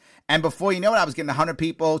event. And before you know it, I was getting 100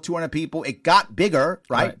 people, 200 people. It got bigger,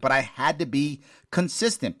 right? But I had to be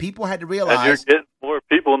consistent. People had to realize. And you're getting more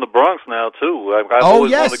people in the Bronx now, too. I've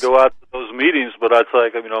always wanted to go out to those meetings, but it's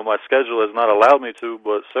like, my schedule has not allowed me to,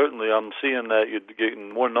 but certainly I'm seeing that you're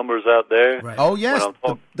getting more numbers out there. Right. Oh, yes.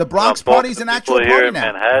 The Bronx party's an actual party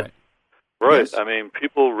now. Manhattan. Right. Yes.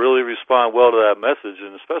 People really respond well to that message,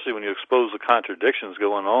 and especially when you expose the contradictions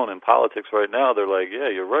going on in politics right now, they're like, yeah,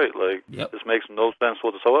 you're right. Like, this makes no sense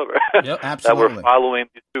whatsoever. Yep, absolutely. That we're following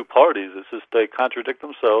these two parties. It's just they contradict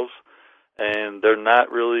themselves, and they're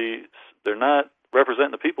not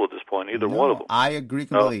representing the people at this point, either one of them. I agree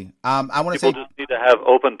completely. I want to say people just need to have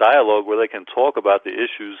open dialogue where they can talk about the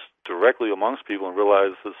issues directly amongst people and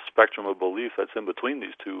realize the spectrum of belief that's in between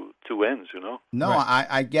these two ends, No,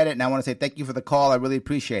 I get it, and I want to say thank you for the call. I really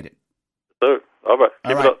appreciate it. Sir, all right.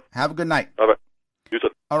 Keep it up. Have a good night. All right. You too.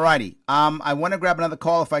 All righty. I want to grab another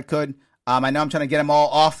call if I could. I know I'm trying to get them all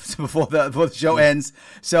off before the show ends.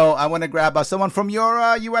 So I want to grab someone from you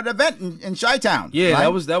at an event in Chi-Town. Yeah, right?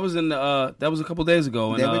 that was a couple days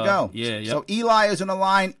ago. There we go. Yeah, yeah. So Eli is on the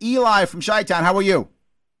line. Eli from Chi-Town, how are you?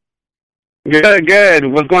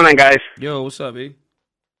 Good. What's going on, guys? Yo, what's up, E?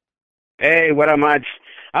 Hey, what up, much?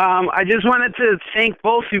 I just wanted to thank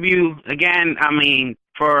both of you again.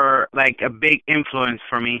 For a big influence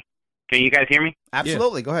for me. Can you guys hear me?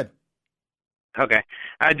 Absolutely. Yeah. Go ahead. Okay.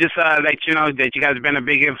 I just let you know that you guys have been a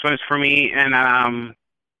big influence for me, and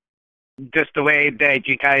just the way that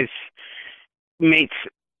you guys make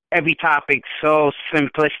every topic so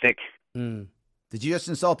simplistic. Did you just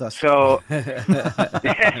insult us? So, no,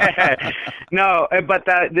 but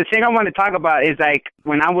the thing I want to talk about is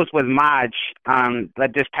when I was with Maj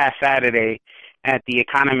this past Saturday at the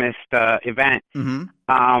Economist event.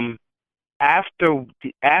 Mm-hmm. After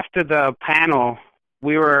the panel,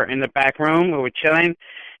 we were in the back room. We were chilling,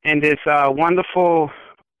 and this wonderful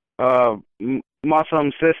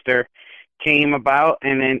Muslim sister came about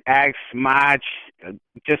and then asked Maj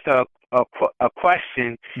just a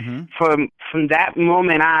question. Mm-hmm. From that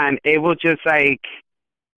moment on, it was just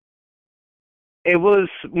it was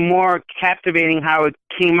more captivating how it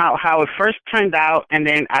came out, how it first turned out, and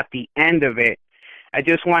then at the end of it, I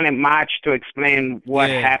just wanted Maj to explain what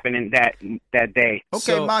happened in that day. Okay,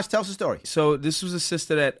 so, Maj, tell us the story. So this was a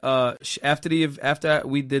sister that after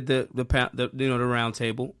we did the round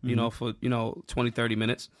table, for 20, 30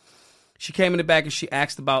 minutes. She came in the back and she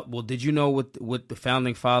asked about, well, did you know what the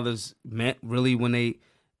founding fathers meant really when they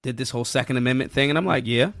did this whole Second Amendment thing? And I'm like,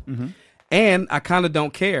 yeah. Mm-hmm. And I kind of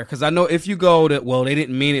don't care because I know if you go to, well, they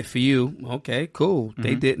didn't mean it for you. Okay, cool. Mm-hmm.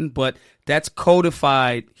 They didn't. But that's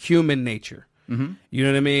codified human nature. Mm-hmm. You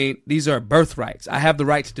know what I mean? These are birthrights. I have the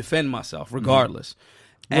right to defend myself regardless.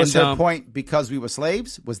 Mm-hmm. Was her point because we were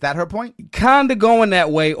slaves? Was that her point? Kind of going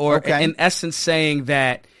that way, or in essence saying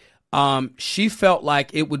that she felt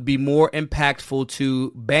like it would be more impactful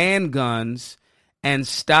to ban guns and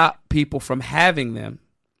stop people from having them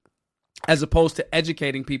as opposed to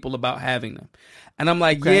educating people about having them. And I'm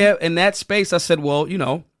like, yeah, in that space, I said, well,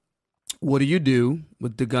 what do you do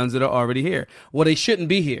with the guns that are already here? Well, they shouldn't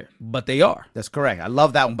be here, but they are. That's correct. I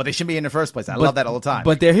love that one, but they shouldn't be in the first place. I love that all the time.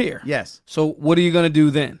 But they're here. Yes. So what are you going to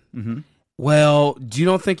do then? Mm-hmm. Well, do you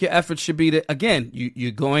don't think your efforts should be to, again, you're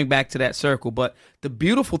going back to that circle. But the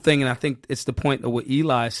beautiful thing, and I think it's the point of what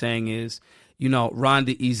Eli is saying is,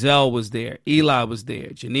 Rhonda Ezell was there. Eli was there.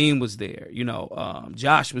 Janine was there.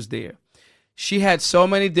 Josh was there. She had so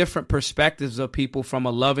many different perspectives of people from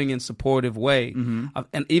a loving and supportive way.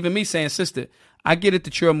 And even me saying, sister, I get it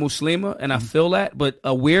that you're a Muslima, and I feel that, but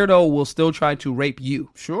a weirdo will still try to rape you.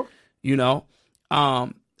 Sure.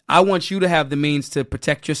 I want you to have the means to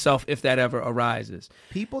protect yourself if that ever arises.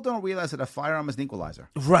 People don't realize that a firearm is an equalizer.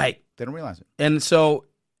 Right. They don't realize it. And so,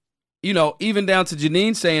 even down to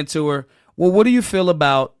Janine saying to her, well, what do you feel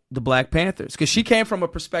about the Black Panthers? Because she came from a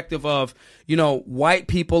perspective of, white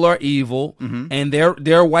people are evil, and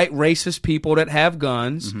they're white racist people that have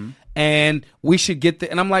guns, and we should get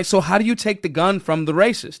and I'm like, so how do you take the gun from the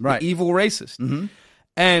racist, the evil racist?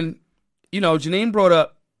 And, Janine brought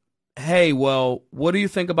up, hey, well, what do you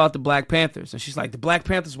think about the Black Panthers? And she's like, the Black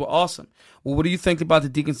Panthers were awesome. Well, what do you think about the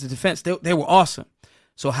Deacons of Defense? They were awesome.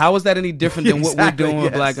 So how is that any different than what we're doing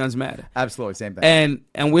with Black Guns Matter? Absolutely, same thing.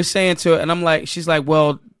 And we're saying to her, and I'm like, she's like,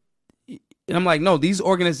 well, and I'm like, no, these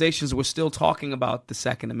organizations were still talking about the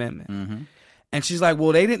Second Amendment. And she's like,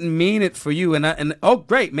 well, they didn't mean it for you. And oh,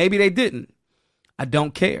 great, maybe they didn't. I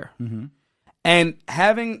don't care. And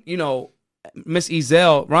having, Miss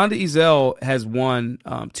Ezell, Rhonda Ezell has won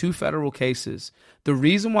 2 federal cases. The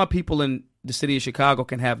reason why people in the city of Chicago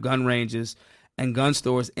can have gun ranges and gun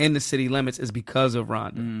stores in the city limits is because of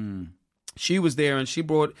Rhonda. She was there and she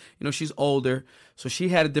brought, she's older, so she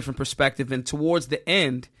had a different perspective. And towards the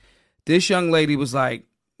end, this young lady was like,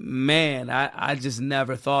 man, I just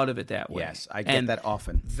never thought of it that way. Yes, I get that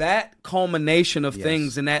often. That culmination of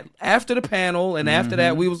things, and that after the panel and after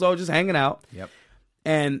that, we was all just hanging out. Yep.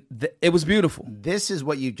 And it was beautiful. This is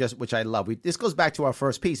what which I love. This goes back to our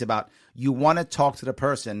first piece about you want to talk to the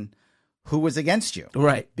person who was against you.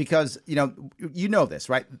 Right. Because, you know this,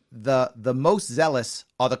 right? The most zealous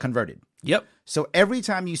are the converted. Yep. So every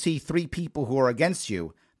time you see 3 people who are against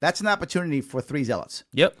you, that's an opportunity for 3 zealots.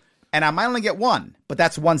 Yep. And I might only get 1, but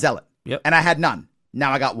that's 1 zealot. Yep. And I had none.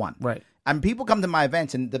 Now I got 1. Right. And people come to my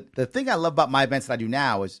events, and the thing I love about my events that I do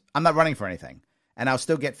now is I'm not running for anything. And I'll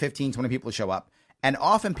still get 15, 20 people to show up. And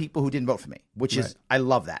often people who didn't vote for me, which is, I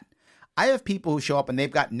love that. I have people who show up and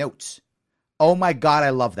they've got notes. Oh my God,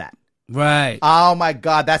 I love that. Right. Oh my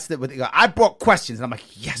God, I brought questions. And I'm like,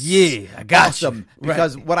 yes. Yeah, I got awesome. you.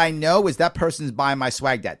 Because what I know is that person's buying my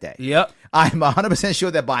swag that day. Yep. I'm 100%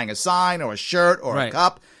 sure they're buying a sign or a shirt or a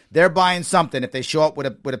cup. They're buying something if they show up with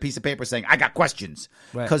a piece of paper saying, I got questions.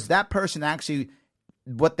 Because that person actually,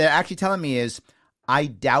 what they're actually telling me is, I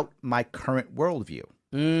doubt my current worldview.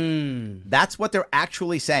 That's what they're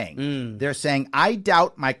actually saying. They're saying, I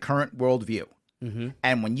doubt my current worldview.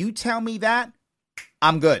 And when you tell me that,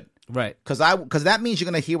 I'm good. Right. Because that means you're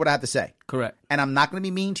going to hear what I have to say. Correct. And I'm not going to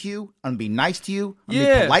be mean to you. I'm going to be nice to you. I'm going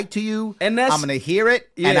to be polite to you. And I'm going to hear it.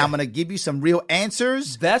 And I'm going to give you some real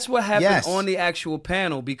answers. That's what happened on the actual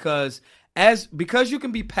panel because you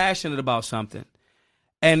can be passionate about something.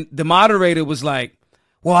 And the moderator was like,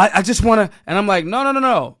 well, I just want to, and I'm like,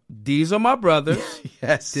 no. These are my brothers.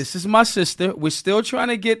 Yes. This is my sister. We're still trying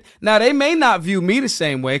to get, now they may not view me the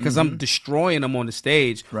same way because I'm destroying them on the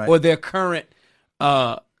stage or their current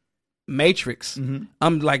matrix.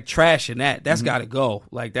 I'm like trashing that. That's got to go.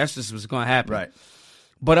 Like that's just what's going to happen. Right.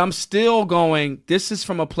 But I'm still going, this is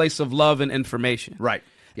from a place of love and information. Right.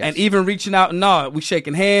 Yes. And even reaching out, we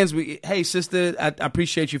shaking hands. Hey, sister, I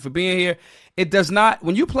appreciate you for being here. It does not,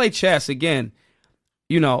 when you play chess, again,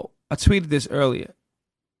 I tweeted this earlier.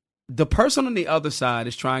 The person on the other side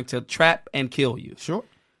is trying to trap and kill you. Sure.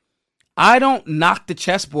 I don't knock the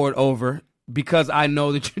chessboard over because I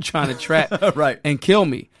know that you're trying to trap and kill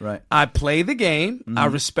me. Right. I play the game. I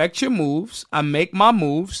respect your moves. I make my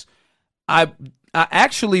moves. I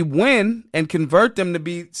actually win and convert them to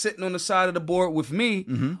be sitting on the side of the board with me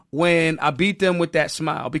when I beat them with that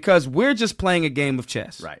smile because we're just playing a game of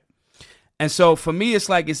chess. Right. And so for me, it's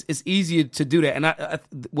like it's easier to do that. And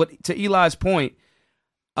what to Eli's point,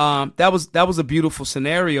 that was a beautiful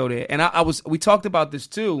scenario there. And we talked about this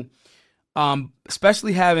too,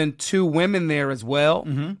 especially having 2 women there as well,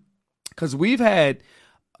 because we've had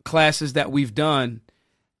classes that we've done.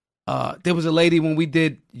 There was a lady when we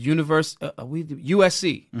did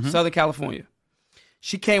USC, Southern California.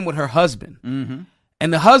 She came with her husband, and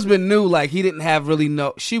the husband knew like he didn't have really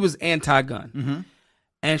she was anti-gun.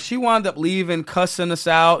 And she wound up leaving, cussing us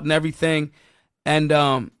out and everything. And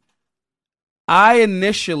I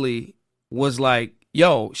initially was like,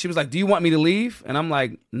 yo, she was like, do you want me to leave? And I'm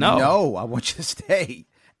like, no. No, I want you to stay.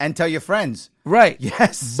 and tell your friends. Right.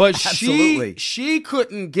 Yes. But absolutely. she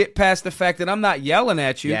couldn't get past the fact that I'm not yelling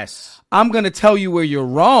at you. Yes. I'm going to tell you where you're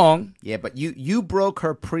wrong. Yeah, but you broke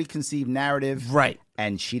her preconceived narrative. Right.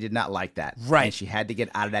 And she did not like that. Right. And she had to get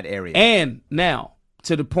out of that area. And now,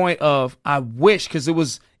 to the point of, I wish, because it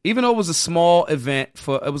was, even though it was a small event,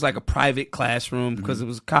 it was like a private classroom because it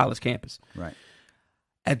was a college campus. Right.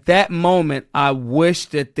 At that moment, I wish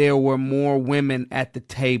that there were more women at the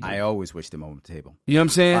table. I always wish them at the table. You know what I'm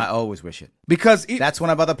saying? I always wish it. Because that's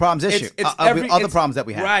one of other problems other problems that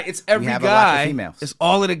we have. Right. It's every we have guy. A lack of females. It's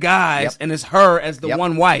all of the guys, Yep. and it's her as the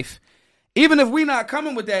one wife. Even if we're not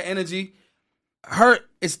coming with that energy,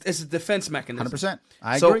 it's a defense mechanism. 100%.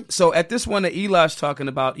 I agree. So at this one that Eli's talking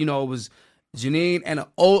about, it was Janine and an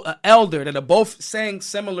elder that are both saying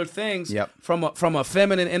similar things from a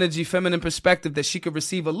feminine energy, feminine perspective that she could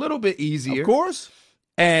receive a little bit easier. Of course.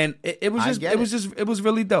 And it was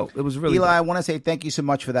really dope. It was really Eli, dope. I want to say thank you so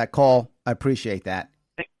much for that call. I appreciate that.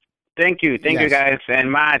 Thank you, guys.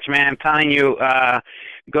 And Maj, man, I'm telling you,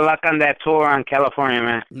 good luck on that tour on California,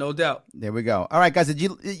 man. No doubt. There we go. All right, guys, did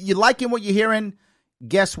you liking what you're hearing?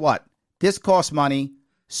 Guess what? This costs money.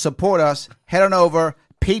 Support us. Head on over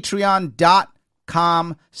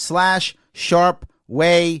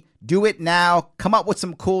patreon.com/sharpeway. Do it now. Come up with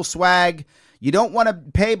some cool swag. You don't want to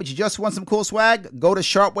pay, but you just want some cool swag? Go to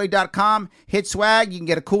sharpeway.com, hit swag. You can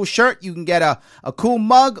get a cool shirt. You can get a cool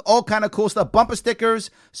mug, all kind of cool stuff, bumper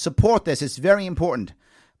stickers. Support this. It's very important.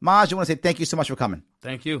 Maj, I want to say thank you so much for coming.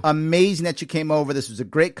 Thank you. Amazing that you came over. This was a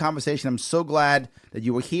great conversation. I'm so glad that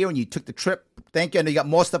you were here and you took the trip. Thank you. I know you got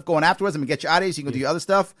more stuff going afterwards. I'm going to get you out of here so you can do your other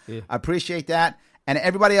stuff. Yeah. I appreciate that. And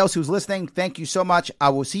everybody else who's listening, thank you so much. I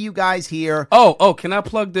will see you guys here. Oh, can I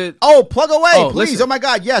plug the... Oh, plug away, please. Listen. Oh, my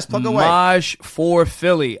God. Yes, plug away. Maj for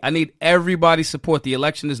Philly. I need everybody's support. The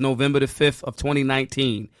election is November the 5th of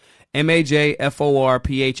 2019.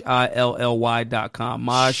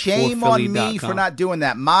 MajForPhilly.com. Shame on me for not doing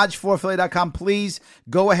that. Maj4Philly.com. Please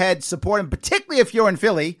go ahead, support him, particularly if you're in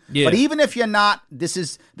Philly. Yeah. But even if you're not, this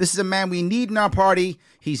is a man we need in our party.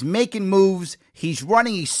 He's making moves. He's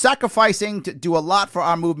running. He's sacrificing to do a lot for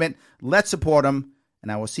our movement. Let's support him. And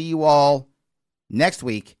I will see you all next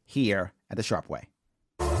week here at the Sharpe Way.